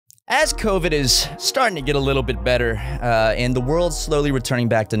As COVID is starting to get a little bit better and the world's slowly returning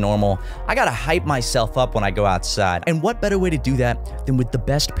back to normal, I gotta hype myself up when I go outside. And what better way to do that than with the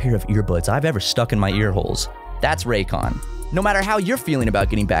best pair of earbuds I've ever stuck in my ear holes? That's Raycon. No matter how you're feeling about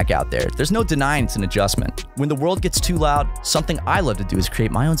getting back out there, there's no denying it's an adjustment. When the world gets too loud, something I love to do is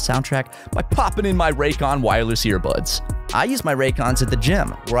create my own soundtrack by popping in my Raycon wireless earbuds. I use my Raycons at the gym,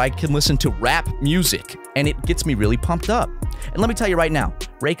 where I can listen to rap music, and it gets me really pumped up. And let me tell you right now,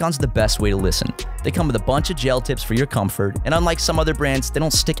 Raycon's the best way to listen. They come with a bunch of gel tips for your comfort, and unlike some other brands, they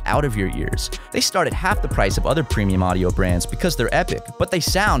don't stick out of your ears. They start at half the price of other premium audio brands because they're epic, but they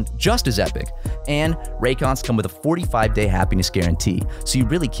sound just as epic. And Raycons come with a 45-day happiness guarantee, so you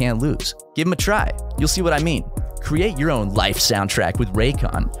really can't lose. Give them a try. You'll see what I mean. Create your own life soundtrack with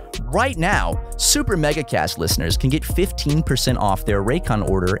Raycon. Right now, SuperMegaCast listeners can get 15% off their Raycon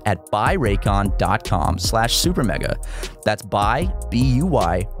order at buyraycon.com/supermega. That's buy,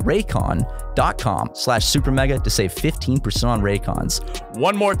 Raycon.com/supermega to save 15% on Raycons.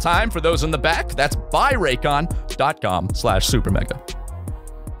 One more time for those in the back, that's buyraycon.com/supermega.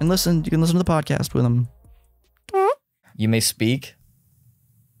 And listen, you can listen to the podcast with them. You may speak.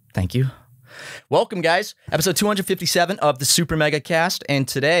 Thank you. Welcome, guys. Episode 257 of the SuperMegaCast. And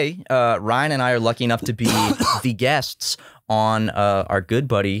today, Ryan and I are lucky enough to be the guests on our good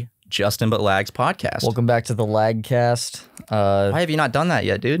buddy, NothinButLag's podcast. Welcome back to the Lagcast. Why have you not done that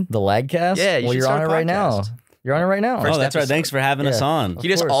yet, dude? The Lagcast? Yeah, well, you're on it right now. You're on it right now. Oh, that's right. Thanks for having us on. He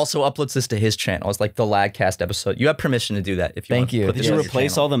just also uploads this to his channel. It's like the Lagcast episode. You have permission to do that if you want. Thank you. Did you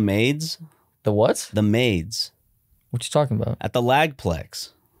replace all the maids? The what? The maids. What you talking about? At the Lagplex.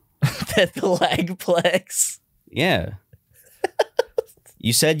 At the Lagplex. Yeah.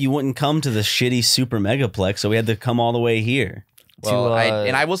 You said you wouldn't come to the shitty Super Megaplex, so we had to come all the way here. Well,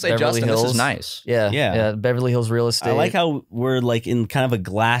 I will say, Beverly Justin, Hills. this is nice. Yeah. Beverly Hills real estate. I like how we're like in kind of a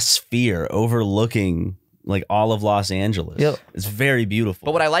glass sphere overlooking like all of Los Angeles. Yep. It's very beautiful.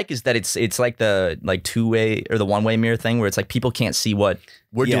 But what I like is that it's like the two-way or the one-way mirror thing where it's like people can't see what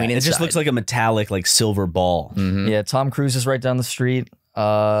we're doing inside. It just looks like a metallic like silver ball. Mm-hmm. Yeah, Tom Cruise is right down the street.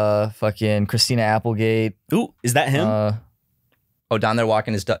 Fucking Christina Applegate. Ooh, is that him? Oh, down there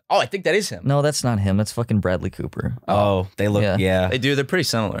walking his duck. Oh, I think that is him. No, that's not him. That's fucking Bradley Cooper. Oh, they look, yeah. They do. They're pretty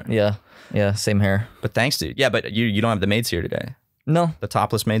similar. Yeah, same hair. But thanks, dude. Yeah, but you don't have the maids here today. No. The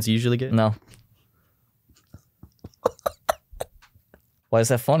topless maids you usually get? No. Why is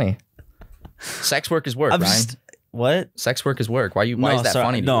that funny? Sex work is work, Ryan. What? Sex work is work. Why is that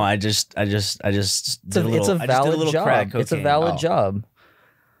funny? No, I just did a little job. crack cocaine. It's a valid job.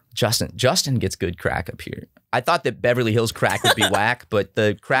 Justin gets good crack up here. I thought that Beverly Hills crack would be whack, but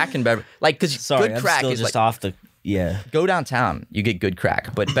the crack in Beverly, like, because good crack still is just like off the go downtown, you get good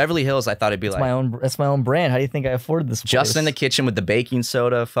crack. But Beverly Hills, I thought it'd be That's my own brand. How do you think I afforded this place? Just in the kitchen with the baking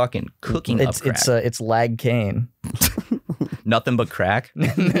soda, fucking cooking up crack. It's Lag Cane. Nothing but crack.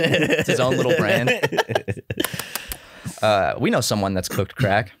 It's his own little brand. We know someone that's cooked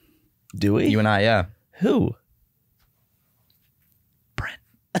crack. Do we? You and I, yeah. Who? Brent.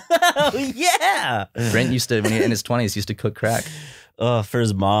 Oh, yeah. Brent used to, when he in his 20s, used to cook crack. For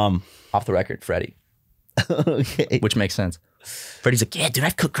his mom. Off the record, Freddie. Okay. Which makes sense. Freddie's like, yeah, dude,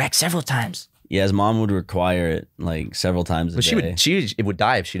 I've cooked crack several times. Yeah, his mom would require it like several times a day. It would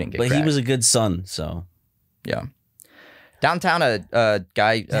die if she didn't get crack. But he was a good son, so. Yeah. Downtown, a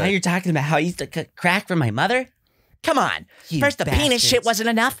guy. Now you're talking about how he used to cook crack for my mother? Come on. First, the penis shit wasn't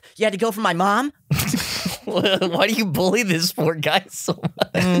enough. You had to go for my mom? Why do you bully this poor guy so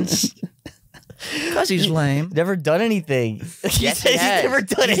much? Because he's lame. Never done anything. Yes, he has. He's never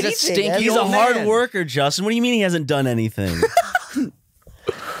done He's anything. a stinky He's a old hard man. worker, Justin. What do you mean he hasn't done anything?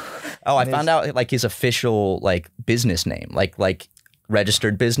 Oh, I found out like his official like business name, like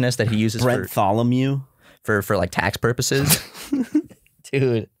registered business that he uses Bartholomew for like tax purposes.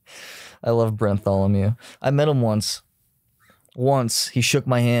 Dude, I love Bartholomew. I met him once. He shook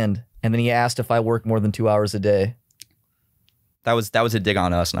my hand, and then he asked if I work more than 2 hours a day. That was a dig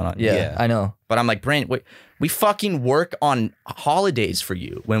on us, not on you. Yeah, I know. But I'm like, Brent, we fucking work on holidays for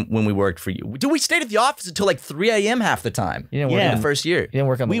you when we worked for you. Dude, we stayed at the office until like 3 a.m. half the time. You didn't work in the first year. You didn't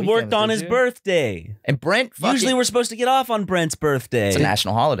work on the We weekends, worked on did his you? birthday. And Brent Usually we're supposed to get off on Brent's birthday. It's a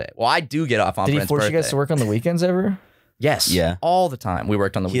national holiday. Well, I do get off on Did he Brent's force birthday. you guys to work on the weekends ever? Yes. Yeah. All the time. We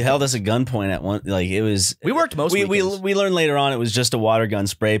worked on the He weekends. held us at gunpoint at one. Like it was. We worked most weekends. We learned later on it was just a water gun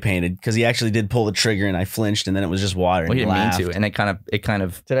spray painted because he actually did pull the trigger and I flinched and then it was just water. Well, And he he didn't laughed. mean to, and it kind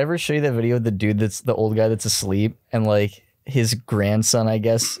of. Did I ever show you that video of the dude that's the old guy that's asleep and like his grandson, I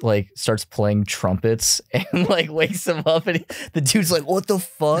guess, like starts playing trumpets and like wakes him up and the dude's like, what the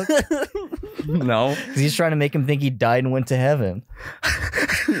fuck? No. Because he's trying to make him think he died and went to heaven.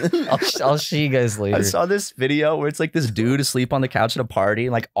 I'll show you guys later. I saw this video where it's like this dude asleep on the couch at a party,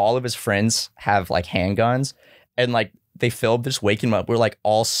 and like all of his friends have like handguns, and like they filmed just waking him up where like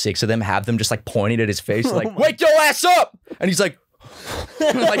all 6 of them have them just like pointed at his face, like, wake your ass up! And he's like,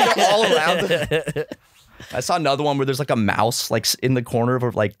 like they're all around him. I saw another one where there's like a mouse like in the corner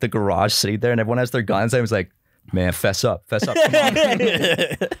of like the garage sitting there, and everyone has their guns, and I was like, man, fess up, come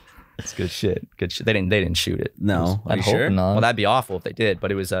on. It's good shit. Good shit. They didn't shoot it. No, are I'd you hope sure? not. Well, that'd be awful if they did,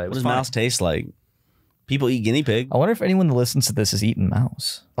 but it was. What does fine. mouse taste like? People eat guinea pig. I wonder if anyone that listens to this has eaten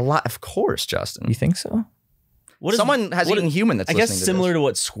mouse. A lot, of course, Justin. You think so? Someone has eaten human. That's I guess listening to similar this. to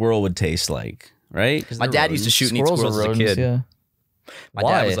what squirrel would taste like, right? My dad used to shoot and eat Squirrels squirrels are as a rodents, kid. yeah. My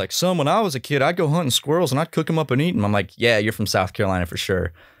dad was like, son, when I was a kid, I'd go hunting squirrels and I'd cook them up and eat them. I'm like, yeah, you're from South Carolina for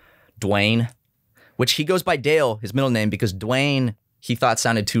sure. Dwayne, which he goes by Dale, his middle name, because Dwayne he thought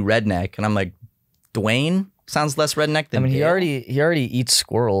sounded too redneck, and I'm like, Dwayne sounds less redneck than. I mean, Dale. he already eats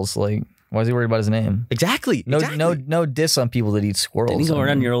squirrels. Like, why is he worried about his name? Exactly. No diss on people that eat squirrels. Didn't he go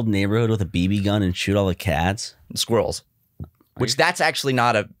around your old neighborhood with a BB gun and shoot all the cats? Squirrels, which that's actually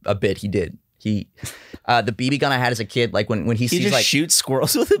not a bit he did. He, the BB gun I had as a kid, like when he sees just like shoot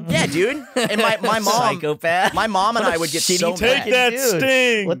squirrels with it. yeah, dude. And my mom, psychopath. my mom and I would get so mad. that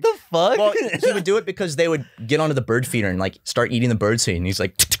sting. What the fuck? Well, he would do it because they would get onto the bird feeder and like start eating the bird seed, and he's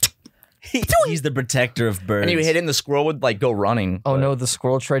like, He's the protector of birds. and he would hit it, and the squirrel would like go running. Oh no, the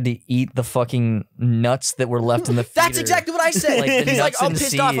squirrel tried to eat the fucking nuts that were left in the feeder. That's exactly what I said. Like the He's like, nuts I'm and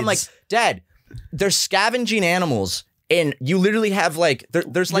pissed off. I'm like, seeds. Dad, they're scavenging animals, and you literally have like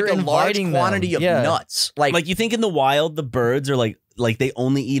there's like You're a large inviting them. quantity of Yeah. nuts. like you think in the wild the birds are like they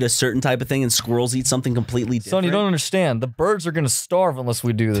only eat a certain type of thing and squirrels eat something completely different. Son, you don't understand. The birds are gonna starve unless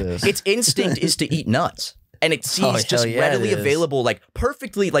we do this. its instinct is to eat nuts, and it sees just hell yeah, readily it is. available, like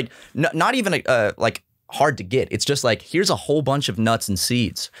perfectly, like not even like hard to get. It's just like, here's a whole bunch of nuts and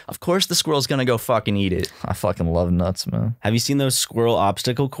seeds. Of course, the squirrel's gonna go fucking eat it. I fucking love nuts, man. Have you seen those squirrel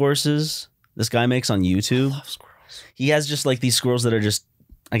obstacle courses this guy makes on YouTube? I love squirrels. He has just like these squirrels that are just,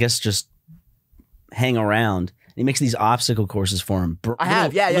 I guess, just hang around. He makes these obstacle courses for him. I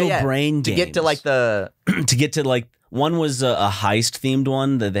have, yeah. Brain To games. get to like the to get to like one was a heist themed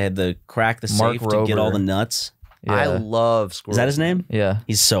one that they had to crack the Mark safe to get all Rober. the nuts. Yeah. I love squirrels. Is that his name? Yeah.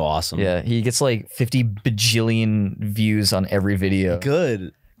 He's so awesome. Yeah. He gets like 50 bajillion views on every video.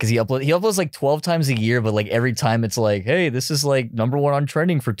 Good. Because he uploads like 12 times a year, but like every time it's like, hey, this is like #1 on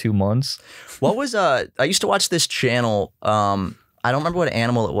trending for 2 months. What was I used to watch this channel. I don't remember what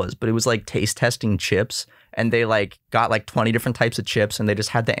animal it was, but it was like taste testing chips, and they like got like 20 different types of chips, and they just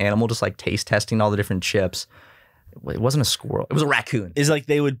had the animal just like taste testing all the different chips. It wasn't a squirrel. It was a raccoon. Is like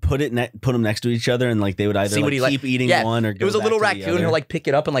they would put them next to each other and like they would either See what like, he keep eating yeah, one or it go was a back little to the raccoon other. who'll like pick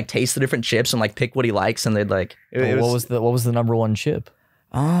it up and like taste the different chips and like pick what he likes, and they'd like What was the #1 chip?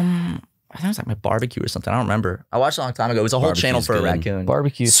 I think it was like my barbecue or something. I don't remember. I watched it a long time ago. It was a whole channel Barbecue's for a good. raccoon.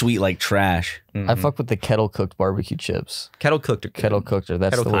 Barbecue. Sweet like trash. I fuck with the kettle cooked barbecue chips. Kettle cooked or Kettle cooked, or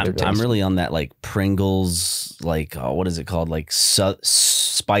that's Kettle the way cooked. to go. I'm really on that like Pringles, like what is it called, like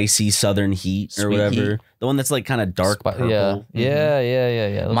spicy Southern Heat or Sweet whatever. Heat. The one that's like kind of dark purple. Yeah.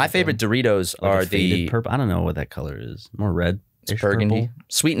 Those My are favorite good. Doritos Like are a faded the purple. I don't know what that color is. More red. it's burgundy.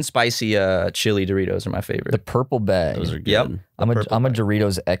 Sweet and spicy chili Doritos are my favorite. The purple bag. Those are good. Yep. I'm a purple bag.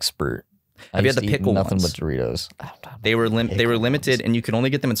 Doritos expert. Have you had used the to eat pickle nothing ones? but Doritos. They were limited, and you could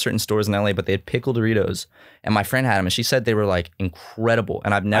only get them in certain stores in LA, but they had pickle Doritos. And my friend had them, and she said they were like incredible,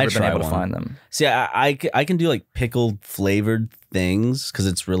 and I've never been try able to one. find them. See, I can do like pickled flavored things because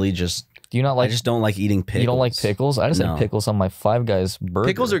it's really just. Do you not I like? just don't like eating pickles. You don't like pickles? I just No. had pickles on my Five Guys burger.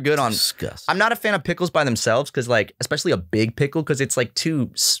 Pickles are good on. Disgusting. I'm not a fan of pickles by themselves because, like, especially a big pickle, because it's like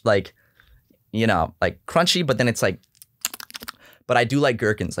too like, like crunchy, but then it's like. But I do like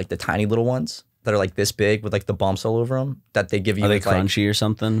gherkins, like the tiny little ones that are like this big with like the bumps all over them that they give you. Are they with, like, crunchy or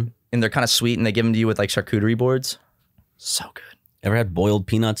something? and they're kind of sweet, and they give them to you with like charcuterie boards. So good. Ever had boiled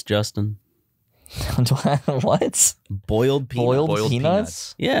peanuts, Justin? What? Boiled peanuts. Boiled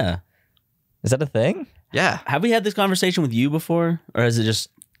peanuts? Yeah. Is that a thing? Yeah. Have we had this conversation with you before, or is it just?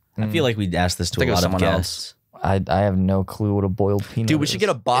 I feel like we'd asked this to think a it was lot of someone guests. I have no clue what a boiled peanut Dude, we is. should get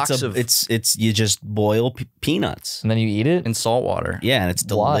a box of It's you just boil peanuts. And then you eat it? in salt water. Yeah, and it's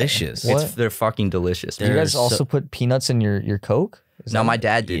Why? delicious. What? They're fucking delicious. Do you They're guys also so- put peanuts in your Coke? Is No, that- my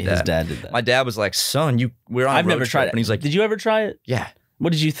dad did His that. dad did that. My dad was like, "Son, we're on a I've road never trip," tried it. and he's like, "Did you ever try it? "Yeah."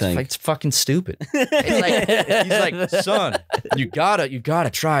 What did you think?" It's fucking stupid. He's like, "Son, you gotta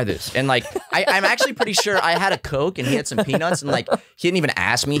try this." And like, I'm actually pretty sure I had a Coke and he had some peanuts, and like, he didn't even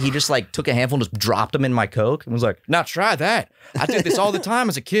ask me. He just like took a handful and just dropped them in my Coke and was like, "Now try that. I did this all the time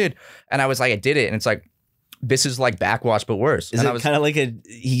as a kid." And I was like, I did it, and it's like, this is like backwash, but worse. Is and it kind of like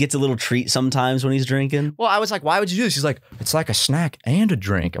he gets a little treat sometimes when he's drinking? Well, I was like, why would you do this? He's like, it's like a snack and a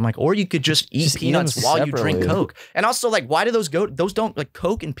drink. I'm like, or you could just eat peanuts while you drink Coke. And also, like, why do those go? Those don't, like,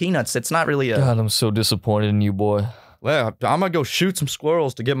 Coke and peanuts. It's not really a. God, I'm so disappointed in you, boy. Well, I'm gonna go shoot some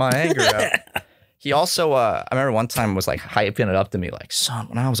squirrels to get my anger out. He also, I remember one time was like hyping it up to me, like, son,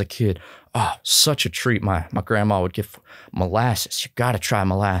 when I was a kid, oh, such a treat. My grandma would give molasses. You gotta try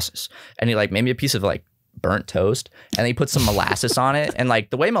molasses. And he like made me a piece of like burnt toast, and he put some molasses on it. And like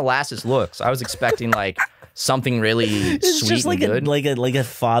the way molasses looks, I was expecting like something really It's sweet just like and good. like a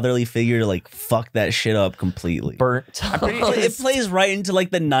fatherly figure to like fuck that shit up completely. Burnt toast. It plays right into like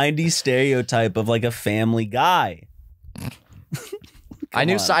the 90s stereotype of like a family guy. I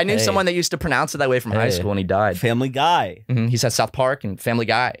knew Hey. someone that used to pronounce it that way from high school, and he died. Family Guy. He said South Park and Family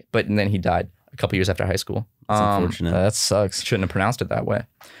Guy, and then he died a couple years after high school. That's unfortunate. That sucks. Shouldn't have pronounced it that way.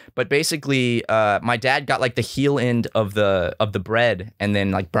 But basically, my dad got like the heel end of the bread and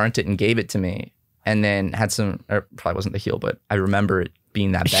then like burnt it and gave it to me, and then had some. Or probably wasn't the heel, but I remember it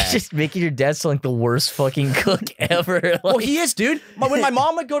being that bad. Just making your dad sound like the worst fucking cook ever. Like, Well, he is, dude. When my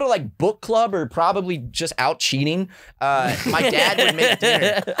mom would go to like book club or probably just out cheating, my dad would make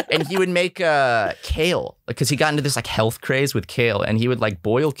dinner, and he would make kale because he got into this like health craze with kale, and he would like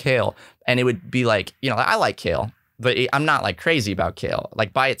boil kale, and it would be like, you know, I like kale, but I'm not like crazy about kale.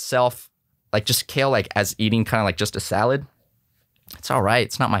 Like by itself, like just kale like as eating kind of like just a salad, it's all right.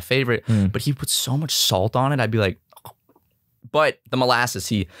 It's not my favorite, but he put so much salt on it. I'd be like, but the molasses,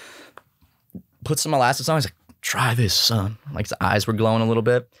 he put some molasses on. He's like, try this, son. Like his eyes were glowing a little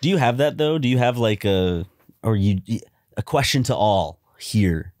bit. Do you have that though? Do you have like a question to all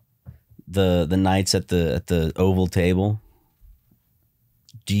here? The nights at the oval table.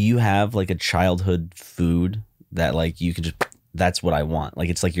 Do you have like a childhood food that like you could just, that's what I want? Like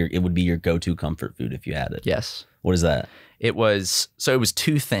it's like it would be your go-to comfort food if you had it. Yes. What is that? It was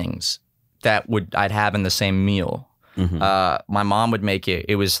two things that I'd have in the same meal. My mom would make it.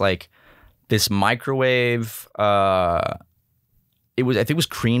 It was like this microwave. I think it was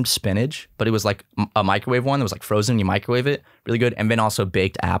creamed spinach, but it was like a microwave one that was like frozen. You microwave it, really good. And then also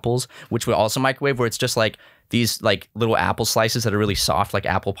baked apples, which would also microwave, where it's just like these like little apple slices that are really soft, like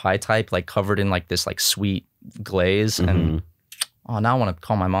apple pie type, like covered in like this like sweet glaze. And oh, now I want to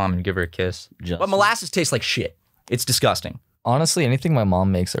call my mom and give her a kiss. But molasses tastes like shit. It's disgusting. honestly, anything my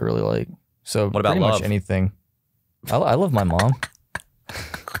mom makes, I really like. So what about pretty love? much anything. I love my mom.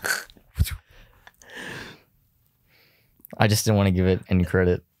 I just didn't want to give it any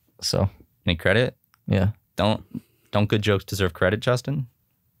credit. So Any credit? yeah. Don't good jokes deserve credit, Justin?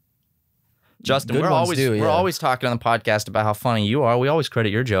 Justin, Good we're ones always do, yeah. we're always talking on the podcast about how funny you are. We always credit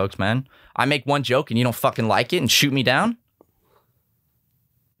your jokes, man. I make one joke and you don't fucking like it and shoot me down?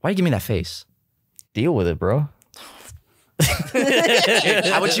 Why you give me that face? Deal with it, bro.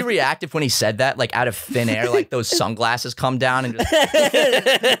 How would you react if when he said that, like out of thin air, like those sunglasses come down and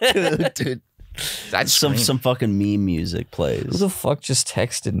just Dude, that's some fucking meme music Who plays. the fuck just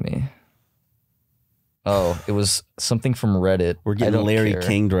texted me? Oh, it was something from Reddit. We're I getting don't Larry care.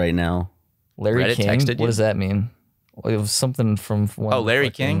 Kinged right now. Larry Reddit King? texted What you? does that mean? Well, it was something from one of the Larry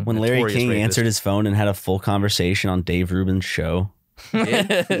fucking- King? When Larry Notorious King rapist. answered his phone and had a full conversation on Dave Rubin's show.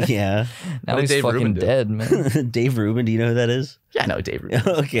 Yeah. Now What did he's Dave fucking Rubin do? dead, man. Dave Rubin, do you know who that is? Yeah, no, Dave Rubin.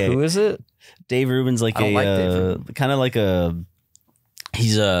 Okay. Who is it? Dave Rubin's like I don't like Dave Rubin. kind of like a,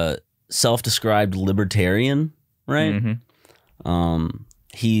 he's a self-described libertarian, right? Mhm.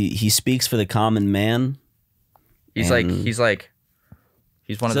 He speaks for the common man. He's And one He's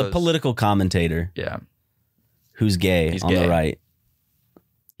of a those political commentator Yeah. who's gay He's on gay. the right.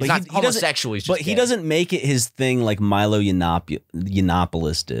 He's not homosexual, he's just But he gay. doesn't make it his thing like Milo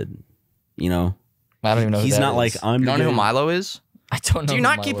Yiannopoulos did. You know, I don't even know who he's that not is. like I'm. You don't know who gay. Milo is? I don't know. Do you who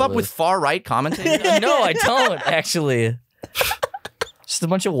not keep Milo up with is. far-right commentators? No, I don't, actually. Just a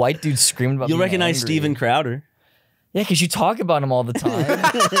bunch of white dudes screaming about You'll being recognize angry. Steven Crowder, Yeah, because you talk about him all the time.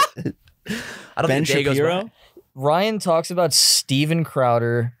 I don't Ben think a day goes Shapiro. by. Ryan talks about Steven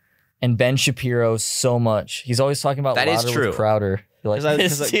Crowder and Ben Shapiro so much. He's always talking about That is Louder true. with Crowder. You're like,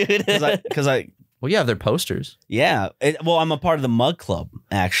 this dude. Because I, Well, yeah, they're posters. yeah. Well, I'm a part of the Mug Club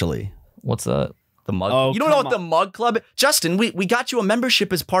actually. What's that? The mug. Oh, you don't know come what the mug club? Justin, we got you a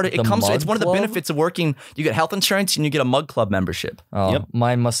membership as part of it. The Comes. Mug It's one of the Club? benefits of working. You get health insurance and you get a mug club membership. Oh, Yep.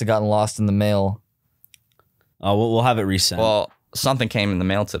 mine must have gotten lost in the mail. Oh, we'll have it resent. Well, something came in the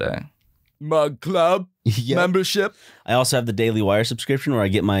mail today. Mug club Yep. membership. I also have the Daily Wire subscription where I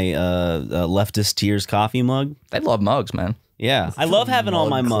get my Leftist Tears coffee mug. They love mugs, man. Yeah, I love having all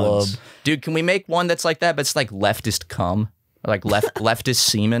my Mug mugs. Club. Dude, can we make one that's like that, but it's like leftist cum, or like leftist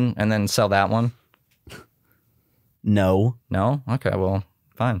semen, and then sell that one? No. No? Okay, well,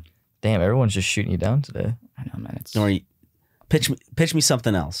 fine. Damn, everyone's just shooting you down today. I know, man. Don't worry. Pitch me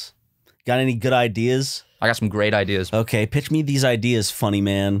something else. Got any good ideas? I got some great ideas. Okay, pitch me these ideas, funny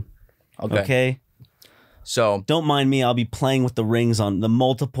man. Okay. So don't mind me. I'll be playing with the rings on the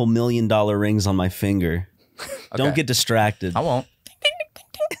multiple $1 million rings on my finger. Don't get distracted. I won't.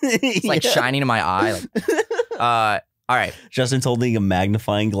 It's like shining in my eye. Like, all right. Justin's holding a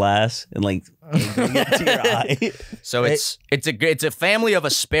magnifying glass and like angling it to your eye. So it's a family of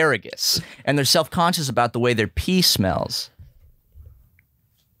asparagus, and they're self-conscious about the way their pee smells.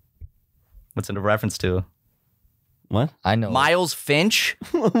 What's it a reference to? What? I know. Miles Finch.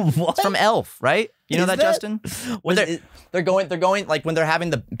 What? It's from Elf, right? You know that, Justin? When Was they're going like when they're having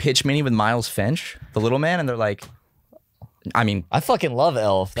the pitch meeting with Miles Finch, the little man, and they're like, I mean, I fucking love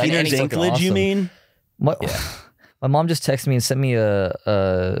Elf. That Peter ending's fucking Dinklage, you awesome. mean? What? Yeah. My mom just texted me and sent me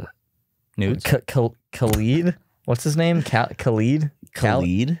a nudes. Khalid. What's his name? Khalid.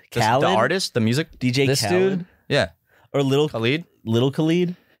 Khalid? The Khaled? artist, the music. DJ This Khaled? dude? Yeah. Or Little Khalid. Little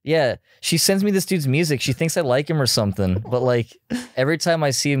Khalid? Yeah, she sends me this dude's music. She thinks I like him or something. But like every time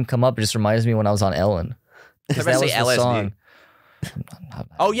I see him come up, it just reminds me when I was on Ellen. Because that was the LSD. song.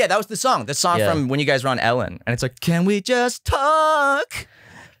 Oh yeah, that was the song. The song from when you guys were on Ellen, and it's like, "Can we just talk?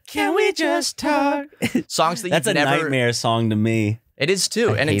 Can we just talk?" Songs that That's you've a never. nightmare song to me. It is too,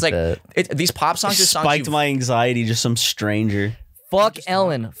 I and it's hate like that. these pop songs are songs Spiked you've- my anxiety, just some stranger. Fuck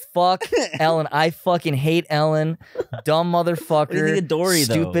Ellen. Fuck Ellen. I fucking hate Ellen. Dumb motherfucker. What do you think of Dory,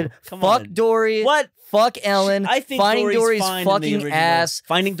 though? Stupid. Come Fuck on. Dory. What? Fuck Ellen. I think Finding Dory's Dory's fine in the fucking original. ass.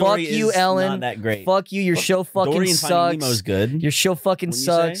 Finding Fuck Dory you, is Ellen. not that great. Fuck you. Your show fucking Dory and Finding sucks. Nemo's good. Your show fucking Wouldn't you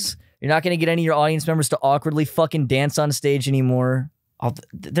say? sucks. You're not gonna get any of your audience members to awkwardly fucking dance on stage anymore.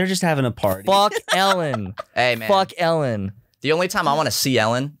 They're just having a party. Fuck Ellen. Hey man, Fuck Ellen. the only time I want to see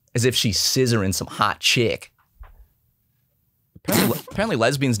Ellen is if she's scissoring some hot chick. Apparently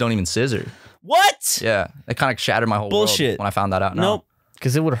lesbians don't even scissor. What? Yeah, it kind of shattered my whole Bullshit. world when I found that out. No. Nope.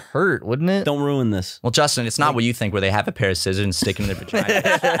 Because it would hurt, wouldn't it? Don't ruin this. Well, Justin, it's not what you think, where they have a pair of scissors and stick them in their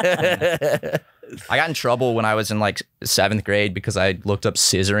vagina. I got in trouble when I was in like 7th grade because I looked up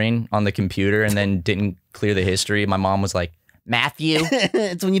scissoring on the computer and then didn't clear the history. My mom was like, Matthew,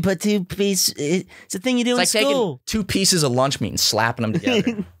 It's when you put two pieces. It's a thing you do it's like taking 2 pieces of lunch meat and slapping them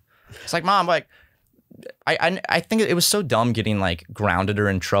together. It's like, Mom, like, I think it was so dumb getting like grounded or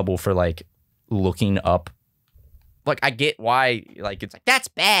in trouble for like looking up. Like, I get why, like, it's like, that's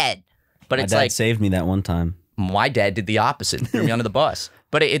bad. But My it's dad like, saved me that one time. my dad did the opposite, threw me under the bus.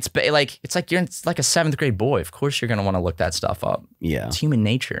 But it's like you're like a 7th grade boy. Of course you're going to want to look that stuff up. Yeah. It's human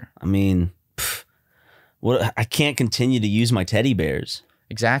nature. I mean, what? I can't continue to use my teddy bears.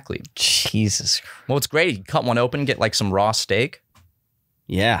 Exactly. Jesus Christ. Well, it's great. You cut one open, get like some raw steak,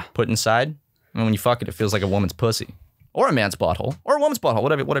 Yeah. put it inside. And when you fuck it, it feels like a woman's pussy. Or a man's butthole. Or a woman's butthole.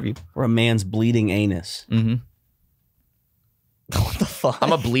 Whatever you. Or a man's bleeding anus. Mm-hmm. What the fuck?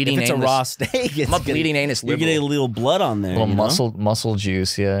 I'm a bleeding If it's anus. a raw steak, I'm a bleeding anus You're liberal. getting a little blood on there. little you know? muscle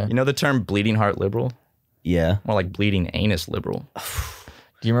juice, yeah. You know the term bleeding heart liberal? Yeah. More like bleeding anus liberal.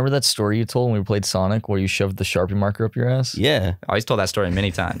 Do you remember that story you told when we played Sonic where you shoved the Sharpie marker up your ass? Yeah. I always told that story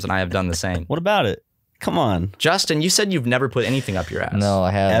many times, and I have done the same. What about it? Come on. Justin, you said you've never put anything up your ass. No,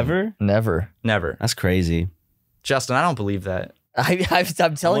 I haven't. Ever? Never. Never. That's crazy. Justin, I don't believe that. I'm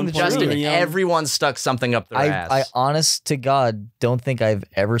telling the One point truth. Justin, young. everyone stuck something up their ass. I honest to God don't think I've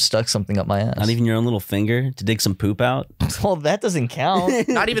ever stuck something up my ass. Not even your own little finger to dig some poop out? Well, that doesn't count.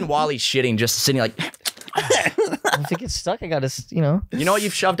 Not even while he's shitting, just sitting like, If it gets stuck, I gotta, you know. you know what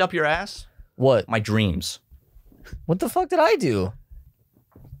you've shoved up your ass? What? My dreams. What the fuck did I do?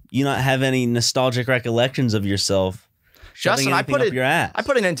 You not have any nostalgic recollections of yourself shoving Justin, I anything put up it. your ass? I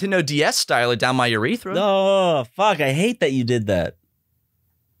put a Nintendo DS styler down my urethra. Oh, fuck. I hate that you did that.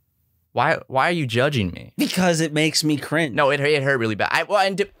 Why are you judging me? Because it makes me cringe. No, it hurt really bad.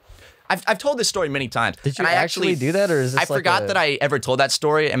 I've told this story many times. Did you and I actually do that, or is this I like forgot a- that I ever told that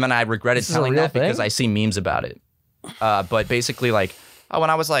story, and then I regretted This is a telling real that because thing? I see memes about it. But basically, like, when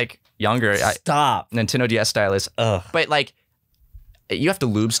I was like younger, Stop. Nintendo DS stylus. Ugh. But like, you have to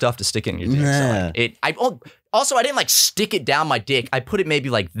lube stuff to stick it in your dick. So, like, also I didn't like stick it down my dick. I put it maybe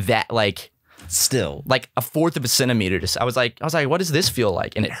like that, like Still. 1/4 of a centimeter. I was like, what does this feel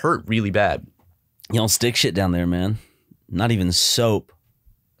like? And it hurt really bad. You don't stick shit down there, man. Not even soap.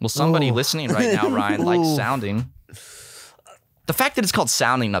 Well, somebody Ooh. listening right now, Ryan, likes Ooh. sounding. The fact that it's called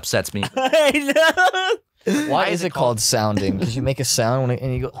sounding upsets me. I know. Why is it called sounding? Because you make a sound when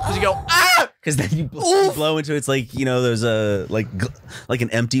and you go. Because you go, ah! Because then you blow into it. It's like, you know, there's a like an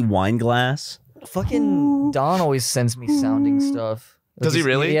empty wine glass. Fucking Don always sends me sounding stuff. Does he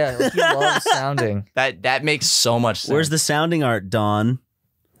really? Yeah, like, he loves sounding. That makes so much sense. Where's the sounding art, Don?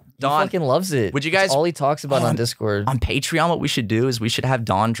 He fucking loves it. Would you guys? That's all he talks about on Discord. On Patreon, what we should do is we should have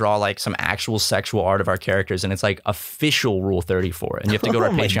Don draw like some actual sexual art of our characters, and it's like official Rule 30 for it. And you have to go to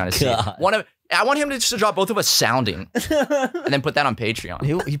our Patreon to see it. I want him to just draw both of us sounding, and then put that on Patreon.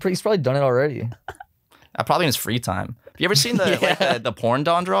 He's probably done it already. Probably in his free time. Have you ever seen the porn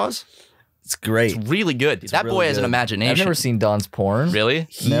Don draws? It's great. It's really good. That boy has an imagination. I've never seen Don's porn. Really?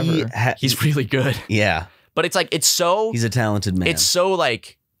 Never. He's really good. Yeah. But it's like it's so. He's a talented man. It's so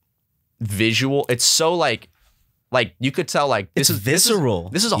like visual. It's so like you could tell like this is visceral.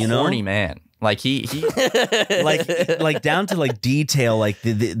 This is a horny man. Like he like down to like detail, like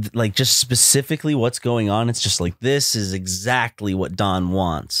like just specifically what's going on. It's just like this is exactly what Don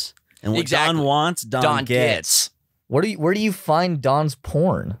wants, and what Don wants, Don gets. Where do you find Don's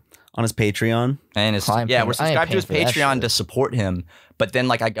porn? On his Patreon. And we're subscribed to his Patreon to support him. But then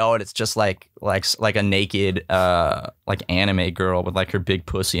like I go and it's just like a naked like anime girl with like her big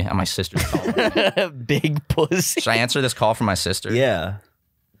pussy and my sister's calling. Big pussy. Should I answer this call from my sister? Yeah.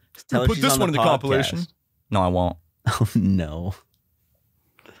 Tell her put this one in the compilation. No, I won't. Oh no.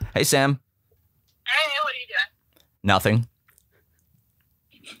 Hey Sam. Hey, what are you doing? Nothing.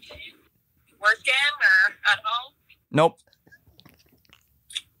 Working or at home? Nope.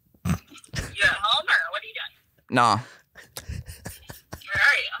 You at home or what are you doing? Nah. Where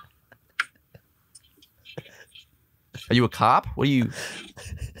are you? Are you a cop? What are you?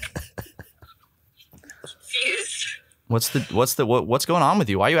 Confused. What's going on with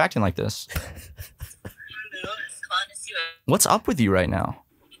you? Why are you acting like this? I don't know. Just calling to see What's up with you right now?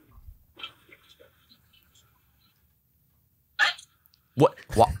 what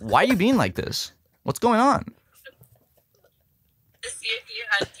Why are you being like this? What's going on? to see if you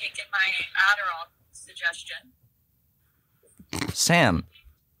had taken my Adderall suggestion. Sam,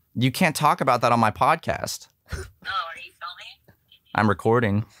 you can't talk about that on my podcast. Oh, are you filming? I'm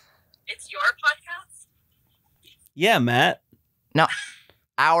recording. It's your podcast? Yeah, Matt. No,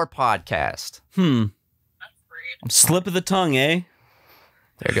 our podcast. That's rude. Slip of the tongue, eh?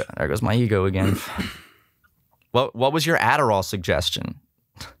 There goes my ego again. What was your Adderall suggestion?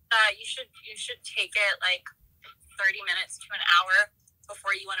 You should take it like 30 minutes to an hour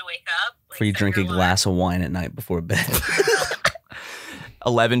before you want to wake up. Like, Before you drink a glass of wine at night before bed.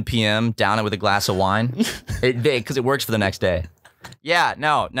 11 p.m. down it with a glass of wine. Because it works for the next day. Yeah,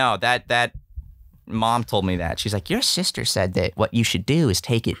 no, that mom told me that. She's like, your sister said that what you should do is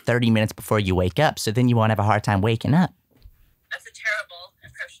take it 30 minutes before you wake up, so then you won't have a hard time waking up. That's a terrible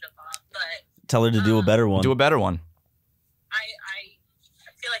impression of mom, but Tell her to do a better one. Do a better one. I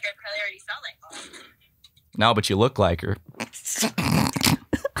feel like I probably already sound like mom. No, but you look like her. Kind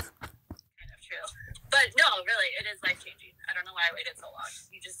of true. But no, really, it is life changing. I don't know why I waited so long.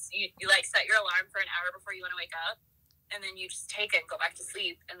 You like set your alarm for an hour before you want to wake up, and then you just take it and go back to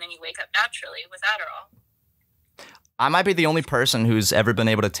sleep, and then you wake up naturally with Adderall. I might be the only person who's ever been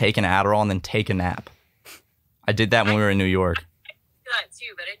able to take an Adderall and then take a nap. I did that when we were in New York. I do that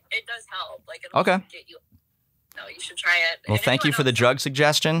too, but it does help. Like it'll Okay. get you. No, you should try it. Well, And thank you anyone for the else- drug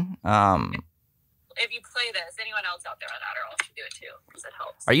suggestion. If you play this, anyone else out there on Adderall should do it too, because it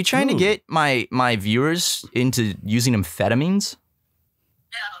helps. Are you trying to Ooh. get my viewers into using amphetamines?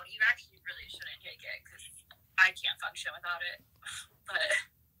 No, you actually really shouldn't take it, because I can't function without it. But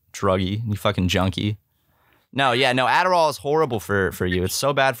Druggy, you fucking junkie. No, Adderall is horrible for you. It's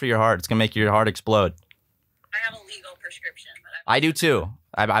so bad for your heart. It's gonna make your heart explode. I have a legal prescription. But I do too.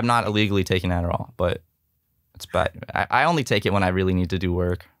 I'm not illegally taking Adderall, but it's bad. I only take it when I really need to do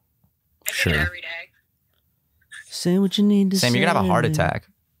work. I take Sure. it every day. Say what you need to say. Sam, you're gonna have a heart attack.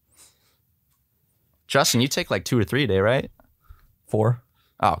 Justin, you take like 2 or 3 a day, right? 4.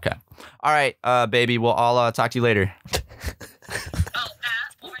 Oh, okay. All right, baby. Well, I'll talk to you later. Oh,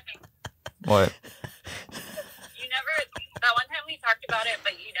 Matt, one more thing. What? You never, that one time we talked about it,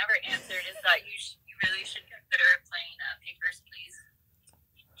 but you never answered, is that you really should consider playing Papers, Please.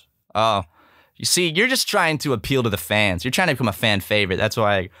 Oh, you see, you're just trying to appeal to the fans. You're trying to become a fan favorite. That's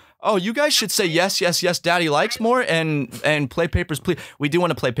why. Oh, you guys should say yes, yes, yes. Daddy likes more, and play Papers, Please. We do want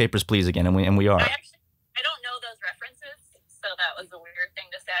to play Papers, Please again, and we are. I don't know those references, so that was a weird thing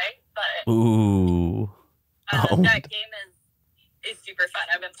to say, but Ooh. Oh. that game is super fun.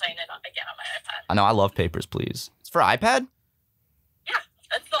 I've been playing it again on my iPad. I know. I love Papers, Please. It's for iPad. Yeah,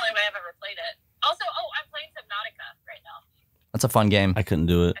 that's the only way I've ever played it. Also, I'm playing Subnautica right now. That's a fun game. I couldn't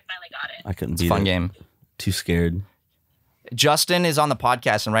do it. I finally got it. I couldn't It's a beat fun it. game. Too scared. Justin is on the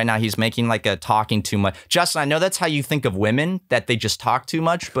podcast, and right now he's making like a talking too much. Justin, I know that's how you think of women, that they just talk too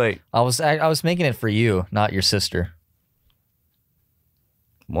much, but I was making it for you, not your sister.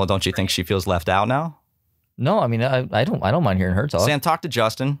 Well, don't you think she feels left out now? No, I mean I don't mind hearing her talk. Sam, talk to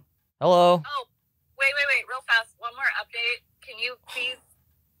Justin. Hello. Oh, wait, real fast. One more update. Can you please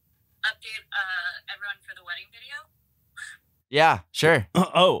update everyone for the wedding video? Yeah, sure.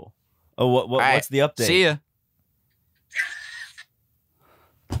 What's the update? See ya.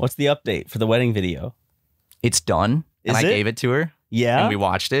 What's the update for the wedding video? It's done. And I gave it to her. Yeah. And we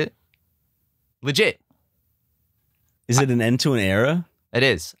watched it. Legit. Is it an end to an era? It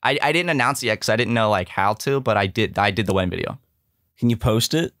is. I didn't announce it yet because I didn't know like how to, but I did the wedding video. Can you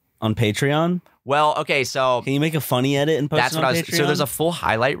post it on Patreon? Well, okay, so can you make a funny edit and post it on Patreon? So there's a full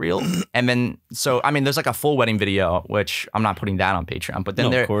highlight reel, and then there's like a full wedding video, which I'm not putting that on Patreon. But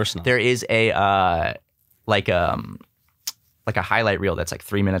then of course not. There is a like a highlight reel that's like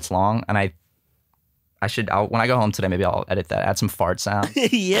 3 minutes long, and when I go home today, maybe I'll edit that, add some fart sound.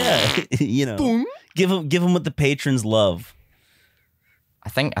 Yeah, Boom. give them what the patrons love. I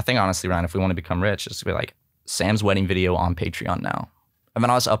think honestly, Ryan, if we want to become rich, just be like Sam's wedding video on Patreon now. And then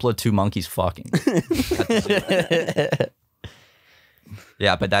I'll just upload 2 monkeys fucking.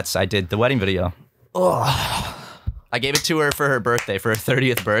 Yeah, but I did the wedding video. Oh. I gave it to her for her birthday, for her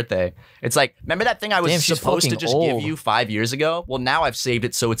 30th birthday. It's like, remember that thing I was supposed to just give you 5 years ago? Well, now I've saved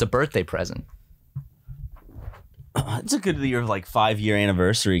it so it's a birthday present. It's a good year, like 5-year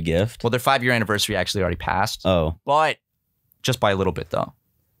anniversary gift. Well, their 5-year anniversary actually already passed. Oh. But just by a little bit, though.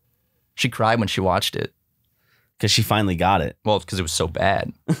 She cried when she watched it. Because she finally got it. Well, because it was so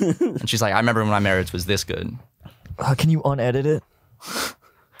bad. And she's like, I remember when my marriage was this good. Can you unedit it?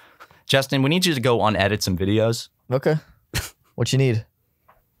 Justin, we need you to go unedit some videos. Okay. What you need?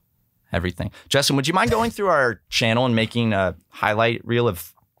 Everything. Justin, would you mind going through our channel and making a highlight reel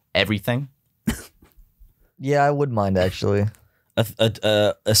of everything? Yeah, I would mind, actually.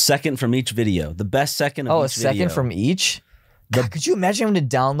 A second from each video. The best second of each video. Oh, a second from each? God, could you imagine having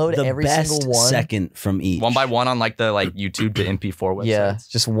to download every single one? Second from each. One by one on like the YouTube to MP4 websites. Yeah,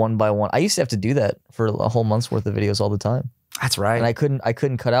 just one by one. I used to have to do that for a whole month's worth of videos all the time. That's right. And I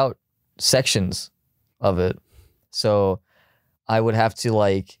couldn't cut out sections of it. So I would have to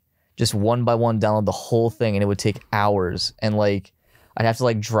like just one by one download the whole thing, and it would take hours. And like I'd have to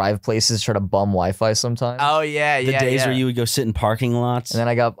like drive places, try to bum Wi-Fi sometimes. Oh yeah, the days where you would go sit in parking lots. And then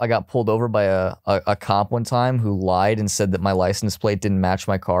I got pulled over by a cop one time who lied and said that my license plate didn't match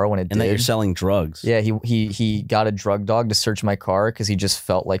my car when it did. And that you're selling drugs. Yeah, he got a drug dog to search my car because he just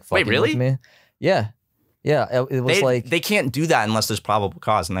felt like fucking with me. Yeah. Yeah, it was they can't do that unless there's probable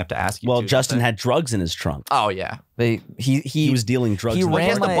cause, and they have to ask you. Well, Justin had drugs in his trunk. Oh yeah, he was dealing drugs. He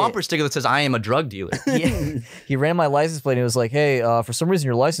has the bumper sticker that says "I am a drug dealer." He ran my license plate and he was like, "Hey, for some reason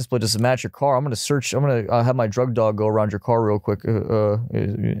your license plate doesn't match your car. I'm gonna have my drug dog go around your car real quick."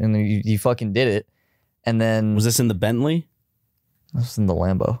 And he fucking did it. And then was this in the Bentley? This was in the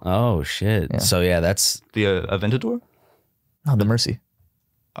Lambo. Oh shit! Yeah. So yeah, that's the Aventador. No, the Mercy.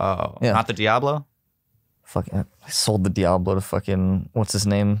 Oh, yeah. Not the Diablo. Fucking, I sold the Diablo to fucking, what's his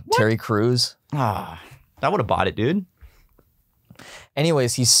name? What? Terry Crews. Ah, I would have bought it, dude.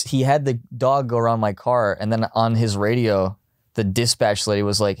 Anyways, he had the dog go around my car, and then on his radio, the dispatch lady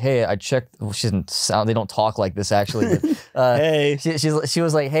was like, "Hey, I checked." Well, she doesn't sound. They don't talk like this actually. But, hey, she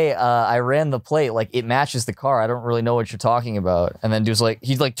was like, "Hey, I ran the plate. Like it matches the car. I don't really know what you're talking about." And then dude's like,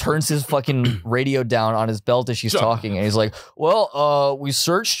 he like turns his fucking radio down on his belt as she's talking, and he's like, "Well, we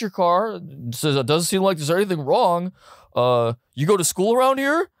searched your car. It says it doesn't seem like there's anything wrong. You go to school around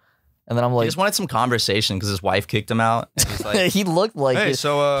here?" And then I'm like, he just wanted some conversation because his wife kicked him out. And he's like, he looked like hey,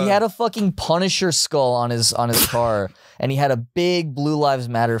 he had a fucking Punisher skull on his car, and he had a big Blue Lives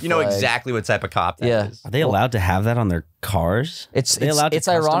Matter flag. You know exactly what type of cop that is. Are they allowed to have that on their cars? It's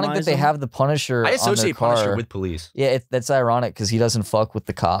ironic that they have the Punisher. I associate on their car. Punisher with police. Yeah, that's ironic because he doesn't fuck with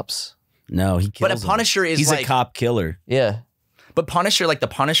the cops. No, he kills But a Punisher is he's like, a cop killer. Yeah. But Punisher, like the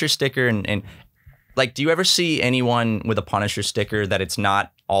Punisher sticker and like, do you ever see anyone with a Punisher sticker that it's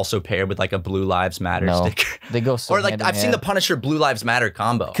not also paired with like a Blue Lives Matter sticker? They go so or like I've seen the Punisher Blue Lives Matter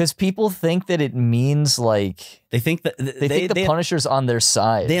combo. Because people think that it means like they think that they think the Punisher's on their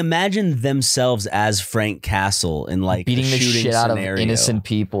side. They imagine themselves as Frank Castle in like beating the shit out of innocent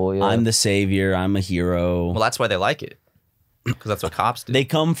people. Yeah. I'm the savior. I'm a hero. Well, that's why they like it. Because that's what cops do. They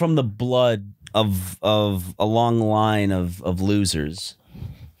come from the blood of a long line of losers.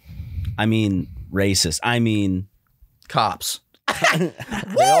 I mean, racist. I mean, cops.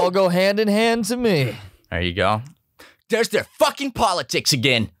 They all go hand in hand to me. There you go. There's their fucking politics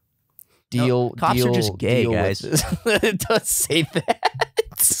again. Cops are just gay, guys. It does say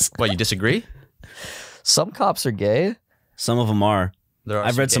that. What, you disagree? Some cops are gay. Some of them are.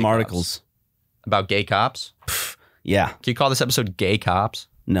 I've read some articles about gay cops. Yeah. Can you call this episode "Gay Cops"?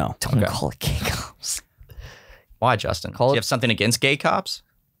 No. Don't call it gay cops. Why, Justin? Call Do it- you have something against gay cops?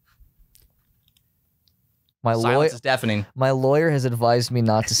 My Silence is deafening. My lawyer has advised me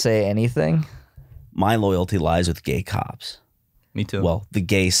not to say anything. My loyalty lies with gay cops. Me too. Well, the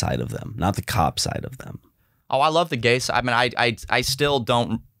gay side of them, not the cop side of them. Oh, I love the gay side. I mean, I still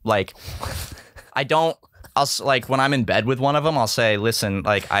don't like. Like when I'm in bed with one of them, I'll say, listen,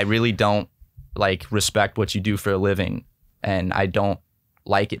 like I really don't like respect what you do for a living, and I don't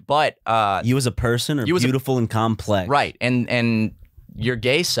like it. But You as a person are beautiful and complex. right? And your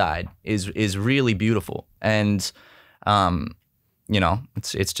gay side is really beautiful, and you know,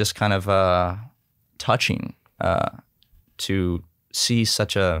 it's just kind of touching to see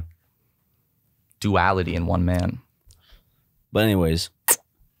such a duality in one man. But anyways,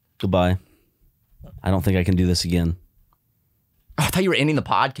 goodbye. I don't think I can do this again. Oh, I thought you were ending the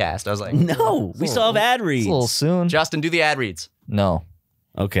podcast. I was like, No, we still have ad reads. It's a little soon. Justin, do the ad reads. No.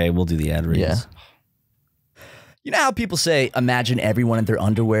 Okay, we'll do the ad reads. Yeah. You know how people say, imagine everyone in their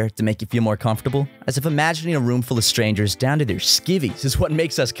underwear to make you feel more comfortable? As if imagining a room full of strangers down to their skivvies is what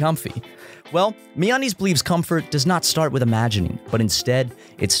makes us comfy. Well, MeUndies believes comfort does not start with imagining, but instead,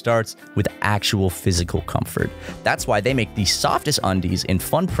 it starts with actual physical comfort. That's why they make the softest undies in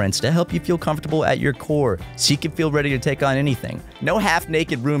fun prints to help you feel comfortable at your core, so you can feel ready to take on anything. No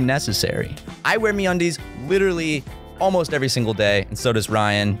half-naked room necessary. I wear MeUndies literally almost every single day, and so does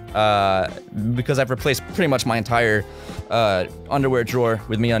Ryan, because I've replaced pretty much my entire underwear drawer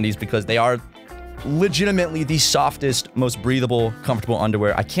with MeUndies because they are legitimately the softest, most breathable, comfortable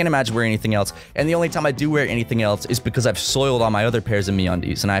underwear. I can't imagine wearing anything else, and the only time I do wear anything else is because I've soiled all my other pairs of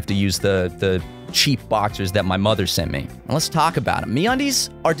MeUndies, and I have to use the cheap boxers that my mother sent me. And let's talk about them. MeUndies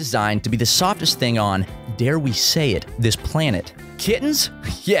are designed to be the softest thing on, dare we say it, this planet. Kittens?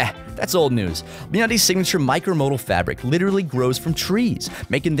 Yeah, that's old news. MeUndies' signature micromodal fabric literally grows from trees,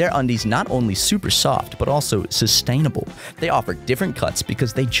 making their undies not only super soft, but also sustainable. They offer different cuts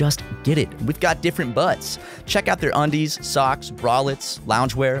because they just get it. We've got different butts. Check out their undies, socks, bralettes,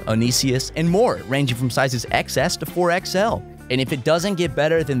 loungewear, Onesius, and more, ranging from sizes XS to 4XL. And if it doesn't get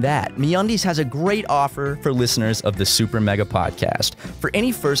better than that, MeUndies has a great offer for listeners of the Super Mega Podcast. For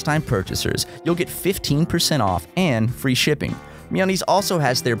any first-time purchasers, you'll get 15% off and free shipping. MeUndies also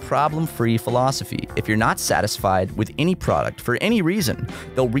has their problem-free philosophy. If you're not satisfied with any product for any reason,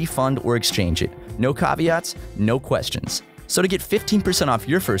 they'll refund or exchange it. No caveats, no questions. So to get 15% off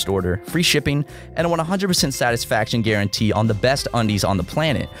your first order, free shipping, and a 100% satisfaction guarantee on the best undies on the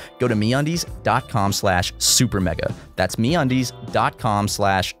planet, go to MeUndies.com/supermega. That's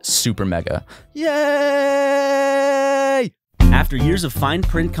MeUndies.com/supermega. Yay! After years of fine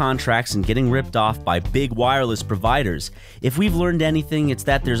print contracts and getting ripped off by big wireless providers, if we've learned anything, it's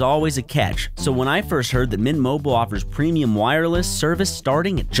that there's always a catch. So when I first heard that Mint Mobile offers premium wireless service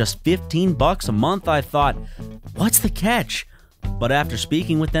starting at just $15 a month, I thought, what's the catch? But after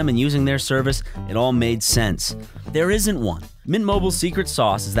speaking with them and using their service, it all made sense. There isn't one. Mint Mobile's secret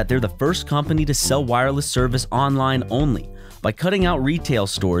sauce is that they're the first company to sell wireless service online only. By cutting out retail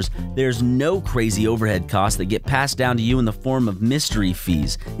stores, there's no crazy overhead costs that get passed down to you in the form of mystery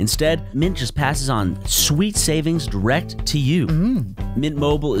fees. Instead, Mint just passes on sweet savings direct to you. Mint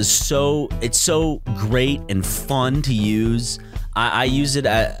Mobile is so great and fun to use. I use it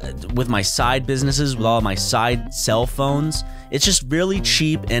with my side businesses, with all of my side cell phones. It's just really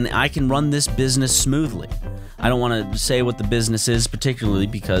cheap, and I can run this business smoothly. I don't want to say what the business is, particularly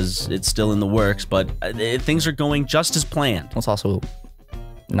because it's still in the works, but things are going just as planned. It's also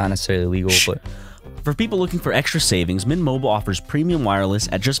not necessarily legal, but For people looking for extra savings, Mint Mobile offers premium wireless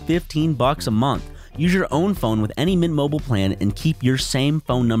at just $15 a month. Use your own phone with any Mint Mobile plan and keep your same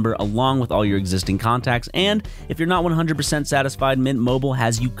phone number along with all your existing contacts. And if you're not 100% satisfied, Mint Mobile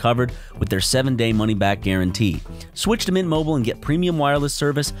has you covered with their 7-day money-back guarantee. Switch to Mint Mobile and get premium wireless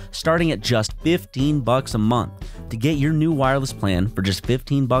service starting at just $15 a month. To get your new wireless plan for just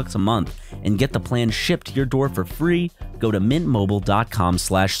 $15 a month and get the plan shipped to your door for free, go to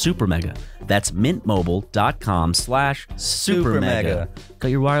mintmobile.com/supermega. That's mintmobile.com/supermega.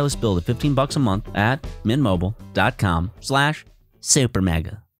 Got your wireless bill at $15 a month at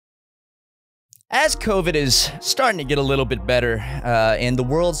mintmobile.com/supermega. as COVID is starting to get a little bit better and the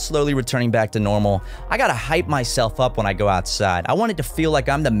world's slowly returning back to normal, I gotta hype myself up when I go outside. I want it to feel like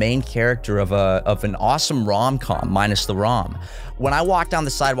I'm the main character of an awesome rom-com minus the rom. When I walk down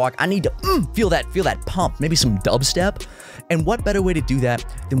the sidewalk, I need to feel that pump, maybe some dubstep. And what better way to do that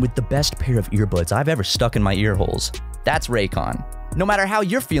than with the best pair of earbuds I've ever stuck in my ear holes? That's Raycon. No matter how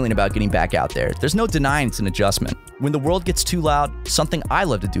you're feeling about getting back out there, there's no denying it's an adjustment. When the world gets too loud, something I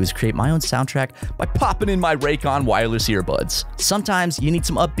love to do is create my own soundtrack by popping in my Raycon wireless earbuds. Sometimes you need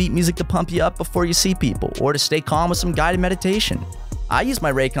some upbeat music to pump you up before you see people, or to stay calm with some guided meditation. I use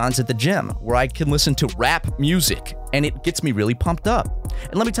my Raycons at the gym, where I can listen to rap music, and it gets me really pumped up.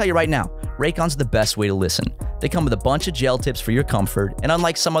 And let me tell you right now, Raycons are the best way to listen. They come with a bunch of gel tips for your comfort, and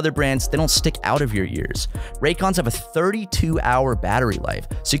unlike some other brands, they don't stick out of your ears. Raycons have a 32-hour battery life,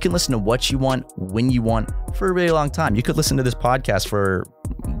 so you can listen to what you want, when you want, for a really long time. You could listen to this podcast for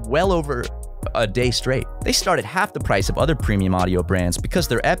well over a day straight. They start at half the price of other premium audio brands because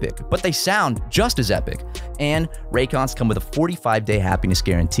they're epic, but they sound just as epic. And Raycons come with a 45-day happiness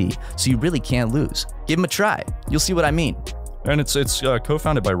guarantee, so you really can't lose. Give them a try. You'll see what I mean. And it's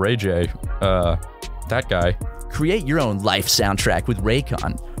co-founded by Ray J, that guy. Create your own life soundtrack with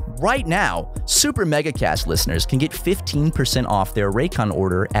Raycon. Right now, SuperMegaCast listeners can get 15% off their Raycon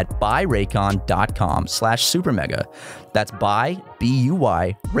order at buyraycon.com/supermega. That's buy,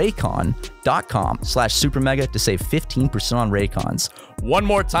 B-U-Y, Raycon.com/supermega to save 15% on Raycons. One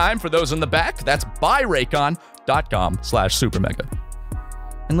more time for those in the back, that's buyraycon.com/supermega.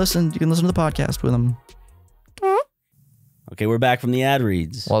 And listen, you can listen to the podcast with them. Okay, we're back from the ad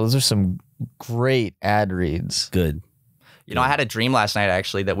reads. Well, those are some great ad reads. Good. You know, I had a dream last night,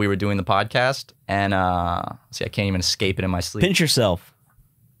 actually, that we were doing the podcast, and see, I can't even escape it in my sleep. Pinch yourself.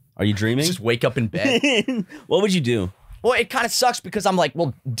 Are you dreaming? Just wake up in bed. What would you do? Well, it kind of sucks because I'm like,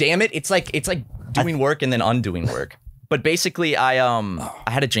 well, damn it. It's like doing work and then undoing work. But basically, I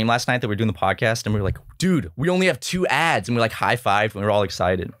had a dream last night that we were doing the podcast, and we were like, dude, we only have 2 ads, and we like high-fived, and we were all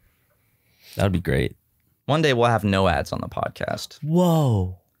excited. That would be great. One day we'll have no ads on the podcast.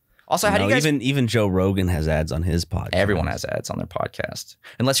 Whoa. Also, how do you guys... Even Joe Rogan has ads on his podcast. Everyone has ads on their podcast.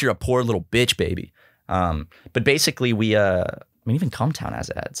 Unless you're a poor little bitch, baby. But basically, we... even Cumtown has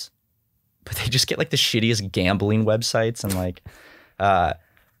ads. But they just get like the shittiest gambling websites and like...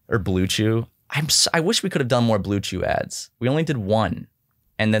 or Blue Chew. I wish we could have done more Blue Chew ads. We only did 1.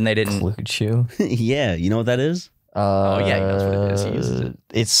 And then they didn't... Blue Chew? Yeah, you know what that is? Oh, yeah, he knows what it is. He uses it.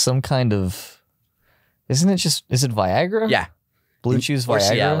 It's some kind of... Isn't it just... Is it Viagra? Yeah. Blue Chew's or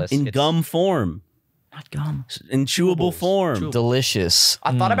Viagra? Cialis. In gum form. Not gum. In chewable form. Delicious.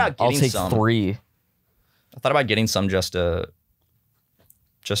 I thought about getting I'll take some. 3. I thought about getting some just in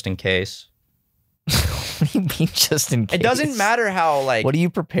case. What do you mean just in case? It doesn't matter how, like... What are you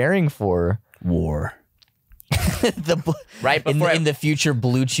preparing for? War. Right before... in the future,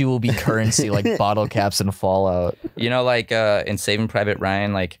 Blue Chew will be currency like bottle caps in Fallout. You know, like in Saving Private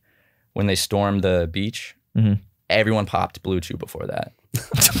Ryan, like when they stormed the beach, everyone popped Blue Chew before that.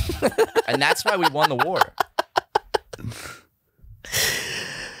 And that's why we won the war.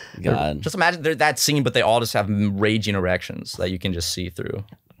 God. Just imagine that scene, but they all just have raging erections that you can just see through,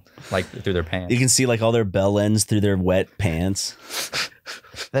 like through their pants. You can see like all their bell ends through their wet pants.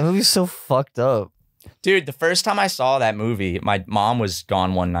 That movie's so fucked up. Dude, the first time I saw that movie, my mom was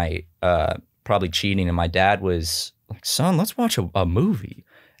gone one night, probably cheating, and my dad was like, son, let's watch a movie.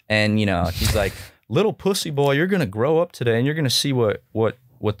 And, you know, he's like, little pussy boy, you're going to grow up today, and you're going to see what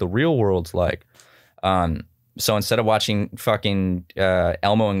the real world's like. So instead of watching fucking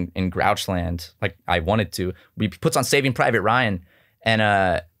Elmo in Grouchland, like I wanted to, we puts on Saving Private Ryan, and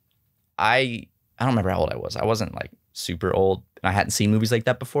I don't remember how old I was. I wasn't like super old, and I hadn't seen movies like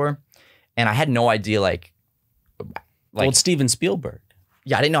that before. And I had no idea, like old Steven Spielberg.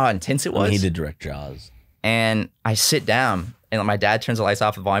 Yeah, I didn't know how intense it was. I mean, he did direct Jaws. And I sit down, and my dad turns the lights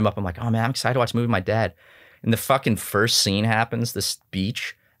off, the volume up. I'm like, oh man, I'm excited to watch a movie with my dad. And the fucking first scene happens, this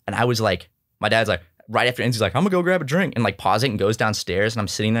beach, and I was like, my dad's like, right after it ends, he's like, I'm gonna go grab a drink, and like pause it and goes downstairs, and I'm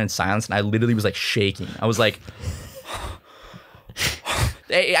sitting there in silence, and I literally was like shaking. I was like,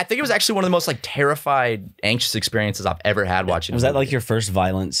 I think it was actually one of the most like terrified, anxious experiences I've ever had watching. Was that like your first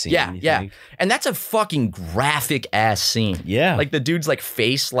violent scene? Yeah, yeah. And that's a fucking graphic ass scene. Yeah. Like the dude's like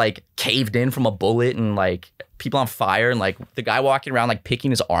face like caved in from a bullet, and like people on fire, and like the guy walking around like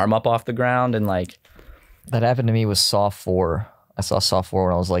picking his arm up off the ground, and like. That happened to me with Saw 4. I saw Saw 4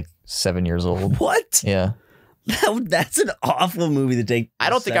 when I was like 7 years old. What? Yeah. That's an awful movie to take. I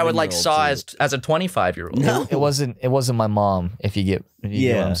don't think I would like Saw as a 25-year-old. No. It wasn't my mom, if you get what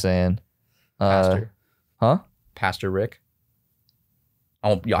I'm saying. Pastor. Huh? Pastor Rick.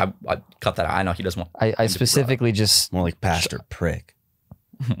 Oh yeah, I cut that out. I know he doesn't want. I specifically just more like Pastor Prick.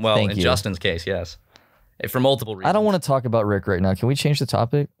 Well, Thank in you. Justin's case, yes. For multiple reasons. I don't want to talk about Rick right now. Can we change the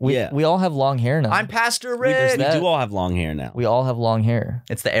topic? We all have long hair now. I'm Pastor Rick. We do all have long hair now. We all have long hair.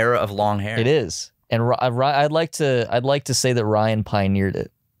 It's the era of long hair. It is. And I'd like to say that Ryan pioneered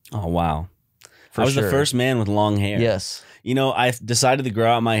it. Oh wow. For I was sure. the first man with long hair. Yes. You know, I decided to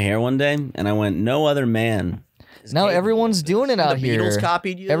grow out my hair one day, and I went, no other man. Now everyone's doing it out The here. Beatles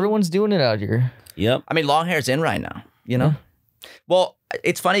copied you. Everyone's doing it out here. Yep. I mean, long hair's in right now. You know. Well,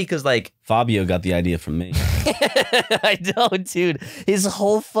 it's funny because like Fabio got the idea from me. I know, dude. His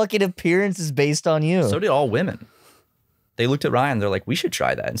whole fucking appearance is based on you. so did all women. They looked at Ryan. They're like, we should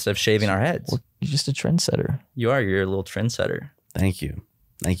try that instead of shaving our heads. Well, you're just a trendsetter. You're a little trendsetter. Thank you,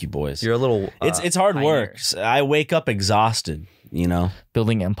 boys. You're a little. It's hard pioneer. work. I wake up exhausted. You know,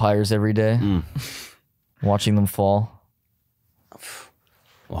 Building empires every day. Watching them fall.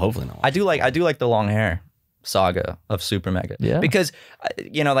 well, hopefully not. I do like the long hair saga of Super Mega. Yeah. Because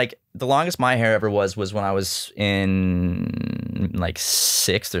you know, like the longest my hair ever was when I was in like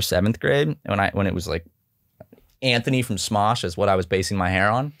 6th or 7th grade when it was like Anthony from Smosh is what I was basing my hair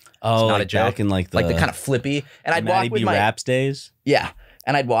on. Oh, not like a joke. back in like the kind of flippy, and I'd Matty walk with B my Raps days. yeah,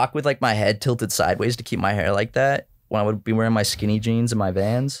 and I'd walk with like my head tilted sideways to keep my hair like that when I would be wearing my skinny jeans and my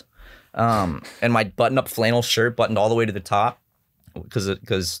Vans, and my button-up flannel shirt buttoned all the way to the top because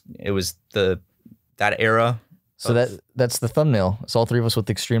it was that era. So that's the thumbnail. It's all three of us with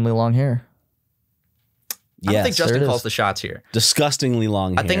extremely long hair. I don't think Yes, Justin there it calls is. the shots here. disgustingly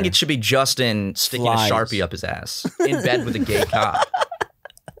long hair. I think it should be Justin sticking Flies. a Sharpie up his ass in bed with a gay cop.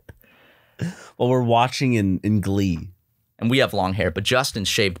 Well, we're watching in Glee. And we have long hair, but Justin's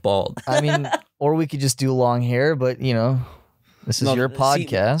shaved bald. I mean, or we could just do long hair, but you know, this is No, your see-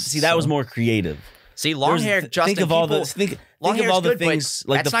 podcast. See, that was more creative. See, long hair, Justin. Think of all people, the think long of hair's all the good, but things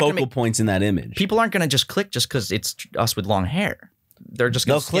like the that's not gonna focal make- points in that image. people aren't going to just click just because it's us with long hair. They're just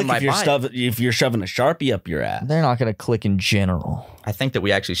going They'll to click skim my bio. if you're shoving a Sharpie up your ass. They're not going to click in general. I think that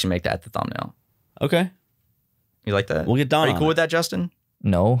we actually should make that the thumbnail. Okay, You like that? we'll get done. Are you on cool it. with that, Justin?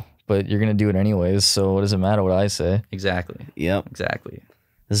 No, but you're going to do it anyways. So what does it matter what I say? Exactly. Yep. Exactly.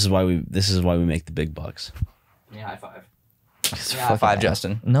 This is why we make the big bucks. Yeah, high five. It's High five,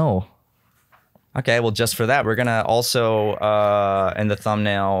 Justin. No. Okay, well, just for that, we're gonna also in the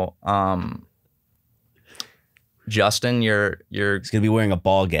thumbnail, Justin, you're He's gonna be wearing a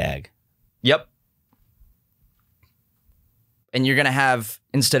ball gag. yep, and you're gonna have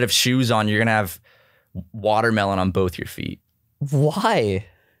instead of shoes on, you're gonna have watermelon on both your feet. Why?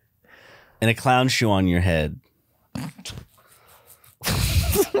 And a clown shoe on your head.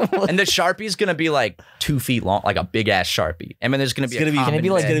 And the Sharpie's gonna be like 2 feet long, like a big ass Sharpie. And then there's gonna be It's gonna be- a Can it be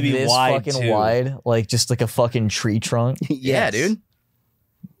like It's gonna be this wide, fucking too. wide? Like just like a fucking tree trunk? yeah, Yes. dude.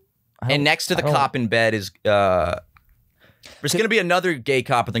 And next to the cop in bed is there's gonna be another gay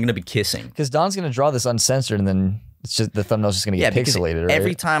cop, and they're gonna be kissing. Because Don's going to draw this uncensored and then it's just the thumbnail's just going to get because pixelated, right?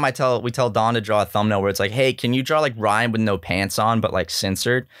 every time we tell Don to draw a thumbnail where it's like, hey, can you draw like Ryan with no pants on but like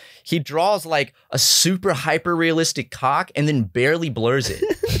censored? He draws like a super hyper realistic cock and then barely blurs it.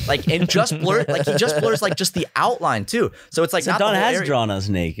 Like and just blur like he just blurs like just the outline too. So it's like So not Don the whole has area. drawn us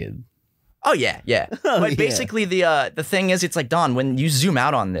naked. Oh yeah, yeah. Oh, But yeah. basically the thing is it's like Don, when you zoom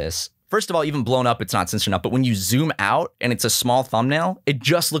out on this, first of all, even blown up, it's not censored enough. But when you zoom out and it's a small thumbnail, it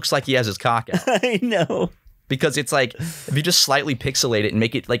just looks like he has his cock out. I know. Because it's like, if you just slightly pixelate it and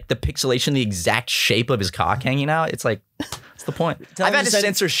make it like the pixelation the exact shape of his cock hanging out, it's like, what's the point? Tell I've him had to to send-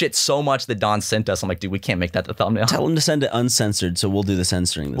 censor shit so much that Don sent us. I'm like, dude, we can't make that the thumbnail. Tell him to send it uncensored, so we'll do the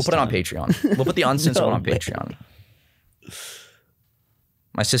censoring. We'll This put it on time. Patreon. We'll put the uncensored No, one on man. Patreon.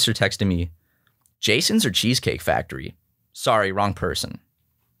 My sister texted me, Jason's or Cheesecake Factory? Sorry, wrong person.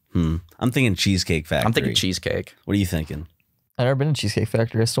 I'm thinking Cheesecake Factory. I'm thinking cheesecake. What are you thinking? I've never been to Cheesecake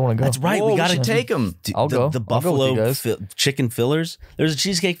Factory. I still want to go. That's right. Whoa, we gotta should take him. I'll go. The I'll go with you buffalo guys. chicken fillers. There's a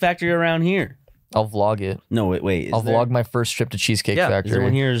Cheesecake Factory around here. I'll vlog it. No, wait. Is I'll there? vlog my first trip to Cheesecake Yeah, is there Is there Factory.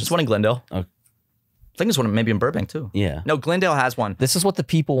 one here? There's one in Glendale. Oh. I think there's one maybe in Burbank too. Yeah. No, Glendale has one. This is what the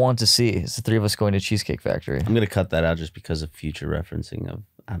people want to see. Is the three of us going to Cheesecake Factory. I'm gonna cut that out just because of future referencing of.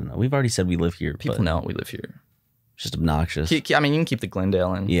 I don't know. We've already said we live here. People but know we live here. it's just obnoxious. I mean, you can keep the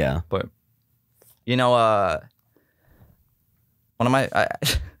Glendale in. Yeah. But, you know, one of my,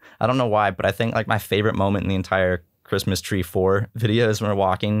 I don't know why, but I think like my favorite moment in the entire Christmas Tree 4 video is when we're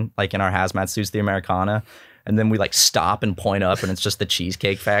walking like in our hazmat suits, the Americana, and then we like stop and point up and it's just the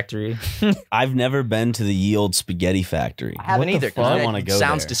Cheesecake Factory. I've never been to the Ye Old Spaghetti Factory. I haven't the either. 'cause fuck? I it wanna go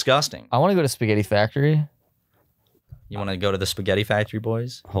sounds there. disgusting. I want to go to Spaghetti Factory. You want to go to the Spaghetti Factory,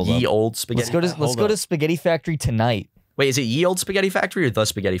 boys? Hold Ye up. Old Spaghetti. Let's Hold go up. to Spaghetti Factory tonight. Wait, is it Ye Old Spaghetti Factory or the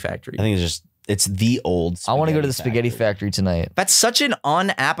Spaghetti Factory? I think it's the old. I want to go to the Spaghetti Factory tonight. That's such an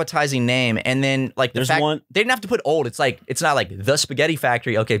unappetizing name, and then like the There's fact one- they didn't have to put old. It's like it's not like the Spaghetti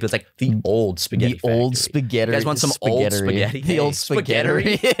Factory. Okay, but it's like the old Spaghetti. The old Factory. spaghetti. You guys want some old spaghetti? The old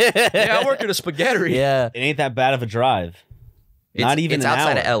spaghetti. Yeah, I work at a spaghetti. Yeah. It ain't that bad of a drive. It's, Not even it's an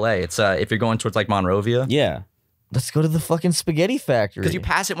outside hour. of LA. It's if you're going towards like Monrovia. Yeah. Let's go to the fucking spaghetti factory. Because you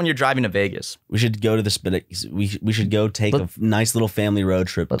pass it when you're driving to Vegas. We should go to the we should go take a nice little family road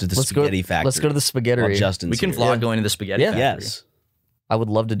trip to the spaghetti factory. Let's go to the spaghetti. While Justin's We can here. vlog going to the spaghetti factory. Yes. I would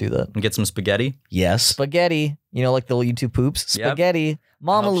love to do that. And get some spaghetti. Yes. Spaghetti. You know, like the little YouTube poops. Yep. Spaghetti.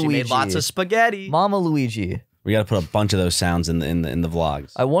 Mama I hope she Luigi. made lots of spaghetti. Mama Luigi. We got to put a bunch of those sounds in the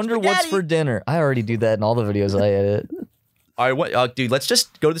vlogs. I wonder what's for dinner. I already do that in all the videos I edit. All right, dude, let's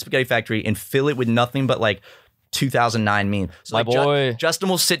just go to the spaghetti factory and fill it with nothing but like 2009 meme. So, My like, boy. Justin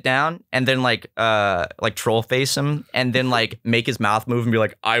will sit down and then like troll face him and then like make his mouth move and be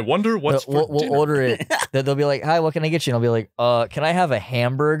like, I wonder what's for We'll dinner. order it. They'll be like, hi, what can I get you? And I'll be like, can I have a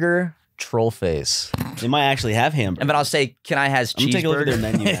hamburger? Troll face. They might actually have hamburgers. And then I'll say, can I have I'm gonna take a look at their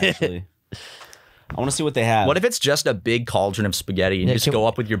cheeseburger? menu actually. I want to see what they have. What if it's just a big cauldron of spaghetti and Yeah, you just can- go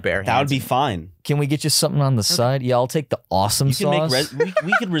up with your bare hands? that would be fine. Can we get you something on the side? Yeah, I'll take the awesome You can sauce. make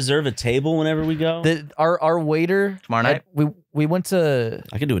we could reserve a table whenever we go. Our waiter Tomorrow night? we went to.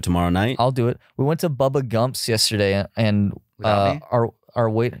 I can do it tomorrow night. I'll do it. We went to Bubba Gump's yesterday, and Without me? our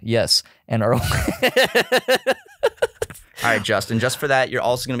waiter, yes, and our All right, Justin, just for that, you're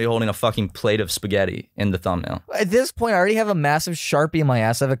also going to be holding a fucking plate of spaghetti in the thumbnail. At this point, I already have a massive Sharpie in my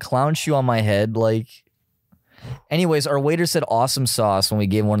ass. I have a clown shoe on my head. Like, anyways, our waiter said awesome sauce when we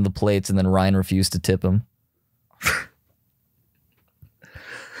gave him one of the plates, and then Ryan refused to tip him.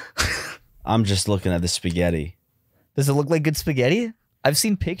 I'm just looking at the spaghetti. Does it look like good spaghetti? I've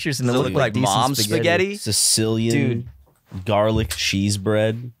seen pictures, and Does it it look look like decent mom's spaghetti? Sicilian Dude. garlic cheese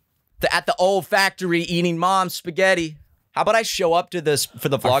bread. At the old factory eating mom's spaghetti. How about I show up to this for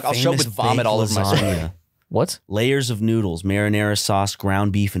the vlog? I'll show up with Famous vomit baked all over myself. lasagna. What? Layers of noodles, marinara sauce,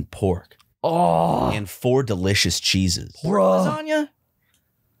 ground beef, and pork. Oh, And 4 delicious cheeses. bro. Lasagna?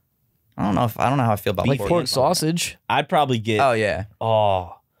 I don't know how I feel about Like pork. pork sausage. I'd probably get Oh yeah.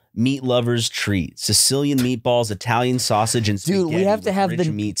 meat lover's treat. Sicilian meatballs, Italian sausage, and Dude, we spaghetti have to with have rich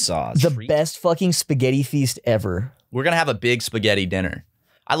the- meat sauce. The best fucking spaghetti feast ever. We're gonna have a big spaghetti dinner.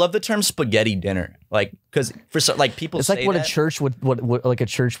 I love the term spaghetti dinner. Like, because for like people It's say like what that. a church would what like a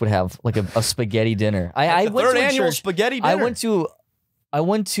church would have, like a spaghetti dinner. I the went third to a annual church. spaghetti dinner. I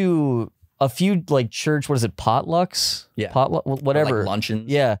went to a few like church. What is it? Potlucks. Yeah. Potluck. Whatever. Like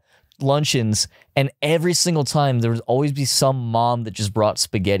luncheons. Yeah. Luncheons, and every single time there would always be some mom that just brought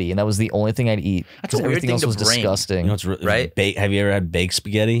spaghetti, and that was the only thing I'd eat. That's a 'cause weird everything thing else to was bring. disgusting. You know what's Right? Have you ever had baked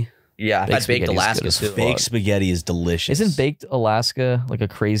spaghetti? Yeah, I've Baked had baked spaghetti is Alaska good as too. fuck. Baked spaghetti is delicious. Isn't baked Alaska like a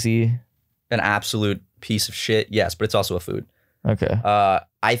crazy? An absolute piece of shit. Yes, but it's also a food. Okay.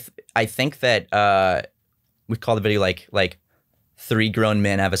 I think that we call the video like 3 grown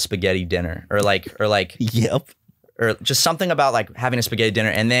men have a spaghetti dinner or like Yep. or just something about like having a spaghetti dinner.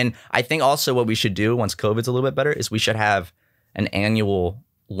 And then I think also what we should do once COVID's a little bit better is we should have an annual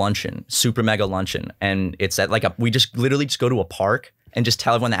luncheon, super mega luncheon. And it's at like we just literally just go to a park and just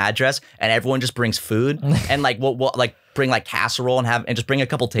tell everyone the address and everyone just brings food and like we'll like bring like casserole and just bring a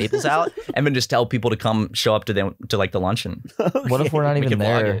couple tables out and then just tell people to come show up to like the luncheon. What if we're not We even can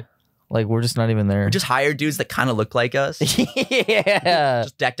vlog there? it. Like we're just not even there. We just hire dudes that kind of look like us, Yeah.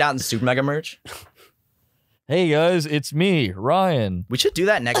 just decked out in super mega merch. Hey guys, it's me, Ryan. We should do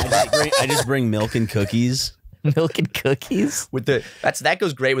that next week. I just bring milk and cookies. Milk and cookies. With that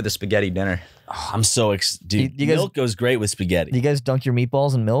goes great with the spaghetti dinner. Oh, I'm so dude. You guys- milk goes great with Do spaghetti. you guys dunk your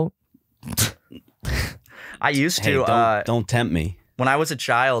meatballs in milk? I used Hey, to don't tempt me. when I was a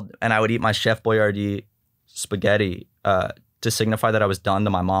child and I would eat my Chef Boyardee spaghetti to signify that I was done to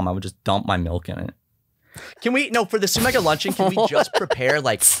my mom, I would just dump my milk in it. Can we for the Sumega luncheon? Can we just prepare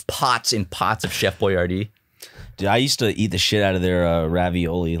like pots and pots of Chef Boyardee? Dude, I used to eat the shit out of their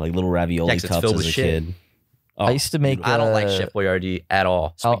ravioli, like little ravioli Yeah, 'cause it's cups filled as with a shit. kid. Oh, I used to make. I don't like Chef Boyardee at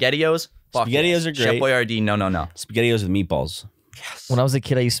all. SpaghettiOs, fuck SpaghettiOs yes. are Chef great. Boyardee, no. SpaghettiOs with meatballs. When I was a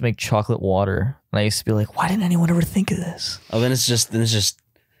kid, I used to make chocolate water, and I used to be like, "Why didn't anyone ever think of this?" Oh, then it's just It's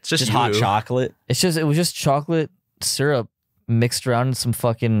just hot you. chocolate. It was just chocolate syrup mixed around in some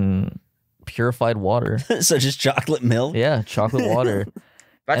fucking purified water. So just chocolate milk. Yeah, chocolate water.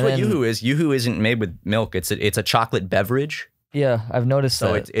 That's And what then- Yoo-hoo is. Yoo-hoo isn't made with milk. It's a chocolate beverage. Yeah, I've noticed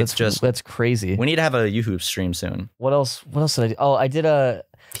So that. it's just- that's crazy. We need to have a Yoo-hoo stream soon. What else? What else did I do? Oh,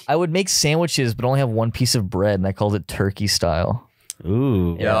 I would make sandwiches, but only have one piece of bread, and I called it turkey style.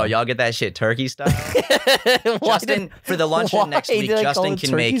 Ooh. Yo, y'all get that shit turkey style? Why Justin, for the luncheon next why week, did I call Justin it can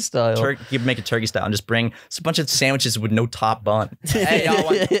turkey make style? you make a turkey style and just bring a bunch of sandwiches with no top bun. Hey, y'all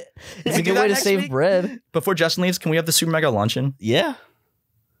want, It's we a do good that way to next save week? bread. Before Justin leaves, can we have the super mega luncheon? Yeah.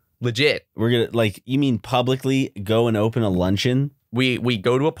 Legit. We're gonna you mean publicly go and open a luncheon we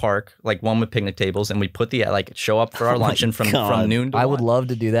go to a park, like one with picnic tables, and we put the show up for our luncheon from noon to I would 1. love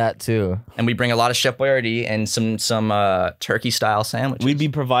to do that too. And we bring a lot of Chef Boyardee and some turkey style sandwiches. We'd be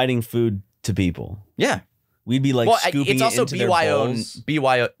providing food to people. Yeah. We'd be like scooping it's also it into their bowls.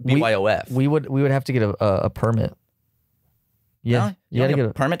 BYOF. We would have to get a permit. Yeah, No, you gotta get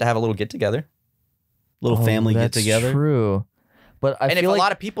a permit to have a little get together. Little family get together. True. But I And if feel a like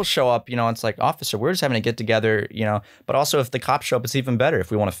lot of people show up, it's like, officer, we're just having a get together, But also, if the cops show up, it's even better if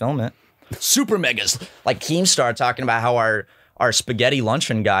we want to film it. Super megas, like Keemstar talking about how our spaghetti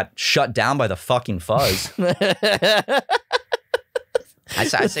luncheon got shut down by the fucking fuzz.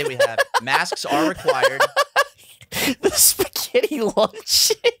 I say we have masks are required. the spaghetti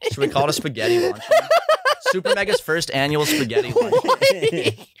lunch. Should we call it a spaghetti luncheon? Super Mega's first annual spaghetti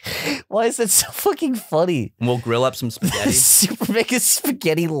luncheon. Why is that so fucking funny? And we'll grill up some spaghetti. Super Mega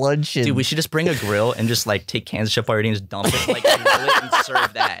spaghetti luncheon. Dude, we should just bring a grill and just take cans of Chef Boyardee and just dump it, grill it and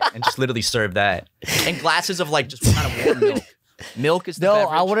serve that. And just literally serve that. And glasses of just kind of warm milk. Milk is the No,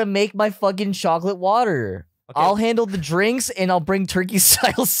 beverage. I want to make my fucking chocolate water. Okay. I'll handle the drinks and I'll bring turkey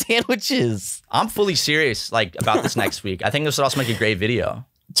style sandwiches. I'm fully serious about this next week. I think this would also make a great video.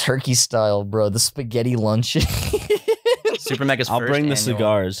 Turkey style, bro. The spaghetti luncheon. Super Mega's I'll first bring the annual.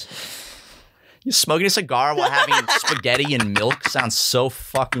 cigars. You smoking a cigar while having spaghetti and milk sounds so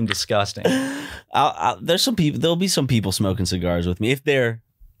fucking disgusting. There's some people. There'll be some people smoking cigars with me if they're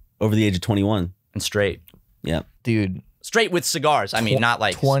over the age of 21. And straight. Yeah, Dude. Straight with cigars. I mean, not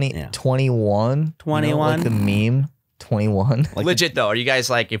 20, Yeah. 21. 21. Like the meme. 21. legit though. Are you guys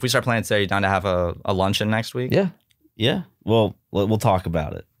if we start planning today, are you down to have a luncheon next week? Yeah. yeah. Well, we'll talk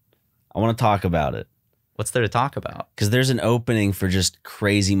about it. I want to talk about it What's there to talk about? because there's an opening for just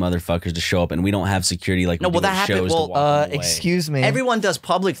crazy motherfuckers to show up, and we don't have security like No, we well, do that at happened- shows to well, walk them away. Excuse me. Everyone does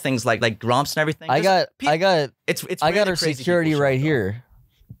public things like Grumps and everything. I got It's I rare got that our crazy security people show right up. here.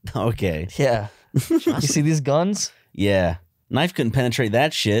 Okay. Yeah. You see these guns? Yeah. Knife couldn't penetrate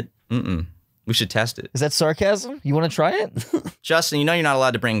that shit. Mm-mm. We should test it. Is that sarcasm? You want to try it? Justin, you know you're not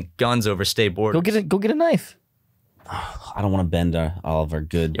allowed to bring guns over state borders. Go get a knife. I don't want to bend all of our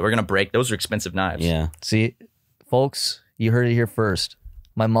good. Yeah, we're gonna break. Those are expensive knives. Yeah. See, folks, you heard it here first.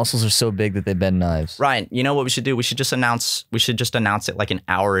 My muscles are so big that they bend knives. Ryan, you know what we should do? We should just announce it like an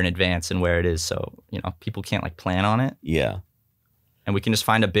hour in advance and where it is, so people can't plan on it. Yeah. And we can just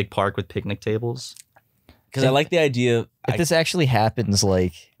find a big park with picnic tables. Because I like the idea. If this actually happens, We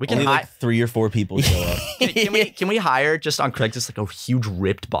can Only hire. 3 or 4 people show up. Can we hire just on Craigslist a huge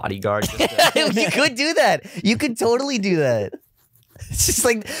ripped bodyguard? Just to, you could do that. You could totally do that. It's just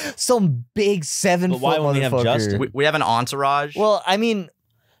like some big 7 But foot why won't we have motherfucker. Justin? we have an entourage. Well, I mean,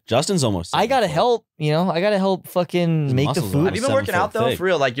 Justin's almost. I gotta 7 foot. help. I gotta help fucking His make the muscles food. are have you been 7 working out foot though? thick. For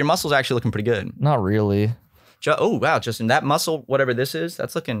real, your muscles are actually looking pretty good. Not really. Oh wow, Justin, that muscle, whatever this is,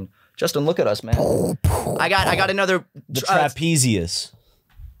 that's looking. Justin, look at us, man. I got another. The trapezius.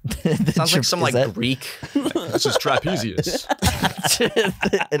 Sounds like some Is that- Greek. This is trapezius.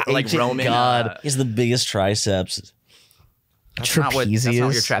 An Like ancient Roman god. He has the biggest triceps. That's not what your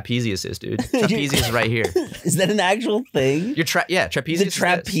trapezius is, dude. Trapezius is right here. Is that an actual thing? Your trapezius. Is it is this.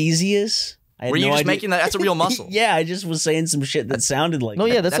 trapezius? I had Were you no just idea. making that? That's a real muscle. Yeah, I just was saying some shit that sounded like No,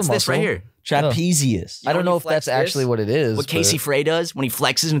 yeah, that's That's a this muscle. right here. trapezius. I don't when know you if flex that's actually this, what it is. What Casey but- Frey does when he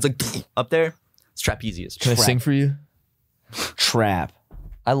flexes and it's like up there, it's trapezius. Can I sing for you? Trap.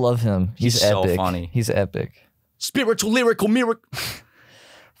 I love him. He's so epic. funny. He's epic. Spiritual, lyrical, miracle. 5 Casey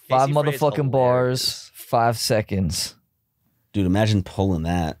Frey is motherfucking bars, 5 seconds. Dude, imagine pulling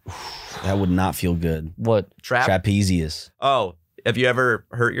that. That would not feel good. What? Trap. Trapezius. Oh, have you ever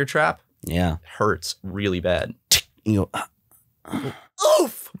hurt your trap? Yeah. Hurts really bad. You go,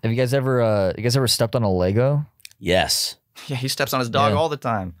 Oof. Have you guys ever stepped on a Lego? yes. Yeah, he steps on his dog Yeah. all the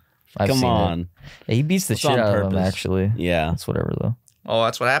time. I've Come seen it. on. Yeah, he beats the It's shit on out of him, purpose. actually. Yeah. That's whatever, though. Oh,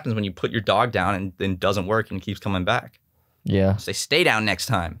 that's what happens when you put your dog down and then doesn't work and keeps coming back. Yeah. Say stay down next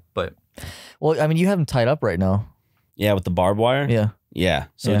time, but Well, I mean, you have him tied up right now. Yeah, with the barbed wire? Yeah. Yeah.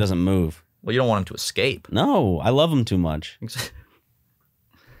 So Yeah. he doesn't move. well, you don't want him to escape. No, I love him too much.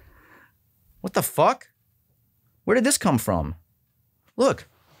 What the fuck? Where did this come from? Look.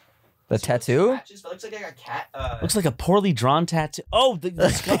 The tattoo? It looks like I got a cat. Looks like a poorly drawn tattoo. Oh, It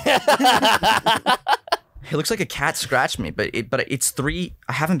looks like a cat scratched me, but it's 3.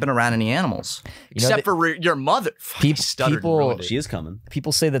 I haven't been around any animals You know except for your mother. Fuck, I stuttered and people- ruined it. she is coming.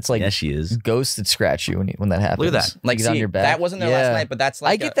 People say that's like Yeah, she is. ghosts that scratch you when that happens. Look at that. Like, You get on see, your back. that wasn't there last night, but that's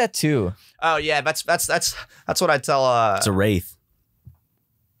like I get that too. Oh yeah, that's what I tell. It's a wraith.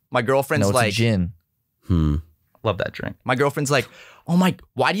 My girlfriend's No, it's like, a gin. love that drink. My girlfriend's like, oh my,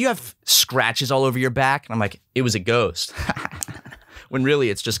 why do you have scratches all over your back? And I'm like, it was a ghost. when really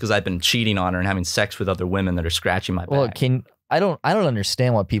it's just because I've been cheating on her and having sex with other women that are scratching my back. Well, I don't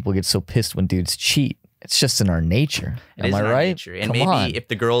understand why people get so pissed when dudes cheat. It's just in our nature. It Am is I in our right? nature. And Come maybe on. if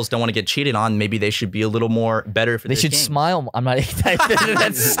the girls don't want to get cheated on, maybe they should be a little more better for They their should kings. smile. I'm not.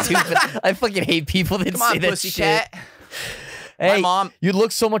 That's stupid. I fucking hate people that Come say on, that pussycat. shit. Hey, mom- you'd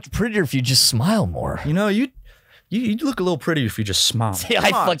look so much prettier if you just smile more. You know, you look a little prettier if you just smile. Yeah,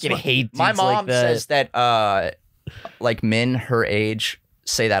 I Come on, fucking smile. hate dudes My mom like that. says that like men her age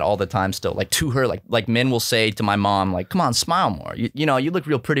say that all the time still. Like to her, like men will say to my mom, like, come on, smile more. You know, you look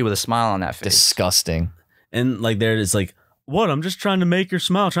real pretty with a smile on that face. Disgusting. And like there it's like, what? I'm just trying to make her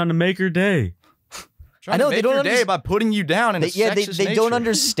smile, trying to make her day. Trying I know, to they make don't your day underst- by putting you down in a sexist they don't nature.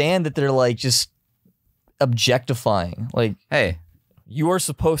 understand that they're like just objectifying. Like, Hey, you are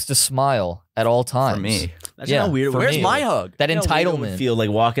supposed to smile at all times. for me. That's Yeah, how weird it for would Where's me. feel. my hug? That You know how weird it entitlement. would feel like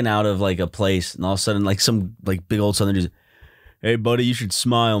walking out of like a place and all of a sudden like some like big old southern dude, hey buddy, you should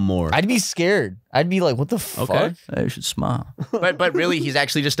smile more. I'd be scared. I'd be like, what the fuck? Okay. You should smile. but really, he's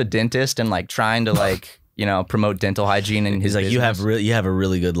actually just a dentist and like trying to like promote dental hygiene and He's like, you have a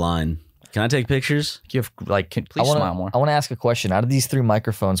really good line. Can I take pictures? please smile more. I want to ask a question. Out of these 3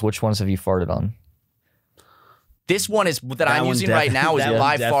 microphones, which ones have you farted on? This one is that I'm one using right now is that one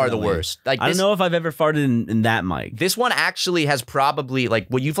by far the definitely. worst. Like I this, don't know if I've ever farted in that mic. This one actually has probably like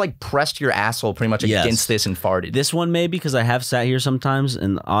you've like pressed your asshole pretty much Yes. against this and farted. This one maybe because I have sat here sometimes,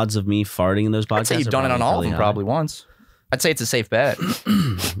 and the odds of me farting in those podcasts. I'd say you've are done it on all of really them high. probably once. I'd say it's a safe bet.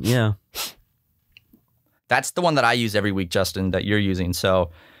 Yeah. That's the one that I use every week, Justin, that you're using.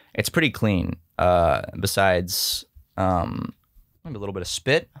 So it's pretty clean. Besides maybe a little bit of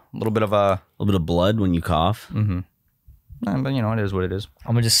spit, a little bit of A little bit of blood when you cough. but it is what it is.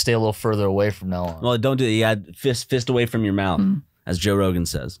 I'm gonna just stay a little further away from now on. Well, don't do it. You had fist away from your mouth, as Joe Rogan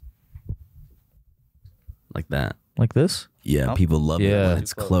says. Like that. Like this? Yeah, people love it Yeah. when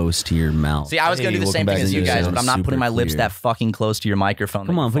it's close to your mouth. See, I was gonna Hey, do the welcome same back thing as to you the guys, show. but I'm not putting my Super lips clear. that fucking close to your microphone.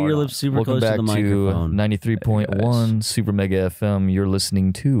 Come that on, you put fart your on. lips super Welcome close back to the microphone. 93.1 Super Mega FM. You're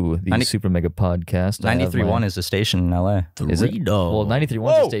listening to the 90 Super Mega Podcast. I have 93.1 my- is the station in LA. Is it? Dorito. Well,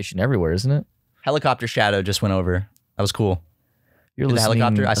 93.1 is a station everywhere, isn't it? Helicopter shadow just went over. That was cool. You're The listening.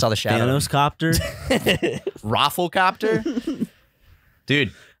 helicopter. I saw the shadow. Thanos copter. Rafflecopter.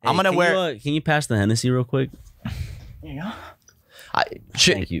 Dude, I'm Hey, gonna wear. Can you pass the Hennessy real quick? There you go.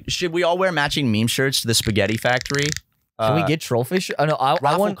 Thank you. Should we all wear matching meme shirts to the Spaghetti Factory? Can we get Trollface? Oh no, I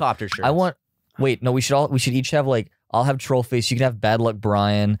want. Rafflecopter shirts. I want. Wait, no. We should each have like. I'll have Trollface. You can have Bad Luck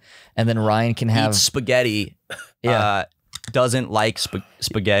Brian, and then Ryan can have. Eats spaghetti. Yeah. Doesn't like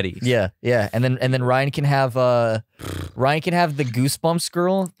spaghetti. Yeah, and then Ryan can have the Goosebumps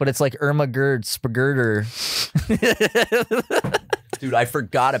girl, but it's like Irma Gerd Spagurter. Dude, I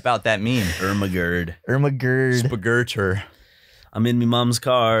forgot about that meme. Ermagerd. Irma Gerd. Spagurter. I'm in my mom's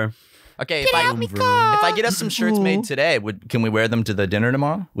car. Okay, if I get us some shirts made today, can we wear them to the dinner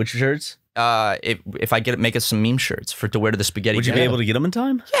tomorrow? Which shirts? If I make us some meme shirts to wear to the spaghetti. Would you be dinner, able to get them in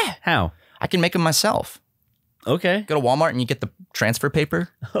time? Yeah. How? I can make them myself. Okay. Go to Walmart and you get the transfer paper.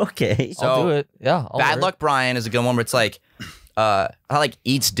 Okay. So, I'll do it. Yeah. I'll Bad wear it. Luck Brian is a good one where it's like, I like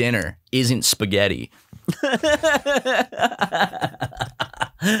eats dinner isn't spaghetti.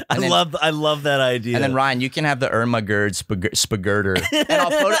 I love that idea. And then Ryan, you can have the Irma Gerd spagurter. And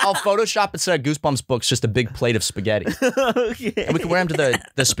I'll Photoshop instead of Goosebumps books just a big plate of spaghetti. okay. And we can wear them to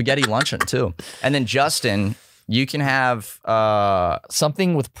the spaghetti luncheon too. And then Justin, you can have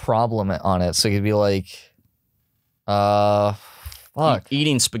Something with problem on it, so you could be like, fuck.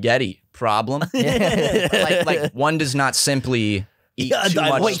 eating spaghetti problem. like one does not simply eat too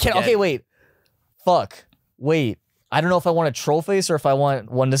much Wait, spaghetti. wait. Fuck. Wait. I don't know if I want a troll face or if I want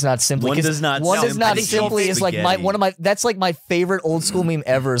one does not simply. One 'cause does not One does not simply simply is like spaghetti. one of my. That's like my favorite old school meme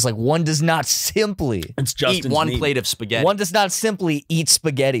ever. Is like one does not simply. It's Eat Justin's one meme. plate of spaghetti. One does not simply eat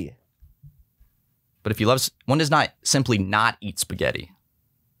spaghetti. But if you love, one does not simply not eat spaghetti.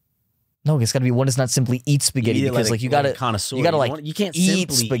 No, it's got to be one does not simply eat spaghetti You eat it because like you got to connoisseur. you got to like you can't eat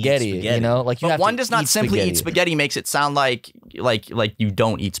simply spaghetti, eat spaghetti. you know? Like you But have one to does not eat simply spaghetti. eat spaghetti makes it sound like you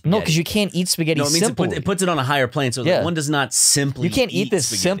don't eat spaghetti. No, because you can't eat spaghetti No, it means simple. it puts it on a higher plane. So it's Yeah. like one does not simply. You can't eat this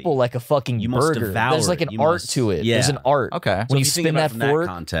spaghetti. simple like a fucking You must burger. devour There's like it. an You art must- to it. yeah. There's an art. Okay. When So you if think spin about it that from fork.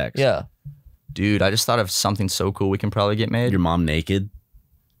 context. Yeah. Dude, I just thought of something so cool we can probably get made. Your mom naked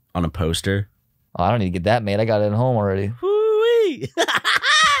on a poster. Oh, I don't need to get that made. I got it at home already. Woo-wee.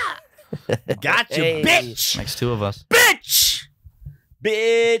 Gotcha, Hey. bitch. Makes two of us.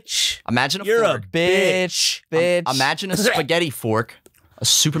 Bitch. Imagine a You're fork. a bitch. Bitch. Imagine a spaghetti fork. A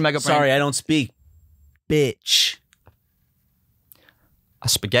super mega brand. Sorry, I don't speak. Bitch. A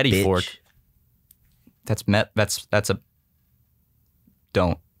spaghetti Bitch. fork. That's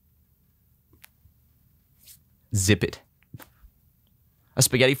Don't. Zip it. A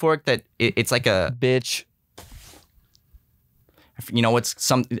spaghetti fork that it's like a Bitch. You know what's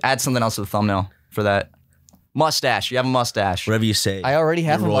add something else to the thumbnail for that. Mustache. You have a mustache. Whatever you say. I already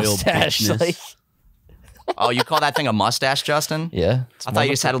have a Your royal mustache. bitchness. Like, Oh, you call that thing a mustache, Justin? yeah. I thought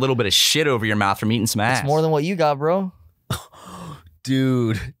you just had a little bit of shit over your mouth from eating some ass. It's more than what you got, bro.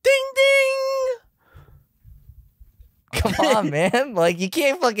 Dude. Ding ding. Come on, man. Like, you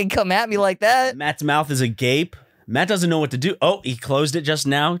can't fucking come at me like that. Matt's mouth is agape. Matt doesn't know what to do. Oh, he closed it just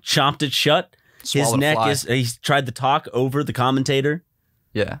now, chomped it shut. His Swallowed a neck fly. is, he tried to talk over the commentator.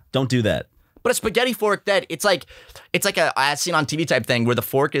 Yeah. Don't do that. But a spaghetti fork that it's like a I seen on TV type thing where the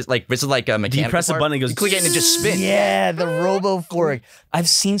fork is like this is like a mechanical. You press the part. button, it goes. You click it and it just spins. Yeah, the Robo Fork. I've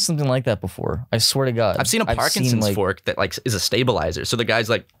seen something like that before. I swear to God. I've seen a Parkinson's like, fork that like is a stabilizer. So the guy's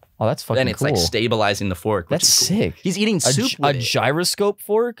like, Oh, that's fucking then it's cool. like stabilizing the fork. Which That's is cool. sick. He's eating soup a with it. gyroscope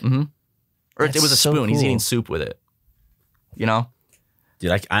fork? Mm-hmm. Or it That's was a so spoon. He's cool. eating soup with it. You know?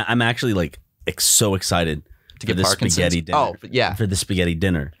 Dude, I'm actually like so excited To for get the Parkinson's. spaghetti dinner. Oh, yeah. For the spaghetti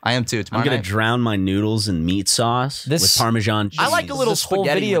dinner. I am too. I'm Tomorrow gonna night. drown my noodles in meat sauce This- with Parmesan cheese. I like a little This whole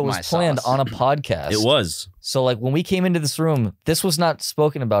spaghetti video with was my planned sauce. on a podcast. It was. So, like, when we came into this room, this was not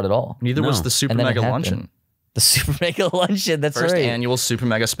spoken about at all. Neither was No. the Super And then it Mega happened. Luncheon. The Super Mega Luncheon. That's First right. annual Super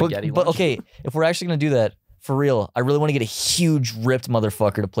Mega Spaghetti But Luncheon. okay, if we're actually gonna do that for real, I really want to get a huge ripped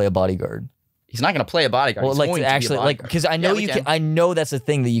motherfucker to play a bodyguard. He's not going to play a bodyguard. Well, He's like going to to be a actually, like, bodyguard. because I know Yeah, we you can. can. I know that's a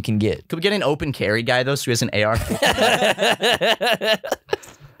thing that you can get. Could we get an open carry guy though, so he has an AR?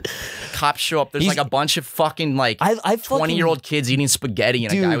 Cops show up. There's He's- like a bunch of fucking like I fucking 20-year-old kids eating spaghetti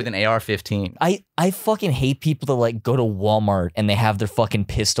and a guy Dude. with an AR-15. I fucking hate people that like go to Walmart and they have their fucking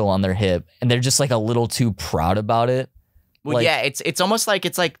pistol on their hip and they're just like a little too proud about it. Well, Like- yeah, it's almost like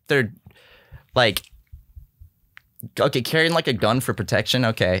they're like okay, carrying like a gun for protection,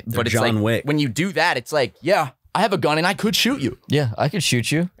 okay, but it's John like Wick. when you do that, it's like yeah, I have a gun and I could shoot you. Yeah, I could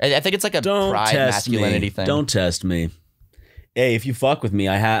shoot you. I think it's like a Don't pride test masculinity me. thing. Don't test me. Hey, if you fuck with me,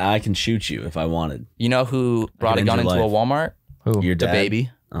 I can shoot you if I wanted. You know who brought a end gun your into a life. Walmart? Who? Your The dad. baby.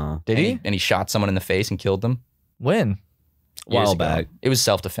 Oh, Did he? And he shot someone in the face and killed them. When? a while years ago. back. It was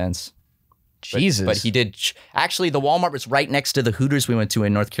self-defense. Jesus. But he did. Actually, the Walmart was right next to the Hooters we went to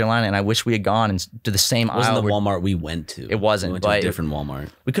in North Carolina, and I wish we had gone to the same It wasn't aisle. the where- Walmart we went to. It wasn't, We went to but a different Walmart.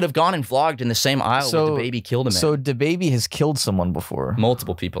 We could have gone and vlogged in the same aisle where the baby killed him. So DaBaby has killed someone before.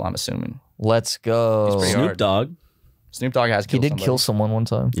 Multiple people, I'm assuming. Let's go. pretty Snoop hard. Dogg. Snoop Dogg has He killed did somebody. kill someone one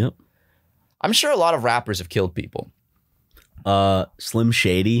time. Yep. I'm sure a lot of rappers have killed people. Slim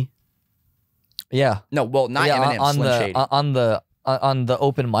Shady. Yeah. No, well, not yeah, Eminem, on Slim the Shady. on the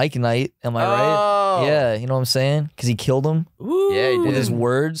open mic night. Am I right? Oh. Yeah, you know what I'm saying? Because he killed him Yeah, he with did. his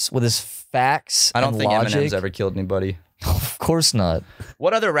words, with his facts. I don't and think logic. Eminem's ever killed anybody. Of course not.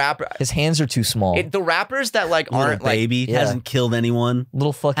 What other rapper? His hands are too small. The rappers that like Little aren't like baby. yeah. Hasn't killed anyone.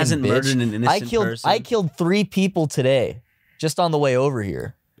 Little fucking Hasn't bitch. murdered an innocent person. I killed 3 people today, just on the way over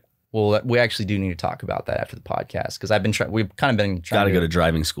here. Well, we actually do need to talk about that after the podcast because we've kind of been trying Gotta go to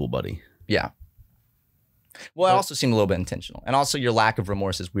driving school, buddy. Yeah. Well, it also seemed a little bit intentional, and also your lack of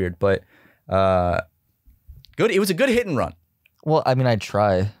remorse is weird, but good. It was a good hit and run. Well, I mean, I'd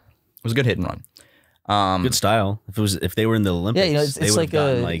try. It was a good hit and run. Good style. If they were in the Olympics, you know, it's they would like have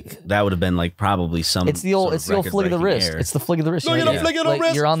gotten a- like that would have been like probably some. It's the old flick of the record-breaking wrist. air. It's the flick of the wrist. Look you at know, him flick of the like,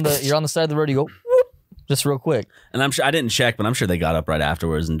 wrist. You're on the side of the road. You go whoop, just real quick. And I'm sure I didn't check, but I'm sure they got up right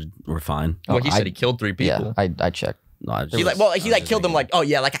afterwards and were fine. Well, he I- said he killed 3 people. Yeah, I checked. No, I He just- like, well, I he was like just killed them thinking- like, oh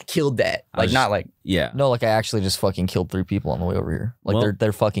yeah, like I killed that, I like was not just- like. Yeah. No, like I actually just fucking killed 3 people on the way over here. Like Well-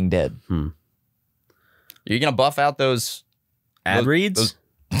 they're fucking dead. You're gonna buff out those Ad those- reads.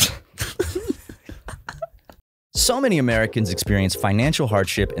 those- So many Americans experience financial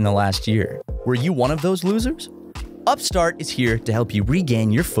hardship in the last year. Were you one of those losers? Upstart is here to help you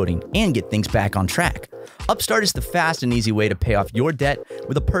regain your footing and get things back on track. Upstart is the fast and easy way to pay off your debt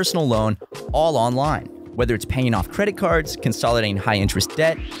with a personal loan, all online. Whether it's paying off credit cards, consolidating high-interest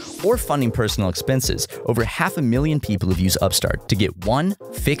debt, or funding personal expenses, over 500,000 people have used Upstart to get one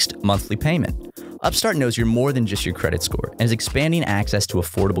fixed monthly payment. Upstart knows you're more than just your credit score and is expanding access to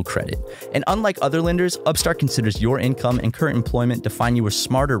affordable credit. And unlike other lenders, Upstart considers your income and current employment to find you a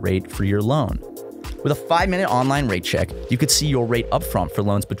smarter rate for your loan. With a 5-minute online rate check, you could see your rate upfront for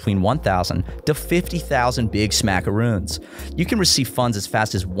loans between $1,000 to $50,000 big smackaroons. You can receive funds as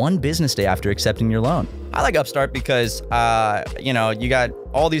fast as 1 business day after accepting your loan. I like Upstart because, you know, you got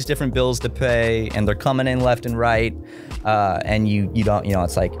all these different bills to pay and they're coming in left and right. And you don't, you know,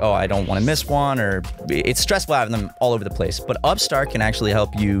 it's like, oh, I don't want to miss one, or it's stressful having them all over the place. But Upstart can actually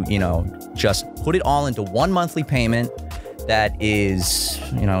help you, you know, just put it all into 1 monthly payment that is,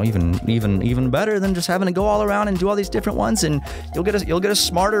 you know, even better than just having to go all around and do all these different ones, and you'll get a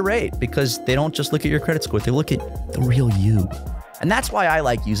smarter rate because they don't just look at your credit score, they look at the real you. And that's why I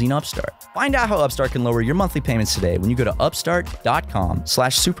like using Upstart. Find out how Upstart can lower your monthly payments today when you go to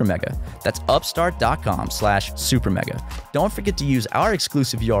upstart.com/supermega. That's upstart.com/supermega. Don't forget to use our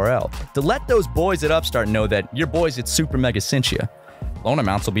exclusive URL to let those boys at Upstart know that your boys at SuperMega sent you. Loan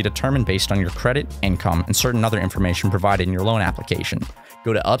amounts will be determined based on your credit, income, and certain other information provided in your loan application.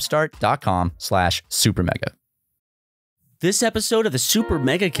 Go to upstart.com/supermega. This episode of the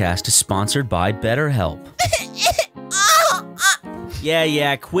SuperMegaCast is sponsored by BetterHelp.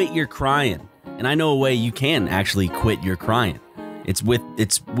 Yeah, quit your crying. And I know a way you can actually quit your crying. It's with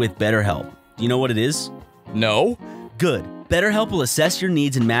BetterHelp. Do you know what it is? No. Good. BetterHelp will assess your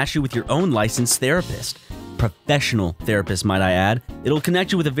needs and match you with your own licensed therapist. Professional therapist, might I add. It'll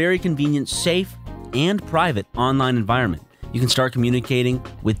connect you with a very convenient, safe, and private online environment. You can start communicating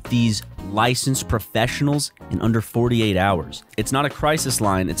with these licensed professionals in under 48 hours. It's not a crisis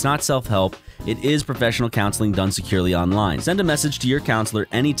line, it's not self-help, it is professional counseling done securely online. Send a message to your counselor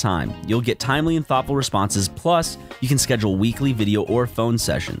anytime. You'll get timely and thoughtful responses, plus you can schedule weekly video or phone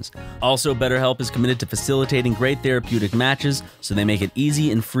sessions. Also, BetterHelp is committed to facilitating great therapeutic matches, so they make it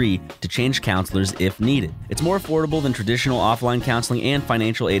easy and free to change counselors if needed. It's more affordable than traditional offline counseling, and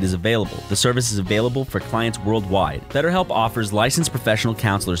financial aid is available. The service is available for clients worldwide. BetterHelp offers licensed professional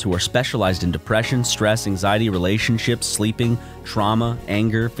counselors who are specialized in depression, stress, anxiety, relationships, sleeping, trauma,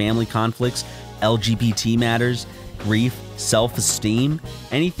 anger, family conflicts, LGBT matters, grief, self-esteem.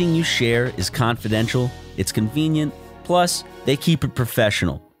 Anything you share is confidential, it's convenient, plus they keep it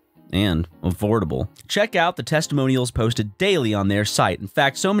professional and affordable. Check out the testimonials posted daily on their site. In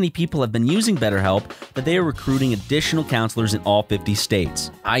fact, so many people have been using BetterHelp that they are recruiting additional counselors in all 50 states.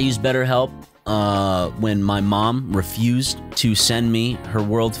 I use BetterHelp when my mom refused to send me her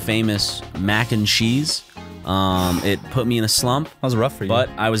world-famous mac and cheese. It put me in a slump. That was rough for you. But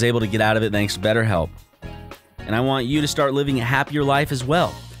I was able to get out of it thanks to BetterHelp. And I want you to start living a happier life as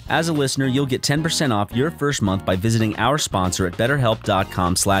well. As a listener, you'll get 10% off your first month by visiting our sponsor at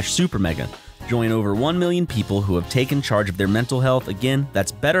betterhelp.com/supermega. Join over 1 million people who have taken charge of their mental health. Again,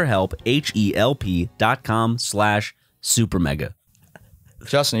 that's BetterHelp, HELP.com/supermega.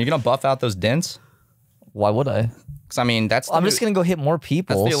 Justin, you're gonna buff out those dents? Why would I? Because I mean, that's I'm just gonna go hit more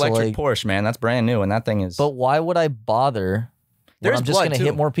people. That's the electric so like, Porsche, man. That's brand new, and that thing is. But why would I bother? When I'm just blood, gonna too.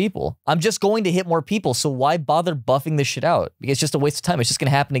 hit more people. I'm just going to hit more people. So why bother buffing this shit out? Because it's just a waste of time. It's just gonna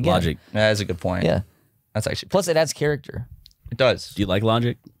happen again. Logic. That's a good point. Yeah. That's actually. Plus, it adds character. It does. Do you like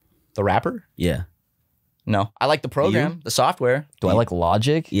Logic? The rapper? Yeah. No, I like the program, the software. Do I like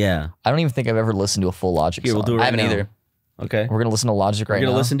Logic? Yeah. I don't even think I've ever listened to a full Logic Here, song. we'll do it I right haven't now. either. Okay. We're gonna listen to Logic right We're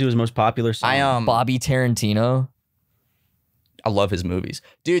gonna now. listen to his most popular song. Bobby Tarantino. I love his movies,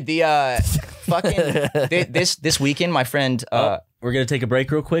 dude. The fucking this weekend, my friend. We're gonna take a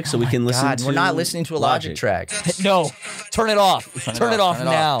break real quick so we can listen to. We're not listening to a Logic track. No, turn it off. Turn it off turn it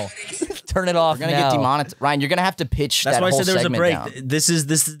now. Turn it off We're gonna get demonetized. Ryan, you're gonna have to pitch That's that why I whole said there was a segment break. down. This is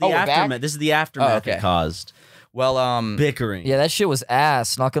the Oh, we're back? aftermath. This is the aftermath okay. it caused. Well, Bickering. Yeah, that shit was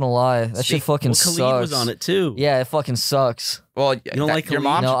ass. Not gonna lie, that shit fucking Khalid sucks. was on it too. Yeah, it fucking sucks. well, You don't like your Khalid?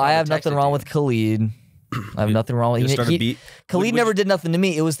 mom? No, should I have probably nothing text wrong it with Khalid. I have nothing wrong with You start a beat. Khalid never did nothing to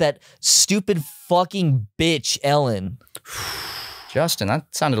me. It was that stupid fucking bitch Ellen. Justin, that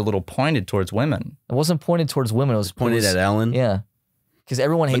sounded a little pointed towards women. It wasn't pointed towards women. It was Pointed at Ellen. Yeah, because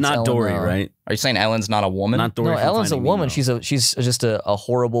everyone hates But not Ellen Dory, now. right? Are you saying Ellen's not a woman? Not Dory. No, from Ellen's a Finding woman. Nemo. She's just a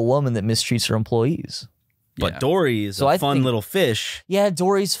horrible woman that mistreats her employees. But Yeah. Dory is So a I fun think- little fish. Yeah,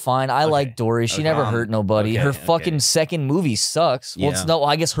 Dory's fine. I like Dory. She never hurt nobody. okay, Her okay. fucking second movie sucks. Well, Yeah. no,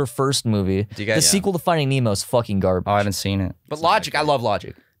 I guess her first movie. Do you guys- The sequel to Finding Nemo is fucking garbage. Oh, I haven't seen it. But Logic, I love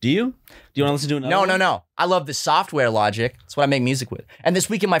Logic. Do you? Do you want to listen to another? No, one? no, no. I love the software Logic. That's what I make music with. And this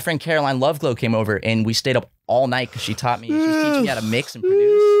weekend, my friend Caroline Loveglow came over, and we stayed up all night because she taught me. She was teaching me how to mix and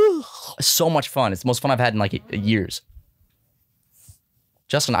produce. It's so much fun. It's the most fun I've had in like years.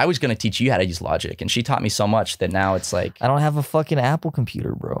 Justin, I was gonna teach you how to use Logic, and she taught me so much that now it's like, I don't have a fucking Apple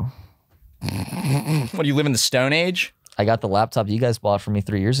computer, bro. what do you live in the Stone Age? I got the laptop you guys bought for me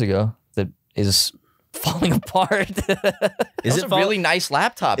 3 years ago that is falling apart. Is It's it a really nice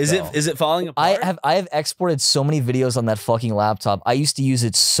laptop? Is though. it? Is it falling apart? I have exported so many videos on that fucking laptop. I used to use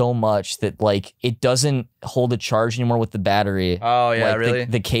it so much that like it doesn't hold a charge anymore with the battery. Oh yeah, Like, really?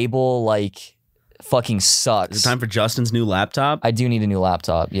 The cable like fucking sucks. Is it time for Justin's new laptop? I do need a new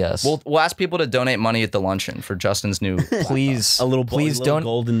laptop. Yes. We'll ask people to donate money at the luncheon for Justin's new. please, a little, please a little don't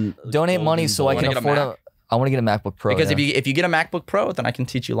golden. donate golden money so I boy. can Wanna get a afford Mac? I want to get a MacBook Pro. Because yeah. if you get a MacBook Pro, then I can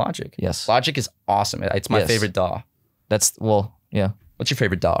teach you Logic. Yes. Logic is awesome. It's my Yes. favorite DAW. That's yeah. What's your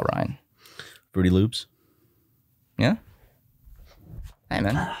favorite doll, Ryan? Fruity Loops. Yeah. Hey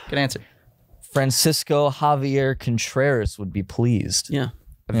man, good answer. Francisco Javier Contreras would be pleased. Yeah.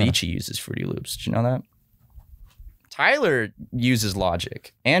 Avicii uses Fruity Loops. Did you know that? Tyler uses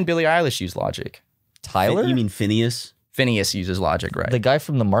Logic, and Billie Eilish use Logic. Tyler? You mean Phineas? Phineas uses Logic, right? The guy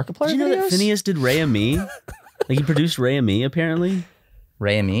from the Markiplier Did you know that videos? Phineas did Ray and Me? Like he produced Ray and Me, apparently.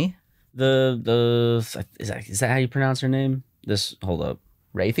 Ray and Me? Is that how you pronounce her name? Hold up.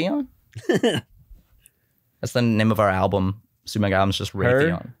 Raytheon? That's the name of our album. Super album's just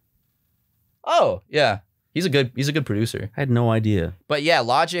Raytheon. Oh, yeah. He's a good producer. I had no idea. But yeah,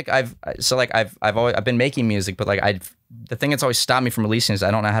 Logic, I've been making music, but like the thing that's always stopped me from releasing is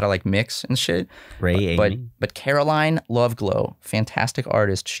I don't know how to like mix and shit. But Caroline Loveglow, fantastic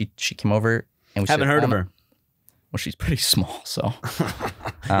artist. She came over and we Haven't heard of her. Well, she's pretty small, so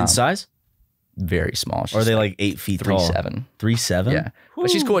In size? very small. Or are they like 8 feet tall? 3'7". 3'7"? Yeah. But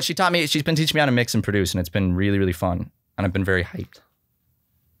she's cool. She's been teaching me how to mix and produce, and it's been really, really fun. And I've been very hyped.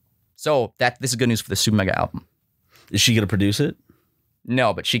 So this is good news for the Super Mega album. Is she gonna produce it?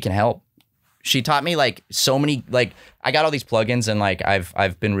 No, but she can help. She taught me like so many, like I got all these plugins and like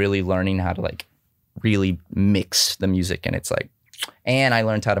I've been really learning how to like really mix the music, and it's like, and I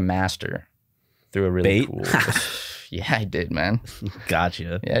learned how to master through a really cool. Yeah, I did, man.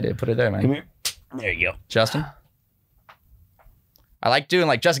 Gotcha. Yeah, I did. Put it there, man. Come here. There you go. Justin? I like doing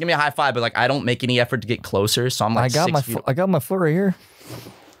like, Justin, give me a high five, but like I don't make any effort to get closer, so I'm like I got my foot right here.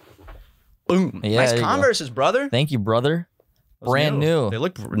 Boom. Yeah, nice Converses, brother. Thank you, brother. Brand new. They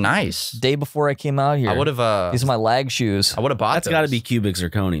look nice. Day before I came out here. I would have. These are my lag shoes. I would have bought. That's got to be cubic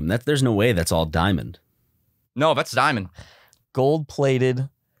zirconium. There's no way that's all diamond. No, that's diamond. Gold plated,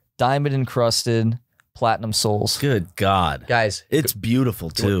 diamond encrusted, platinum soles. Good God, guys, it's beautiful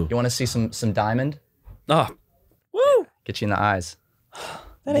too. You want to see some diamond? Oh, woo! Get you in the eyes.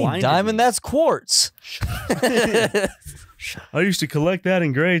 That ain't diamond. That's quartz. I used to collect that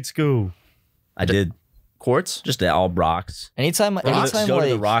in grade school. I did. Quartz? Just all rocks. Anytime go like, to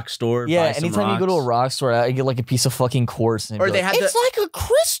the rock store. Yeah, buy some anytime you go to a rocks. rock store, I get like a piece of fucking quartz. And Or they have it's like a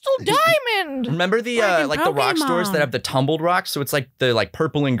crystal diamond. Remember the like the rock stores that have the tumbled rocks? So it's like the like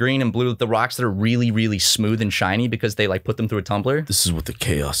purple and green and blue, the rocks that are really, really smooth and shiny because they like put them through a tumbler. This is what the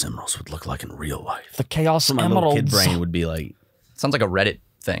Chaos Emeralds would look like in real life. The Chaos My Emeralds. little kid brain would be like. Sounds like a Reddit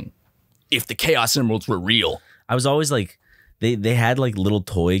thing. If the Chaos Emeralds were real. I was always like, they had like little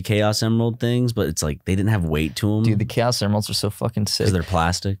toy Chaos Emerald things, but it's like they didn't have weight to them. Dude, the Chaos Emeralds are so fucking sick. Because they're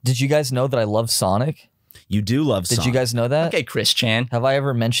plastic. Did you guys know that I love Sonic? You do love Sonic. Did you guys know that? Okay, Chris Chan. Have I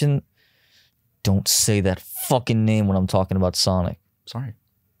ever mentioned? Don't say that fucking name when I'm talking about Sonic. Sorry.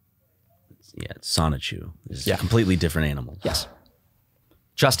 Yeah, it's Sonichu. It's Yeah. a completely different animal. Yes.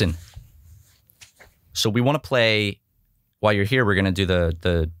 Justin. So we want to play. While you're here, we're gonna do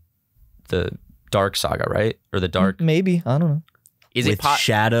the Dark Saga, right? Or the Dark. Maybe, I don't know. Is With it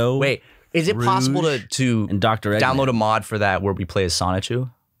Shadow? Wait, is it Rouge, possible to and Dr. Eggman. download a mod for that where we play as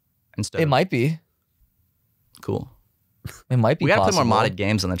Sonichu instead? It might be. Cool. It might be. We gotta possible. play more modded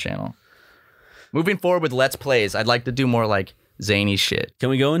games on the channel. Moving forward with Let's Plays, I'd like to do more like zany shit. Can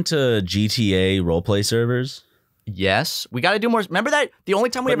we go into GTA roleplay servers? Yes, we got to do more. Remember that the only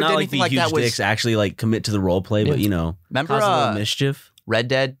time we But ever not did like anything the like huge that was dicks actually like commit to the roleplay, but you know, Remember, cause a little mischief. Red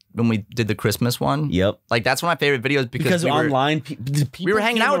Dead when we did the Christmas one. Yep. Like that's one of my favorite videos because we online we were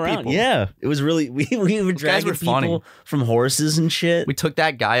hanging out with people. Yeah, it was really we were dragging were people funny. from horses and shit. We took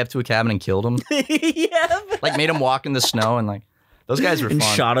that guy up to a cabin and killed him. Yeah, Like made him walk in the snow and like those guys were and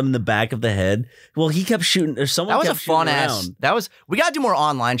fun. shot him in the back of the head. Well, he kept shooting. Or someone That was a kept shooting fun ass. around. That was. We gotta do more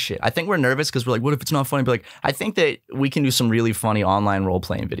online shit. I think we're nervous because we're like, what if it's not funny? But like, I think that we can do some really funny online role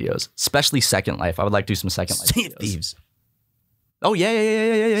playing videos, especially Second Life. I would like to do some Second Life Sea of videos. Thieves. Oh yeah.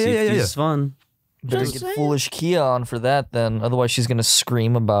 It's fun. Better get Foolish Kia on for that then. Otherwise, she's gonna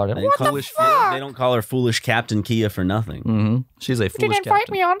scream about it. What the fuck? They don't call her Foolish Captain Kia for nothing. Mm-hmm. She's a foolish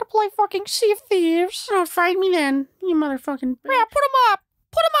captain. on to play fucking Sea of Thieves. Oh, fight me then, you motherfucking. Yeah, put him up.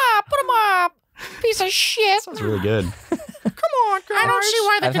 Put him up. Put him up. Piece of shit. Sounds really good. Come on, guys. I don't see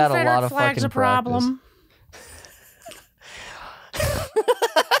why the I've had a lot Confederate of flag's fucking a problem.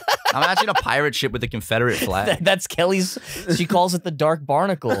 I'm actually in a pirate ship with a Confederate flag. That's Kelly's. She calls it the Dark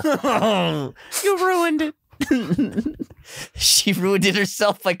Barnacle. You ruined it. She ruined it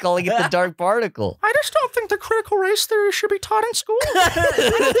herself by calling it the Dark Barnacle. I just don't think the critical race theory should be taught in school. I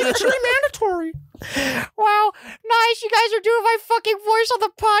don't think it should be mandatory. Wow, nice. You guys are doing my fucking voice on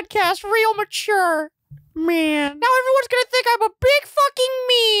the podcast real mature. Man. Now everyone's gonna think I'm a big fucking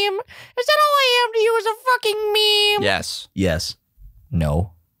meme. Is that all I am to you, is a fucking meme? Yes. Yes.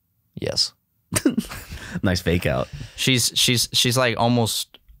 No. Yes. Nice fake out. She's like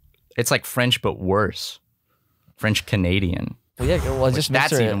almost. It's like French, but worse. French Canadian. Well, yeah, well, I just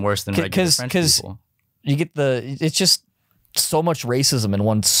That's even worse than regular French people. You get it's just so much racism in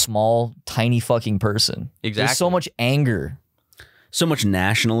one small, tiny fucking person. Exactly. There's so much anger. So much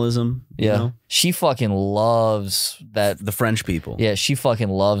nationalism. Yeah. You know? She fucking loves that. The French people. Yeah, she fucking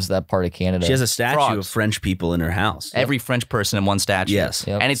loves that part of Canada. She has a statue Frogs. of French people in her house. Every French person in one statue. Yes.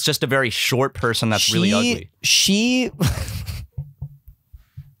 Yep. And it's just a very short person that's really ugly. She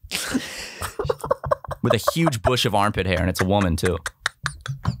With a huge bush of armpit hair, and it's a woman too.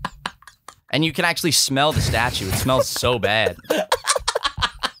 And you can actually smell the statue. It smells so bad.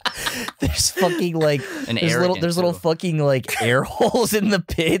 there's fucking like And there's little too. fucking like air holes in the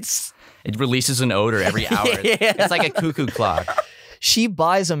pits. It releases an odor every hour. Yeah. It's like a cuckoo clock. She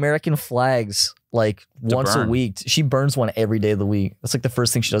buys American flags like once a burn. week. She burns one every day of the week. That's like the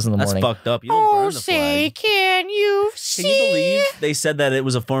first thing she does in the That's morning. fucked up. You don't burn the flag. can you Can you believe they said that it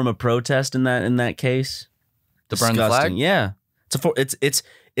was a form of protest in that case? To burn the Disgusting. flag? Yeah.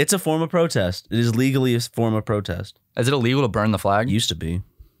 It's a form of protest. It is legally a form of protest. Is it illegal to burn the flag? It used to be.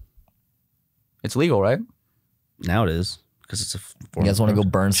 It's legal, right? Now it is because it's a form. You guys want to go of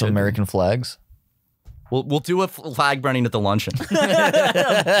protest. burn some Should be. American flags? We'll do a flag burning at the luncheon.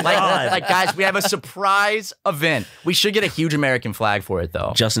 like guys, we have a surprise event. We should get a huge American flag for it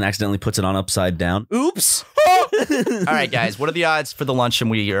though. Justin accidentally puts it on upside down. Oops. All right, guys. What are the odds for the luncheon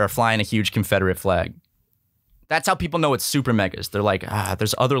we are flying a huge Confederate flag? That's how people know it's super megas. They're like,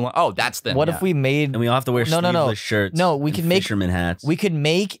 there's other. Oh, that's them. What yeah. if we made? And we all have to wear No, no, no. sleeveless shirts. No, we and can make- fisherman hats. We could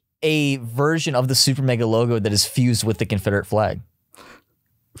make a version of the Super Mega logo that is fused with the Confederate flag.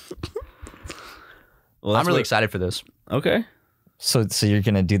 Well, I'm that's really what- excited for this. Okay. So you're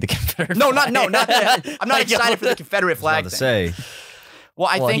gonna do the Confederate? No, flag? not that. I'm not excited for the Confederate flag About to thing. say. Well,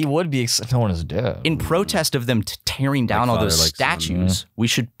 I Well, think he would be. No one is dead. in protest of them tearing down all father, those like son. statues, we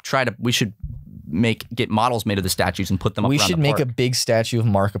should get models made of the statues and put them up We around should the make a park. big statue of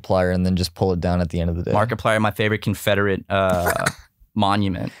Markiplier and then just pull it down at the end of the day. Markiplier, my favorite Confederate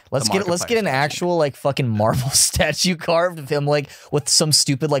monument. Let's The get an Markiplier statue. actual like fucking marble statue carved of him like with some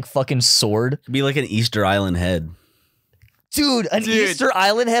stupid like fucking sword. It'd be like an Easter Island head. Dude, an Easter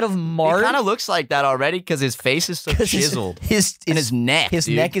Island head of He Mark. kind of looks like that already because his face is so chiseled. His and his neck, His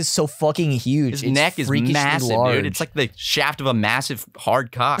dude. neck is so fucking huge. His It's neck is freakishly massive, large. dude. It's like the shaft of a massive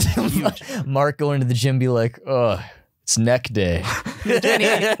hard cock. It's huge. Mark going to the gym, be like, ugh, it's neck day. And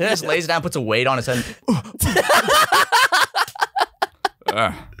he just lays down, puts a weight on his head.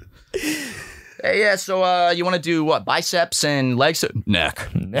 Hey, yeah, so you want to do what? Biceps and legs? Neck.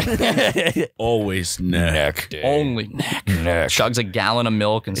 Always neck. Only neck. Chugs a gallon of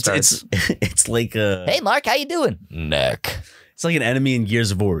milk and starts. It's like a. Hey, Mark, how you doing? Neck. It's like an enemy in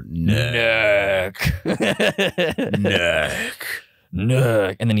Gears of War. Neck. Neck.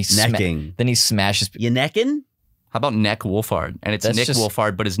 Neck. And then he Necking. then he smashes. You necking? How about Neck Wolfhard? And it's That's Nick just-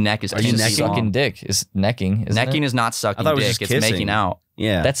 Wolfhard, but his neck is Are you inches necking? long. Sucking dick is necking. Isn't Necking it? is not sucking I thought it was dick. just It's kissing. making out.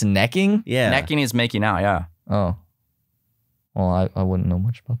 Yeah. That's necking? yeah. Necking is making out, yeah. Oh. Well, I wouldn't know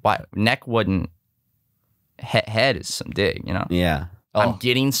much about Why? Neck wouldn't. Head is some dig, you know? Yeah. Oh. I'm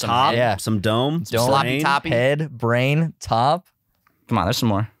getting some Top. head. Yeah. Some dome. Dome. Sloppy brain, toppy. head, brain, top. Come on, there's some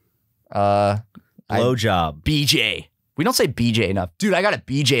more. Blow job. BJ. We don't say BJ enough. Dude, I got a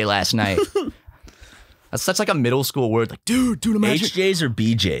BJ last night. That's such like a middle school word. Like, dude, imagine. HJs or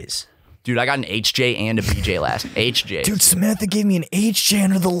BJs? Dude, I got an HJ and a BJ last. HJ. Dude, Samantha gave me an HJ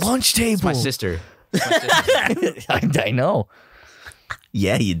under the lunch table. my sister. I know.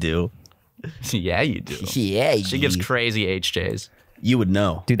 Yeah, you do. Yeah, you do. Yeah. She gives crazy HJs. You would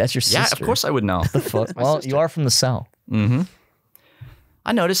know. Dude, that's your sister. Yeah, of course I would know. Fuck. Well, you are from the South. Mm-hmm.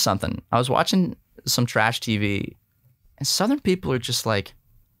 I noticed something. I was watching some trash TV, and Southern people are just like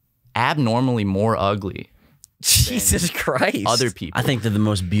abnormally more ugly Jesus Christ. other people. I think they're the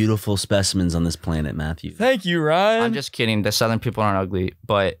most beautiful specimens on this planet, Matthew. Thank you, Ryan. I'm just kidding. The Southern people aren't ugly,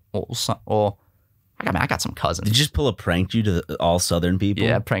 but I got some cousins. Did you just pull a prank you to all Southern people?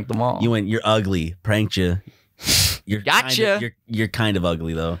 Yeah, prank them all. You went, you're ugly. Pranked you. You're Gotcha. You're kind of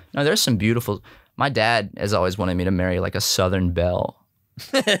ugly, though. No, there's some beautiful. My dad has always wanted me to marry like a Southern belle.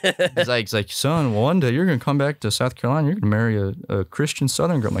 he's like, son, one day you're gonna come back to South Carolina. You're gonna marry a Christian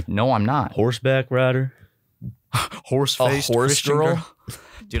Southern girl. I'm like, no, I'm not. Horseback rider? Horse-faced A horse Christian girl?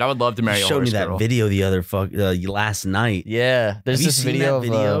 Dude, I would love to marry You a showed horse me that girl. video the other last night. Yeah, there's Have you this seen video that of.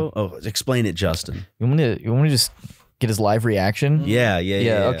 video? Oh, explain it, Justin. You want me to just get his live reaction? Yeah.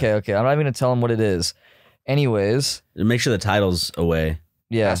 Okay. I'm not even gonna tell him what it is. Anyways, Make sure the title's away.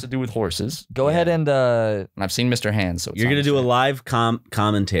 Yeah. has to do with horses. Go ahead and And I've seen Mr. Hands, so it's You're on gonna the do a screen. live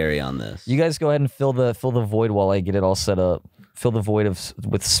commentary on this. you guys go ahead and fill the void while I get it all set up. Fill the void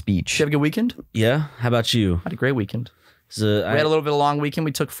with speech. Did you have a good weekend? Yeah. How about you? I had a great weekend. So, We had a little bit of a long weekend.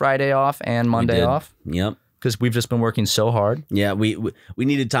 We took Friday off and Monday off Yep. because we've just been working so hard. Yeah. We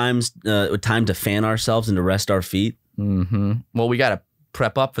needed time to fan ourselves and to rest our feet. Mm-hmm. Well, we got to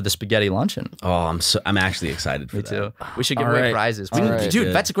prep up for the spaghetti luncheon. Oh, I'm actually excited for Me that. too. We should give All away right. prizes. All right. Dude,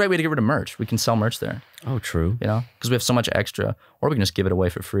 Good. that's a great way to get rid of merch. We can sell merch there, Oh, true. you know, because we have so much extra. Or we can just give it away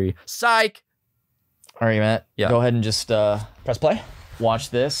for free. Psych! All right, Matt. Yeah. Go ahead and just Press play. watch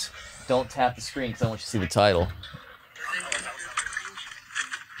this. Don't tap the screen because I want you to see the title.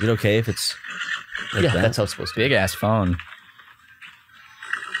 Is it okay if it's like Yeah, that? that's how it's supposed to be. Big ass phone.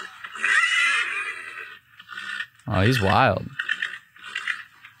 Oh, he's wild.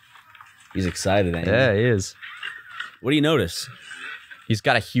 He's excited, ain't he? Yeah, he is. What do you notice? He's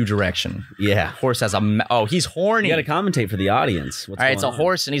got a huge erection. Yeah. Horse has a. Oh, he's horny. You got to commentate for the audience. What's All right, it's a going on?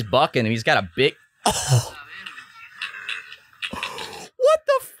 horse and he's bucking and he's got a big. Oh. What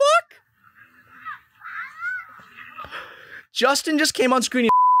the fuck? Justin just came on screen.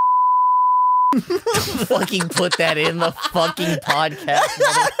 Fucking put that in the fucking podcast,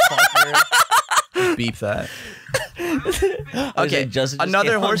 motherfucker. Beep that. Okay, Okay, Justin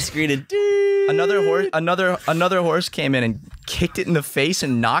another came on horse. screen and Another horse came in and kicked it in the face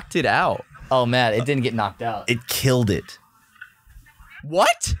and knocked it out. Oh, Matt, it didn't get knocked out. it killed it.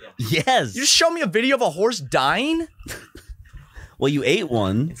 What? Yes. You just showed me a video of a horse dying? Well, you ate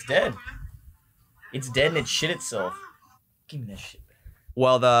one. It's dead. It's dead and it shit itself. Give me that shit.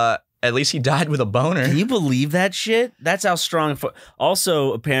 Well, at least he died with a boner. Can you believe that shit? That's how strong.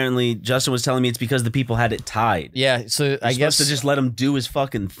 Also, apparently, Justin was telling me it's because the people had it tied. Yeah, so I You're guess supposed to just let him do his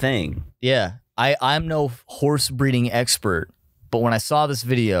fucking thing. yeah. I'm no horse breeding expert, but when I saw this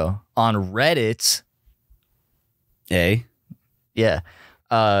video on Reddit, Eh? yeah,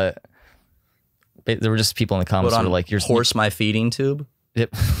 there were just people in the comments who were like, "You're horse my feeding tube.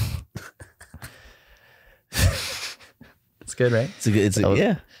 Yep. It's good, right?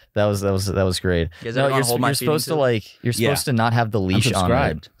 Yeah. That was great. You guys No, ever wanna hold my you're supposed feeding to tube? like you're supposed to not have the leash on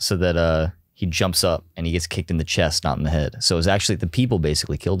subscribed. so that he jumps up and he gets kicked in the chest, not in the head. So it was actually the people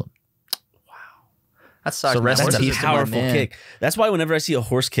basically killed him. That sucks. So man. rest in Horses peace are to my Powerful man. kick. That's why whenever I see a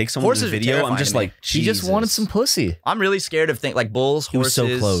horse kick someone Horses in are a video, I'm terrifying just to me. like, He just wanted some pussy. I'm really scared of things like bulls, He was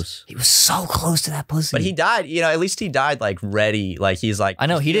horses. so close. He was so close to that pussy. But he died, you know, at least he died like ready. Like he's like, I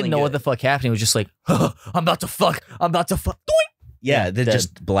know he's he didn't feeling know what good. the fuck happened. He was just like, I'm about to fuck. Doink. Yeah, they're dead.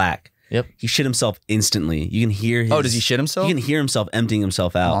 just black. Yep. He shit himself instantly. You can hear his. Oh, does he shit himself? You can hear himself emptying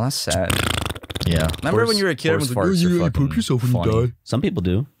himself out. Oh, that's sad. Yeah. Remember when you were a kid, Horse everyone's like, farts "Oh, are yeah, you fucking poop yourself when you funny." die." Some people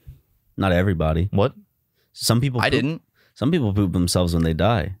do. Not everybody. What? Some people. I poop- didn't. Some people poop themselves when they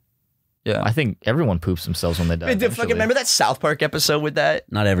die. Yeah. I think everyone poops themselves when they die. Wait, fucking eventually. remember that South Park episode with that?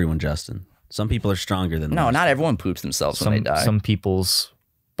 Not everyone, Justin. Some people are stronger than No, others. not everyone poops themselves when they die. Some people's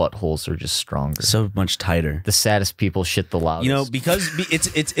buttholes are just stronger. So much tighter. The saddest people shit the loudest. You know, because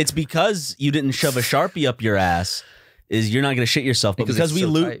it's because you didn't shove a Sharpie up your ass. Is you're not gonna shit yourself, but Because because it's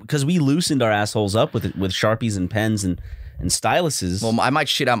we so tight. because we loosened our assholes up with Sharpies and pens and styluses. Well, I might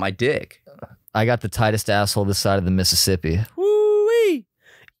shit out my dick. I got the tightest asshole this side of the Mississippi. Woo-wee.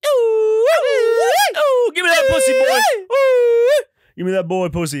 Ooh, give me that pussy, boy. Ooh, give me that boy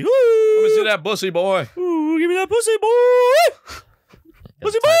pussy. Ooh, Let me see that pussy, boy. Ooh, give me that pussy, boy.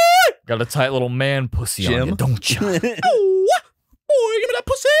 Pussy boy. Got a tight little man pussy on Jim? you, don't you? Boy, give me that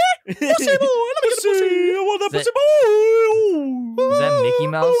pussy. Pussy, boy. Let me get the pussy. I want that Is pussy, boy. Is that Mickey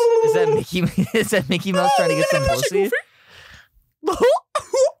Mouse? Is that Mickey Mouse trying to get some pussy?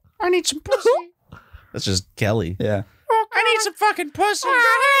 I need some pussy. That's just Kelly. Yeah. I need some fucking pussy.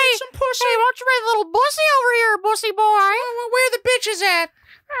 Hey, some pussy. Hey, won't you bring a little pussy over here, pussy boy? Where the bitches at?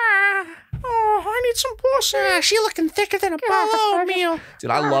 Oh, I need some pussy. She looking thicker than a bowl of oatmeal.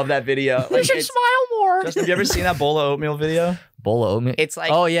 Dude, I love that video. You should smile more. Justin, have you ever seen that bowl of oatmeal video? Bowl of oatmeal. It's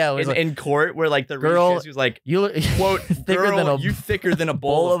like, oh yeah, it was like, in court where like the Girl, Raycons was like, you look quote, thicker girl, than a you thicker than a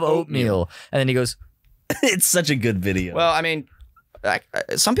bowl of oatmeal. And then he goes, It's such a good video. Well, I mean,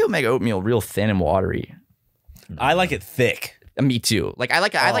 some people make oatmeal real thin and watery. I like it thick. Me too. Like I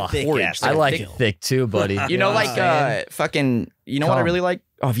like thick porridge. ass. I a like thick- it thick too, buddy. You know, like fucking. You know what I Come. really like?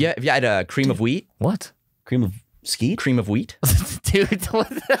 Oh, have you had a cream of wheat? What? Cream of skeet? Cream of wheat? Dude, what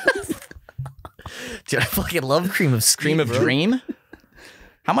dude, I fucking love cream of skeet, Cream of bro. dream?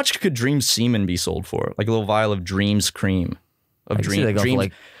 How much could Dream semen be sold for? Like a little vial of Dream's cream. Of I can see Dream. that going for, Dream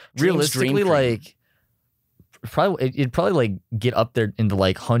like Dream's realistically, dream cream. like it'd probably like get up there into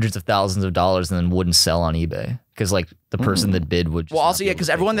like hundreds of thousands of dollars and then wouldn't sell on eBay because like the person that bid would. Just well, also because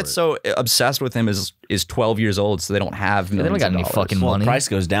everyone that's so obsessed with him is 12 years old, so they don't have millions. They don't got of any dollars. fucking Well, money. the price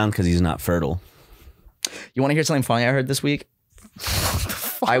goes down because he's not fertile. You want to hear something funny I heard this week?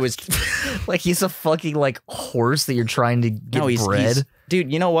 I was Like he's a fucking like horse that you're trying to get bred.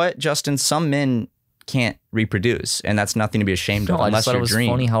 Dude, you know what, Justin? Some men can't reproduce, and that's nothing to be ashamed of. No, I unless just thought you're it was dream,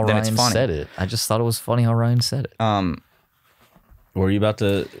 funny how then it's Ryan funny. said it. I just thought it was funny how Ryan said it. Were you about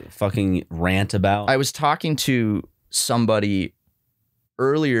to fucking rant about? I was talking to somebody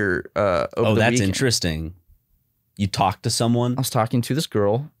earlier over the that's weekend. interesting. You talked to someone? I was talking to this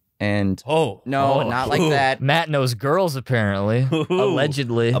girl, and Oh. no, not like that. Matt knows girls apparently,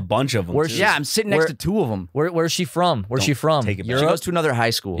 allegedly. A bunch of them. Where's too. Yeah, I'm sitting next to two of them. Where's she from? Where's she from? take it back. She Europe? goes to another high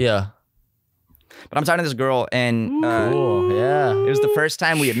school. Yeah. But I'm talking to this girl, and Cool. Yeah. it was the first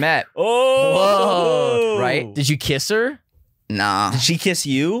time we had met. Whoa. Right? Did you kiss her? Nah. Did she kiss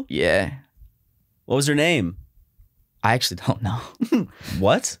you? Yeah. What was her name? I actually don't know.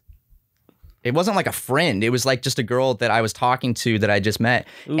 What? It wasn't like a friend. It was like just a girl that I was talking to that I just met.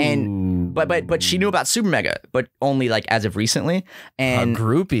 And but she knew about Super Mega, but only like as of recently. And A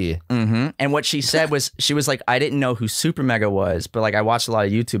groupie. And what she said was, she was like, I didn't know who Super Mega was, but like I watched a lot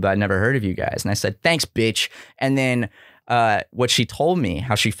of YouTube, but I'd never heard of you guys. And I said, thanks, bitch. And then what she told me,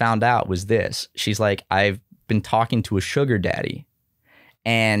 how she found out was this. She's like, I've been talking to a sugar daddy,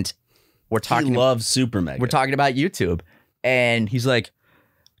 and we're talking. He loves Super Mega. We're talking about YouTube, and he's like,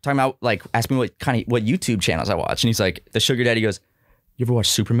 talking about like, ask me what YouTube channels I watch, and he's like, the sugar daddy goes, you ever watch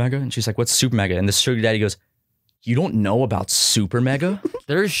Super Mega? And she's like, what's Super Mega? And the sugar daddy goes, you don't know about Super Mega?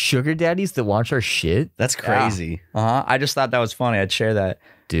 There's sugar daddies that watch our shit? That's crazy. I just thought that was funny. I'd share that.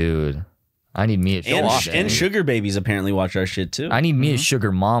 Dude, I need me a sugar And sugar babies apparently watch our shit too. I need me a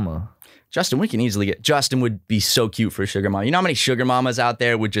sugar mama. Justin, we can easily get. Justin would be so cute for a sugar mama. You know how many sugar mamas out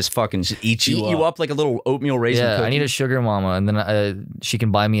there would just fucking eat you up like a little oatmeal raisin Yeah, cookie? I need a sugar mama, and then she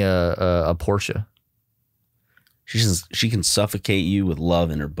can buy me a Porsche. She can suffocate you with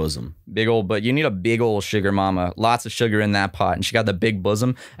love in her bosom. Big old, but you need a big old sugar mama. Lots of sugar in that pot, and she got the big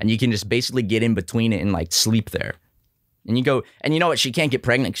bosom, and you can just basically get in between it and like sleep there. And you go, and you know what? She can't get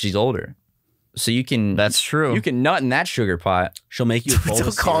pregnant because she's older, so you can. That's true. You can nut in that sugar pot. She'll make you a bowl Don't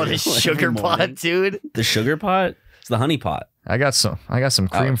of call it a cereal sugar every pot, morning. dude. The sugar pot? It's the honey pot. I got some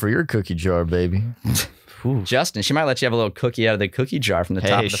cream for your cookie jar, baby. Justin, she might let you have a little cookie out of the cookie jar from the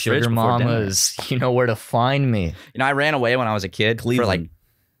top Hey, of the fridge sugar before dinner. mamas, you know where to find me. You know, I ran away when I was a kid Cleveland.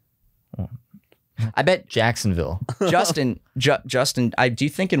 for like. I bet Jacksonville. Justin, Justin, do you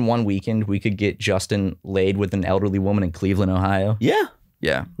think in one weekend we could get Justin laid with an elderly woman in Cleveland, Ohio? Yeah.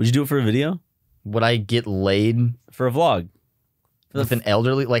 Yeah. Would you do it for a video? Would I get laid For a vlog? with an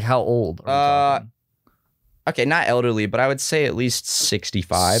elderly? Like how old? are we talking? Okay, not elderly, but I would say at least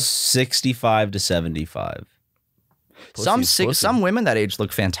 65. 65 to 75. Some women that age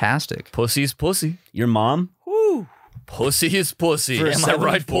look fantastic. Pussy's pussy. Your mom? Pussy is pussy. For a Am I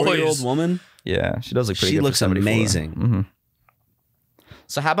right, 74-year-old boys? woman? Yeah, she does look pretty She good. looks for 74. amazing. Mhm.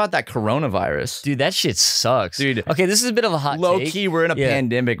 So how about that coronavirus? Dude, that shit sucks. Dude. Okay, this is a bit of a hot Low take. key, we're in a Yeah.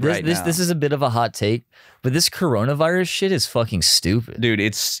 pandemic right now. This is a bit of a hot take, but this coronavirus shit is fucking stupid. Dude,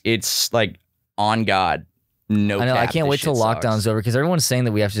 it's like on God. No, I know. I cap, can't this wait till shit lockdown's sucks. over because everyone's saying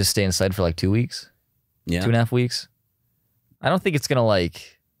that we have to just stay inside for like 2 weeks, Yeah. 2.5 weeks. I don't think it's gonna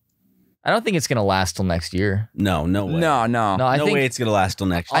last till next year. No, no way. No. No, I no think way it's going to last till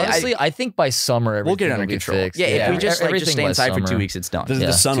next year. honestly, I think by summer We'll get it everything under will be control. fixed. Yeah, if we just like everything stay by inside for 2 summer. weeks, it's done. The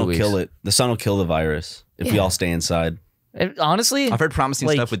Yeah, sun 2 will weeks. kill it. The sun will kill the virus if we all stay inside. Honestly, I've heard promising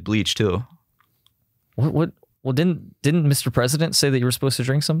like- stuff with bleach too. what? Well, didn't Mr. President say that you were supposed to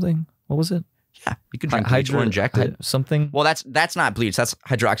drink something? What was it? Yeah, you could drink bleach or inject it. Something. Well, that's not bleach. That's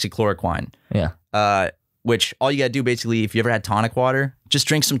hydroxychloroquine. Yeah. Which all you gotta do basically, if you ever had tonic water, just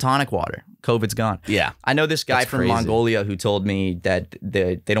drink some tonic water. COVID's gone. Yeah. I know this guy That's from crazy. Mongolia who told me that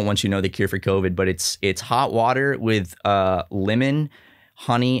they don't want you to know the cure for COVID, but it's hot water with lemon,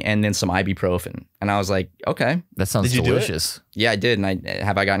 honey, and then some ibuprofen. And I was like, okay, That sounds Did you do it? delicious. yeah, I did. And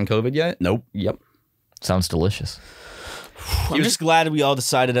have I gotten COVID yet? Nope. Yep. Sounds delicious. I'm just glad we all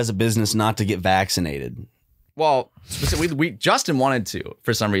decided as a business not to get vaccinated. Well, we Justin wanted to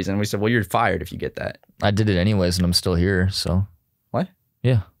for some reason. We said, well, you're fired if you get that. I did it anyways, and I'm still here. So What?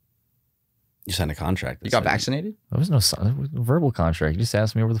 yeah, You signed a contract. that You got said- vaccinated? there was no verbal contract. You just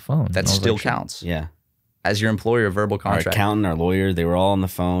asked me over the phone. That And I was still like, sure. counts. Yeah. As your employer, a verbal Our contract. accountant, our lawyer, they were all on the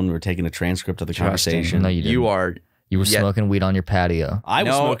phone. We were taking a transcript of the conversation. No, you didn't. You are You were Yeah. smoking weed on your patio. I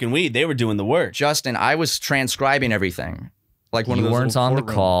was No. smoking weed. They were doing the work. Justin. I was transcribing everything. Like one You of those weren't little on the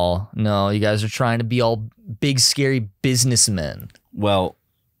courtroom- call. No, you guys are trying to be all big, scary businessmen. Well,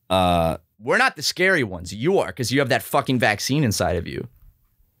 We're not the scary ones. You are, because you have that fucking vaccine inside of you.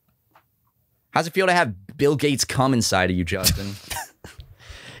 How's it feel to have Bill Gates come inside of you, Justin?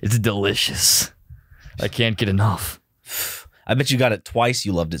 It's delicious. I can't get enough. I bet you got it twice.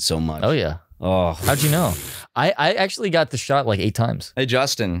 You loved it so much. Oh, yeah. Oh, How'd you know? I actually got the shot like 8 times. Hey,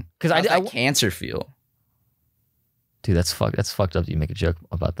 Justin. 'Cause how's I- that cancer feel? Dude, that's fucked up that you make a joke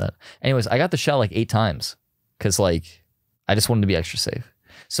about that. Anyways, I got the shot like 8 times because like I just wanted to be extra safe.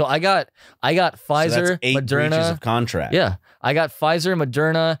 So I got so Pfizer, that's 8 breaches Moderna. of contract. Yeah, I got Pfizer,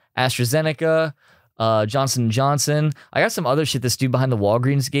 Moderna, AstraZeneca, Johnson & Johnson. I got some other shit this dude behind the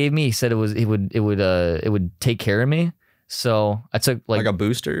Walgreens gave me. He said it would take care of me. So I took Like like a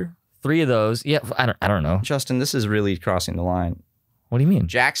booster? 3 of those. Yeah, I don't know. Justin, this is really crossing the line. What do you mean?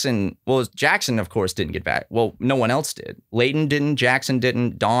 Jackson, of course, didn't get back. Well, no one else did. Leighton didn't. Jackson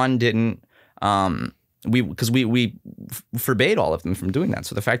didn't. Dawn didn't. Because we forbade all of them from doing that.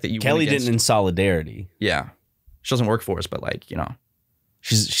 So the fact that you went Kelly against- didn't in solidarity. Yeah, she doesn't work for us, but like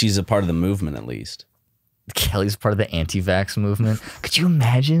She's a part of the movement at least. Kelly's part of the anti-vax movement. Could you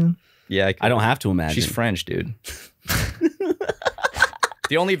imagine? yeah. I don't have to imagine. She's French, dude.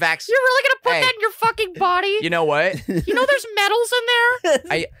 The only vax. You're really gonna put Hey. that in your fucking body? You know what? You know there's metals in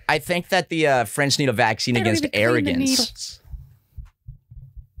there? I think that the French need a vaccine They don't against even clean the arrogance. needles.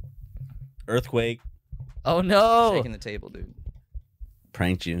 Earthquake Oh no! Shaking the table, dude.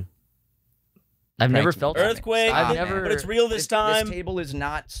 pranked you. I've never Pranked me. felt Earthquake. I've Stop, never. man. But it's real this time. This table is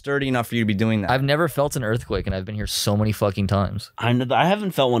not sturdy enough for you to be doing that. I've never felt an earthquake, and I've been here so many fucking times. I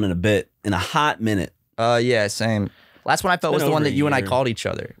haven't felt one in a hot minute. Yeah, same. Last one I felt was been the one over that a you and I year. called each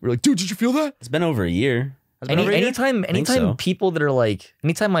other. We were like, dude, did you feel that? It's been over a year. Has it been over a year? Anytime so. people that are like,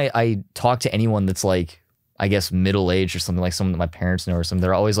 anytime I talk to anyone that's like, I guess middle aged or something, like someone that my parents know or something,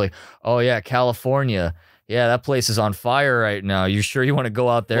 they're always like, oh yeah, California. Yeah, that place is on fire right now. You sure you want to go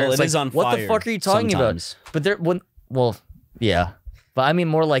out there? Well, It's it like, is on what fire the fuck are you talking sometimes. about? But they're well, yeah. But I mean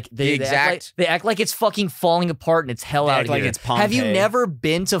more like they act like it's fucking falling apart and it's hell They out act like here. it's Have you Pompeii. never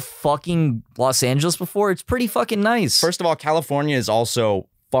been to fucking Los Angeles before? It's pretty fucking nice. First of all, California is also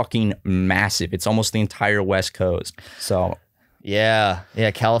fucking massive. It's almost the entire West Coast. So Yeah,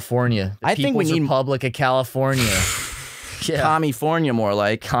 California. The I think we People's need- Republic of California. Yeah, California, more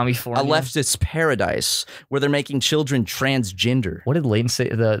like California. a leftist paradise where they're making children transgender. What did Leighton say?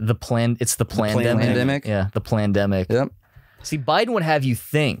 The plan. It's the plandemic. plandemic? Yeah, the plandemic. Yep. See, Biden would have you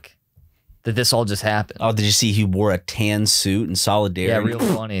think that this all just happened. Oh, did you see he wore a tan suit in yeah, solidarity? real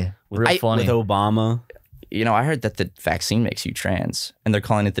funny. with, Real funny. with Obama. You know, I heard that the vaccine makes you trans, and they're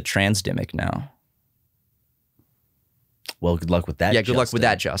calling it the transdemic now. Well, good luck with that. Yeah, good luck with Justin.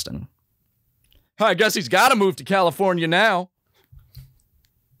 that, Justin. I guess he's got to move to California now.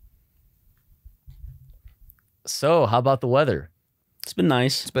 So, how about the weather? It's been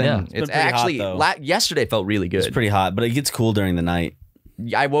nice. It's been, Yeah. it's It's been pretty actually, hot, though. yesterday felt really good. It's pretty hot, but it gets cool during the night.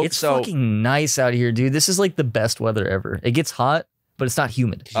 I woke It's so. fucking nice out here, dude. This is like the best weather ever. It gets hot, but it's not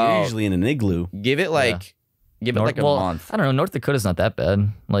humid. You're Oh. usually in an igloo. Give it like, give it like a well, month. I don't know. North Dakota's not that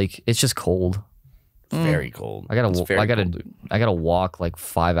bad. Like, it's just cold. Very cold. I gotta, It's very I gotta, cold, dude. I gotta walk like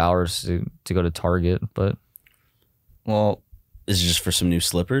 5 hours to go to Target. But Well, Is it just for some new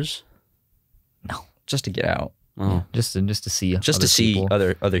slippers? just to get out, Oh, just to see, just other to see people.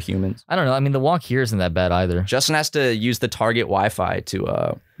 other humans. I don't know. I mean, the walk here isn't that bad either. Justin has to use the Target Wi-Fi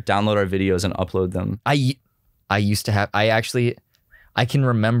to download our videos and upload them. I used to have. I can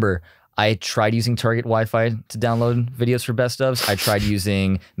remember. I tried using Target Wi-Fi to download videos for best ofs. I tried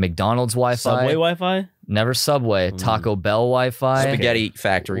using McDonald's Wi-Fi. Subway Wi-Fi? Never Subway. Taco Bell Wi-Fi. Spaghetti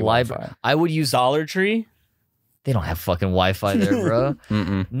Factory Wi-Fi. I would use. Dollar Tree? They don't have fucking Wi-Fi there, bro.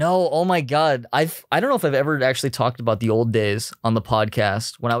 Mm-mm. No. Oh my god. I don't know if I've ever actually talked about the old days on the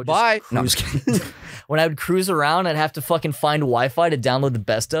podcast when I would just Bye. No, I'm cruise- just kidding. when I would cruise around. I'd have to fucking find Wi-Fi to download the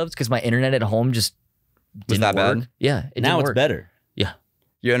best ofs because my internet at home just didn't that bad? work. Yeah. It Now didn't it's work. better. Yeah.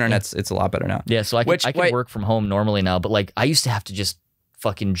 Your internet's it's a lot better now. Yeah, so I can Wait. work from home normally now, but like I used to have to just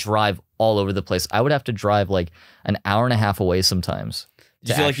fucking drive all over the place. I would have to drive like an hour and a half away sometimes. Did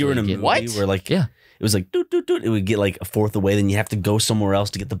you to feel like you were in a actually movie get- where like Yeah. it was like doot doot doot, it would get like a fourth away, then you have to go somewhere else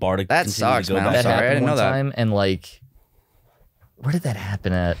to get the bar to That continue sucks, to go man. I'm back. That sorry, I happened didn't one know that. time, and like, where did that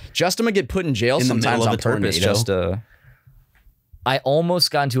happen at? Justin would get put in jail In the middle sometimes of on a purpose tornado. just to. I almost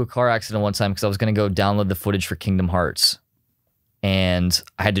got into a car accident one time because I was gonna go download the footage for Kingdom Hearts, and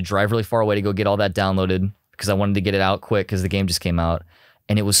I had to drive really far away to go get all that downloaded because I wanted to get it out quick because the game just came out,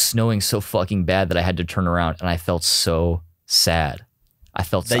 and it was snowing so fucking bad that I had to turn around, and I felt so sad. I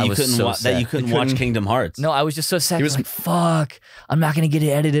felt that I you was couldn't so wa- sad. that you couldn't watch Kingdom Hearts. No, I was just so sad. He was Like, fuck, I'm not gonna get it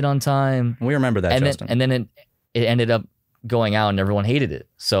edited on time. We remember that, And Justin. then it ended up going out, and everyone hated it.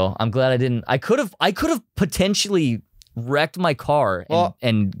 So I'm glad I didn't. I could have potentially wrecked my car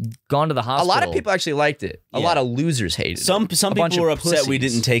and gone to the a hospital. lot of people actually liked it. A Yeah. lot of losers hated it. Some A people bunch of were upset we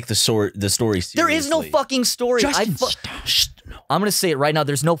pussies. didn't take the story seriously. There is no fucking story. Justin, I'm gonna say it right now.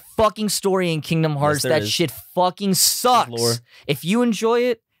 There's no fucking story in Kingdom Hearts. there That is. shit fucking sucks. lore. If you enjoy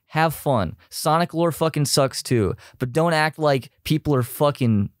it, have fun. Sonic lore fucking sucks too. But don't act like people are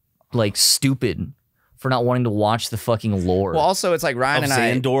fucking like stupid for not wanting to watch the fucking lore. Well, also, it's like Ryan Of and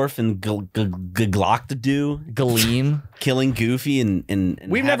I. Zandorf and Glockadoo Galeem. killing Goofy and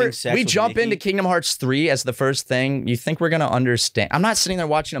We've having never. sex We with jump Mickey. into Kingdom Hearts 3 as the first thing. You think we're gonna understand? I'm not sitting there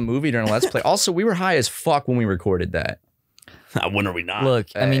watching a movie during a Let's Play. Also, we were high as fuck when we recorded that. When are we not? Look,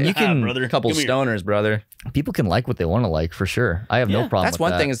 I mean, you can. brother. A couple Come here. stoners, brother. People can like what they want to like for sure. I have no Yeah, problem. that's with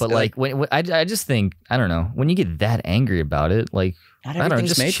one that. thing is but like- when I just think I don't know when you get that angry about it, like Not I don't know,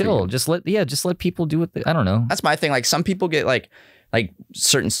 everything's just made for chill. you. Just let people do what they. I don't know. That's my thing. Like some people get like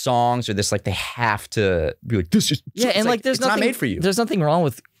certain songs or this, like they have to be like this is Yeah, it's and like there's it's nothing not made for you. There's nothing wrong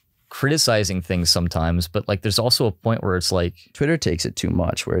with criticizing things sometimes, but like there's also a point where it's like Twitter takes it too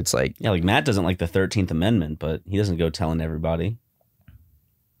much, where it's like Yeah, like Matt doesn't like the 13th Amendment, but he doesn't go telling everybody.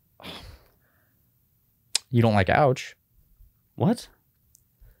 you don't like ouch. What?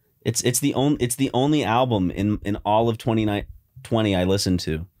 It's the only album in all of 2020 I listened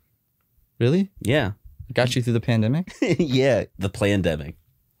to. Really? Yeah. Got you through the pandemic? Yeah, the pandemic.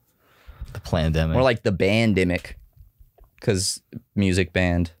 the pandemic. More like the bandemic, because music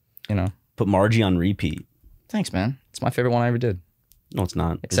band. You know. Put Margie on repeat. Thanks, man. It's my favorite one I ever did. No, it's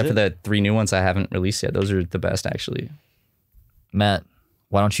not. Except for the 3 new ones I haven't released yet. Those are the best, actually. Matt,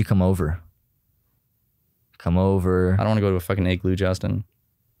 why don't you come over? Come over. I don't want to go to a fucking igloo, Justin.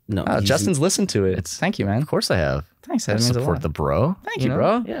 No, Justin's listened to it. It's- Thank you, man. Of course I have. Thanks. I That means a support lot. the bro. Thank you, know?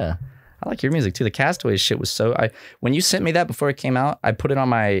 bro. Yeah. I like your music too. The Castaways shit was so. When you sent me that before it came out, I put it on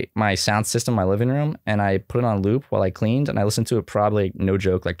my sound system, in my living room, and I put it on loop while I cleaned, and I listened to it probably no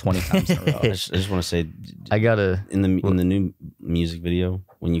joke like 20 times in a row. I just want to say, I gotta. in the new music video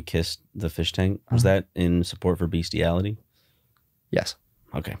when you kissed the fish tank, was that in support for bestiality? Yes,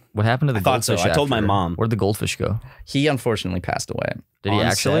 Okay. What happened to the I thought so. goldfish? I told my after? mom. Where'd the goldfish go? he unfortunately passed away. Did he On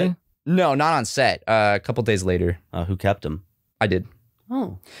actually? set? No, not on set. A couple days later, Who kept him? I did.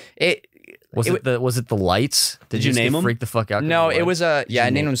 Oh, It Was it the lights? Did you just name get him? freaked the fuck out? 'cause no, of the it was a you I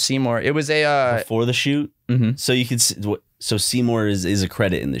named name- him Seymour. It was a before the shoot. mhm. So you could so Seymour is a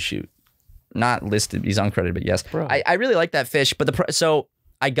credit in the shoot. Not listed. He's uncredited, but yes. Bro. I really like that fish. But so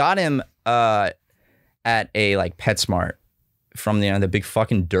I got him at a like PetSmart from the big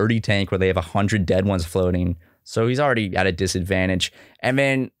fucking dirty tank where they have 100 dead ones floating. So he's already at a disadvantage. And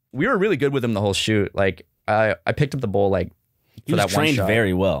then we were really good with him the whole shoot. Like I picked up the bull like He for was that one trained shot.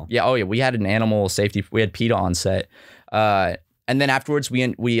 very well. Yeah. Oh yeah. We had an animal safety. We had PETA on set. And then afterwards we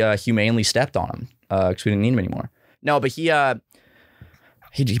humanely stepped on him because we didn't need him anymore. No, but he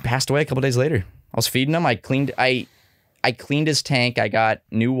passed away a couple days later. I was feeding him. I cleaned his tank. I got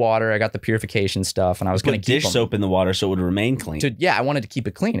new water. I got the purification stuff, and I was going Put to keep dish him. soap in the water so it would remain clean. Yeah, I wanted to keep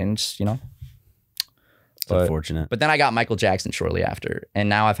it clean, and just It's unfortunate. But then I got Michael Jackson shortly after, and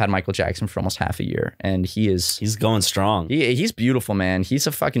now I've had Michael Jackson for almost half a year, and He's going strong. he's beautiful, man. He's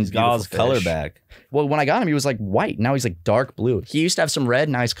a fucking He's got all his beautiful color fish. back. Well, when I got him, he was like white. Now he's like dark blue. He used to have some red.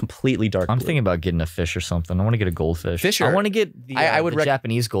 Now he's completely dark I'm blue. thinking about getting a fish or something. I want to get a goldfish. Fish I are- want to get the, I would the rec-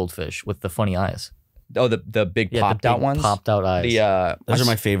 Japanese goldfish with the funny eyes. Oh, the big Yeah, popped the out big ones. Popped out eyes. The Those are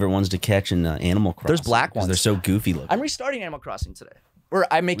my favorite ones to catch in Animal Crossing. There's black 'cause ones. They're so goofy looking. I'm restarting Animal Crossing today. Or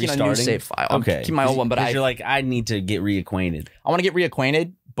I'm making a new Restarting? save file. I'm Okay. keeping my old one, but 'Cause you're like, I need to get reacquainted. I want to get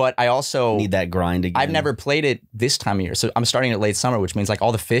reacquainted, but I also Need that grind again. I've never played it this time of year, so I'm starting it late summer, which means like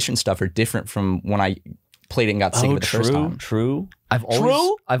all the fish and stuff are different from when I played it and got sick of it the first time. True.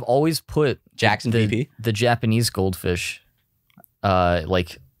 I've always put Jackson VP. the Japanese goldfish,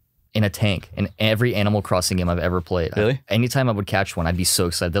 like in a tank in every Animal Crossing game I've ever played. Really? Anytime I would catch one, I'd be so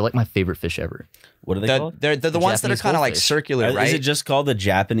excited. They're like my favorite fish ever. What are they called? They're the ones that are Japanese kind of like goldfish. circular, right? Is it just called the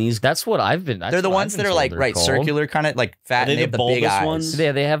Japanese? That's what I've been. They're the ones that are like circular, kind of like fat, Are they and they have the the big bulbous eyes. ones?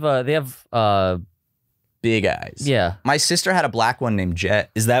 Yeah, they have Big eyes. yeah. My sister had a black one named Jet.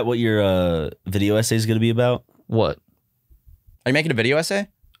 Is that what your video essay is going to be about? What Are you making a video essay?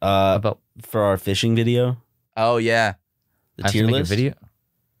 about? For our fishing video, Oh yeah. the I have to tier make a list. video.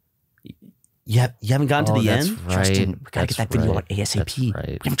 You haven't gotten to Oh, the that's end. right. Justin, we gotta get that video right. out ASAP. That's We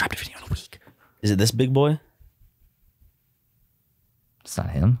right. haven't dropped a video in a week. Is it this big boy? It's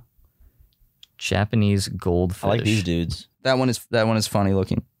not him. Japanese goldfish. I like these dudes. That one is funny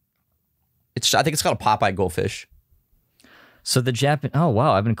looking. I think it's called a Popeye goldfish. So the Japan. Oh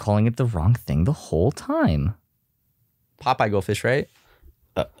wow, I've been calling it the wrong thing the whole time. Popeye goldfish, right?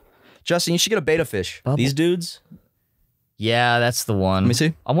 Justin, you should get a beta fish. These dudes? Yeah, that's the one. Let me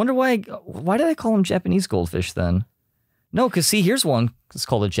see. I wonder why did I call them Japanese goldfish then? No, because see, here's one. It's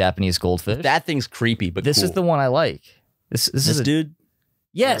called a Japanese goldfish. That thing's creepy, but this cool. is the one I like. This is a dude?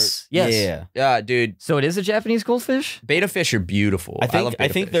 Yes. Yes. Yeah. Dude. So it is a Japanese goldfish? Beta fish are beautiful. I love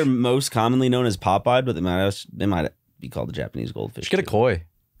beta think fish. they're most commonly known as Popeye, but they might be called the Japanese goldfish. Just get a koi.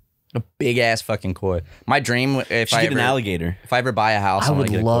 A big ass fucking koi. My dream, if I get an alligator. If I ever buy a house, I would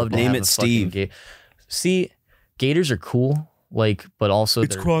love to Name have it a Steve. fucking See, gators are cool, like, but also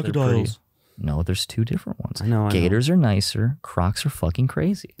It's they're crocodiles. pretty- No, there's two different ones. I know. Gators are nicer. Crocs are fucking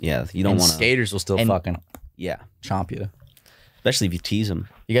crazy. Yeah, you don't And want to. skaters will still and- fucking Yeah, chomp you. especially if you tease them.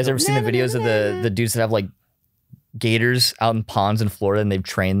 You guys ever seen the videos of the dudes that have like gators out in ponds in Florida and they've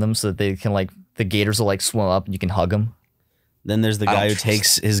trained them so that they can like the gators will like swim up and you can hug them? Then there's the I guy don't who trust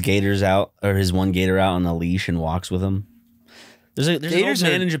takes his gators out or his one gator out on a leash and walks with him. There's an old Gators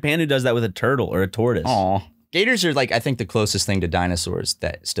man are- in Japan who does that with a turtle or a tortoise. Aw. Gators are like, I think, the closest thing to dinosaurs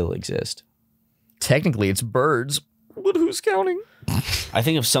that still exist. Technically, it's birds, but who's counting? I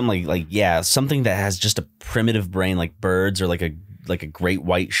think of something something that has just a primitive brain, like birds or like a great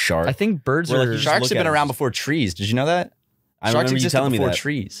white shark. I think birds Well, like, are you just Sharks look have at been it, around just- before trees. Did you know that? I Sharks remember you existed telling me before that.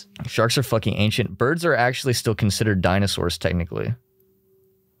 trees. sharks are fucking ancient. Birds are actually still considered dinosaurs technically.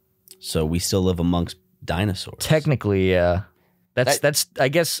 So we still live amongst dinosaurs. Technically, yeah. That's I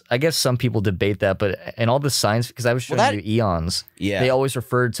guess some people debate that, but in all the science, because I was showing Well, you eons, Yeah. they always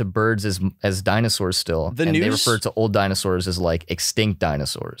referred to birds as dinosaurs still. The and they news- referred to old dinosaurs as like extinct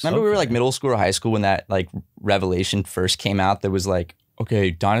dinosaurs. Remember we were like middle school or high school when that like revelation first came out? That was like, okay,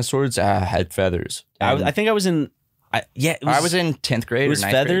 dinosaurs had feathers. I think I was in. I was in 10th grade. It was or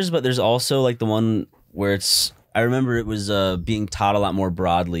 9th feathers, grade. but there's also like the one where it's. I remember it was being taught a lot more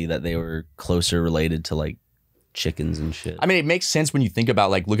broadly that they were closer related to like chickens and shit. I mean, it makes sense when you think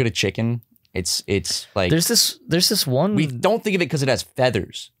about like, look at a chicken. It's like There's this one. we don't think of it because it has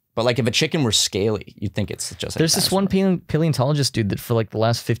feathers. But like if a chicken were scaly, you'd think it's just like There's this one paleontologist dude that for like the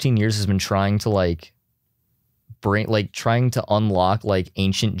last 15 years has been trying to like trying to unlock like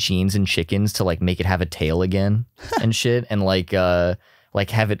ancient genes in chickens to like make it have a tail again and shit and like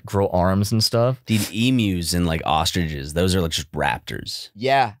have it grow arms and stuff. Dude, emus and like ostriches, those are like just raptors.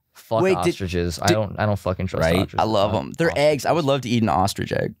 Yeah. Fuck Wait, ostriches. I don't fucking trust Right? ostriches. I love them. They're eggs. I would love to eat an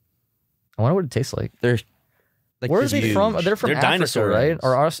ostrich egg. I wonder what it tastes like. They're like Where are just they huge. from? They're from They're Africa, dinosaur right? eggs.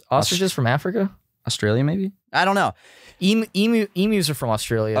 Are ostriches from Africa? Australia, maybe? I don't know. Emus are from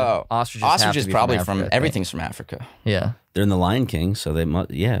Australia. Oh, ostriches have to ostriches be probably from, from Africa, I think. everything's from Africa. Yeah. They're in the Lion King, so they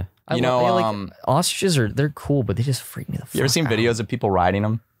must. Yeah. I You love- know, like, ostriches they're cool, but they just freak me the fuck You ever seen out. videos of people riding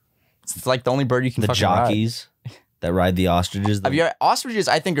them? It's like the only bird you can The fucking ride. jockeys that ride the ostriches. Have you, ostriches,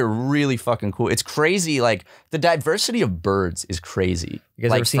 I think, are really fucking cool. It's crazy. Like the diversity of birds is crazy. You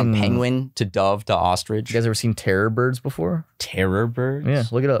guys like ever from seen- penguin to dove to ostrich. You guys ever seen terror birds before? terror birds? Yeah,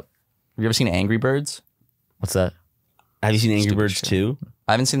 look it up. Have you ever seen Angry Birds? What's that? Have you seen Angry Stupid Birds shit. 2?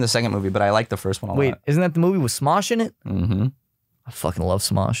 I haven't seen the second movie, but I like the first one a Wait, lot. isn't that the movie with Smosh in it? Mm-hmm. I fucking love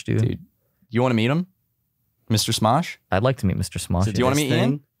Smosh, dude. Dude. You want to meet him? Mr. Smosh? I'd like to meet Mr. Smosh. Do you want to meet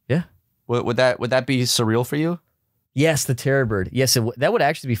Ian? Yeah. Would that be surreal for you? Yes, the terror bird. Yes, that would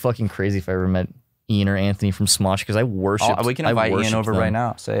actually be fucking crazy if I ever met Ian or Anthony from Smosh because I worship. We can invite Ian over right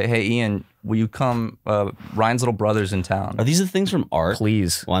now. Say, hey, Ian, will you come? Ryan's little brother's in town. Are these the things from Ark?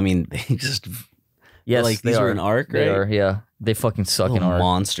 Please. Well, I mean, they just Yes, like they these are. were in Ark, They right? are, yeah. They fucking suck in Little Ark.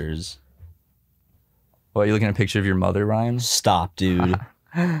 monsters. What, are you looking at a picture of your mother, Ryan? Stop, dude.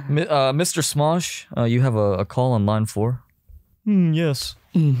 Mr. Smosh, you have a call on line 4. Yes.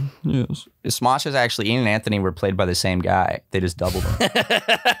 Yes. Smosh is actually, Ian and Anthony were played by the same guy. They just doubled him.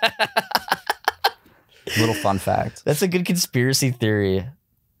 Little fun fact. That's a good conspiracy theory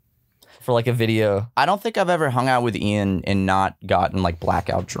for like a video. I don't think I've ever hung out with Ian and not gotten like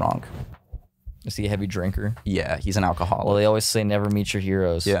blackout drunk. Is he a heavy drinker? Yeah, he's an alcoholic. Well, they always say never meet your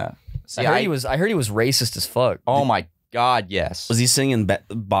heroes. yeah. See, I heard he was racist as fuck. Oh my God, yes. Was he singing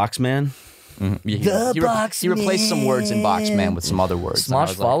Boxman? Mhm. Yeah, The he replaced some words in Boxman with some other words. and I Smosh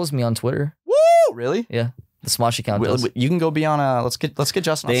was like, follows me on Twitter. Woo! Really? Yeah, the Smosh account does. You can go be on a. Let's get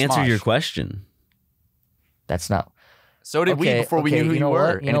Justin. They on answered Smosh. your question. That's not. So did we before we knew who you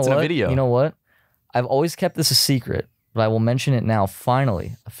were, what? and it's in a video. You know what? I've always kept this a secret, but I will mention it now,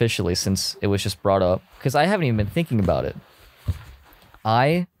 finally, officially, since it was just brought up, because I haven't even been thinking about it.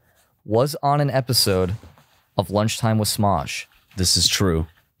 I was on an episode of Lunchtime with Smosh. This is true.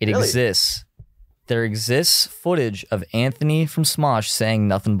 It Really? exists. there exists footage of Anthony from Smosh saying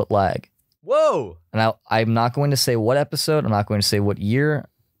nothing but lag. Whoa. And I'm not going to say what episode. I'm not going to say what year.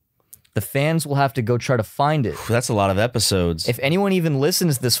 The fans will have to go try to find it. That's a lot of episodes. If anyone even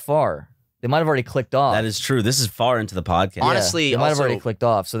listens this far, they might have already clicked off. That is true. This is far into the podcast. Yeah, Honestly, they might have also- already clicked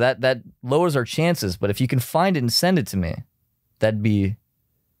off. So that lowers our chances. But if you can find it and send it to me, that'd be...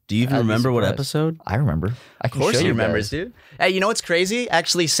 Do you even I'd be remember what surprised. episode? I remember. I Of course he remembers, dude. Hey, you know what's crazy?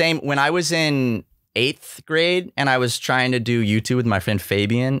 Actually, same. When I was in 8th grade and I was trying to do YouTube with my friend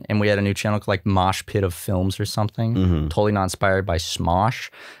Fabian, and we had a new channel called like Mosh Pit of Films or something, totally not inspired by Smosh.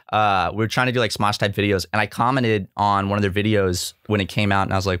 We were trying to do like Smosh type videos, and I commented on one of their videos when it came out,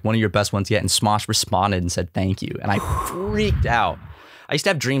 and I was like, one of your best ones yet, and Smosh responded and said thank you, and I freaked out. I used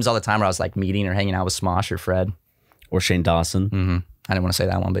to have dreams all the time where I was like meeting or hanging out with Smosh or Fred. Or Shane Dawson? I didn't want to say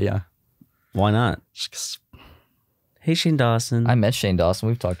that one, but yeah. Why not? Hey, Shane Dawson. I met Shane Dawson.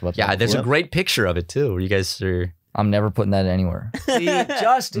 We've talked about that. Yeah, there's a before. great picture of it too, where you guys are... I'm never putting that anywhere. See,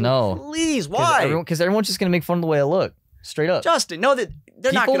 Justin, No. please, why? Because everyone's just going to make fun of the way I look. Straight up. Justin, no, that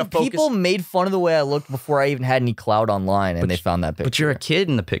they're not going to focus. People made fun of the way I looked before I even had any clout online, and they found that picture. But you're a kid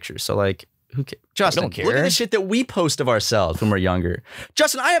in the picture, so like, who cares? Justin, don't look at care. the shit that we post of ourselves when we're younger.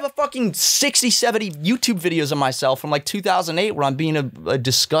 Justin, I have a fucking 60, 70 YouTube videos of myself from like 2008 where I'm being a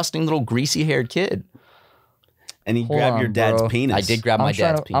disgusting little greasy-haired kid. and he Hold grabbed on, your dad's bro. penis. I did grab my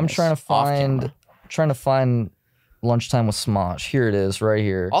dad's penis. I'm trying to off find camera. lunchtime with Smosh. Here it is, right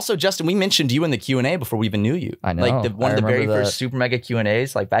here. Also, Justin, we mentioned you in the Q&A before we even knew you. I know. Like one I of the very remember first Super Mega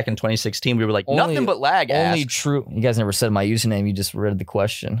Q&As, like back in 2016, we were like, nothing but lag Only asked. true. You guys never said my username. You just read the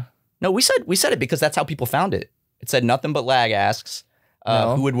question. No, we said it because that's how people found it. It said nothing but lag asks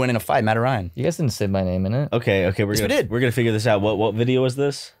No. who would win in a fight, Matt or Ryan. You guys didn't say my name in it. Okay, Yes, we did. we're gonna figure this out. What video was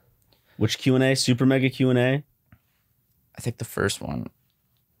this? Which Q&A? Super Mega Q&A? I think the first one.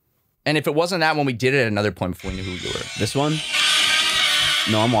 And if it wasn't that one, we did it at another point before we knew who you were. This one?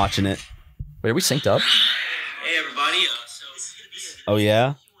 No, I'm watching it. Wait, are we synced up? Hey everybody, Oh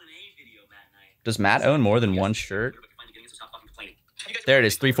yeah? Does Matt own more than one shirt? There it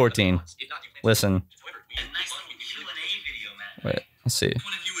is, 314. Listen. Wait, let's see. Which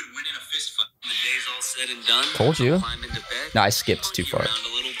one of you would win in a fist fight when the day's all said and done? Told you. Climb into bed, No, I skipped too far. around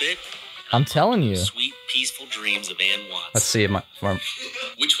a little bit. I'm telling you. Sweet, peaceful dreams of Ann Watts. Let's see if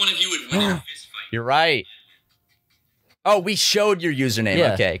Which one of you would win in a fist fight? You're right. Oh, we showed your username.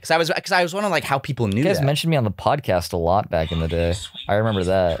 Yeah. Okay, because I was wondering like how people knew You guys that. mentioned me on the podcast a lot back in the day. I remember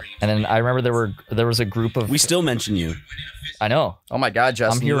that. And then I remember there was a group of We still mention you. I know. Oh my God,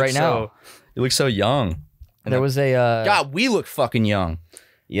 Justin, I'm here you look right now. You look so young. There was a God, we look fucking young.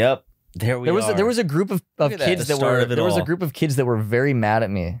 Yep. There we there was are. there was a group of Look at that, kids the that start were of it there was a all. group of kids that were very mad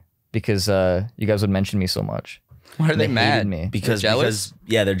at me because you guys would mention me so much. Why are they hated mad? me. because jealous?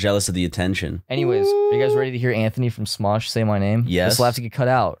 yeah, they're jealous of the attention. Anyways, are you guys ready to hear Anthony from Smosh say my name? Yes. This will have to get cut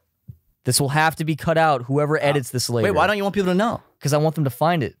out. This will have to be cut out. Whoever edits this later. Wait, why don't you want people to know? Because I want them to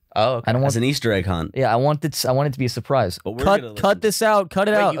find it. Oh, okay. I don't want. As an Easter egg hunt. Yeah, I want it to be a surprise. But we're gonna listen. Cut this out. Cut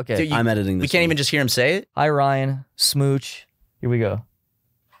it Wait, out. you- Okay. do you- I'm editing this. We can't one. even just hear him say it? Hi Ryan, Smooch. Here we go.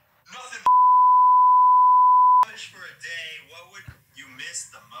 For a day, what would you miss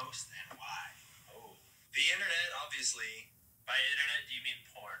the most and why? Oh, the internet, obviously. By internet, do you mean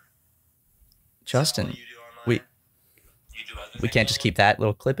porn? Justin, Is that all you do online? we You do other we things can't just keep that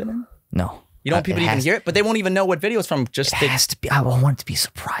little clip in it? No. You don't want people to even hear it, but they won't even know what video it's from. Just It they, has to be. I want it to be a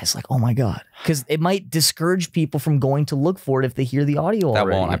surprise. Like, oh my god, because it might discourage people from going to look for it if they hear the audio. that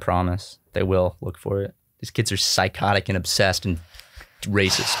already. won't. I promise. They will look for it. These kids are psychotic and obsessed and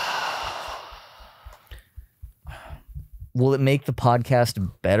racist. Will it make the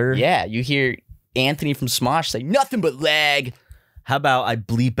podcast better? Yeah, you hear Anthony from Smosh say nothing but lag. How about I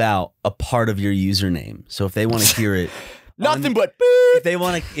bleep out a part of your username? So if they want to hear it, Nothing but if they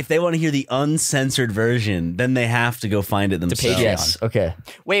want to hear the uncensored version, then they have to go find it themselves. Patreon. Yes. Okay.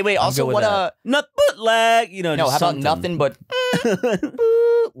 Wait. Also, good with what? that. Not but lag. You know. No, just how about something. nothing but?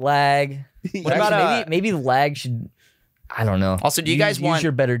 Lag. What about, Actually, maybe lag should. I don't know. Also, do you guys use want-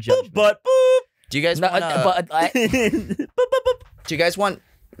 your better judgment? But boop. Do you guys No, want? Do you guys want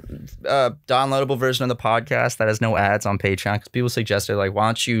a downloadable version of the podcast that has no ads on Patreon? Because people suggested, like, why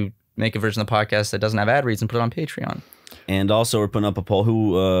don't you make a version of the podcast that doesn't have ad reads and put it on Patreon? And also, we're putting up a poll.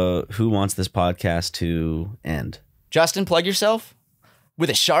 Who wants this podcast to end? Justin, plug yourself with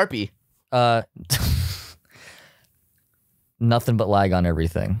a Sharpie. Nothing but lag on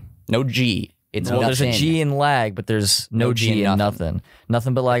everything. No G. It's Well, there's a nothing. G in lag, but there's no G in nothing.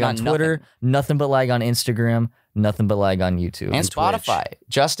 Nothing but lag Like on on Twitter. nothing. Nothing but lag on Instagram. Nothing but lag on YouTube. And Spotify.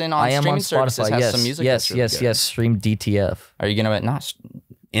 Justin on I am on streaming services Spotify. has Yes, some music. yes, that's really yes, good. yes. Stream DTF. Are you gonna not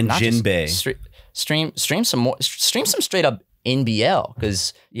And not just Jinbei. stre- Stream some more. Stream some straight up NBL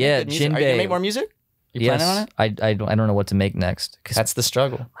because Yeah, are you gonna make more music? You planning on it? I don't know what to make next. That's the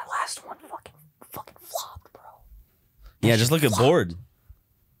struggle. My last one fucking flopped, bro. Yeah, just look at board.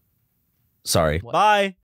 Sorry. Bye.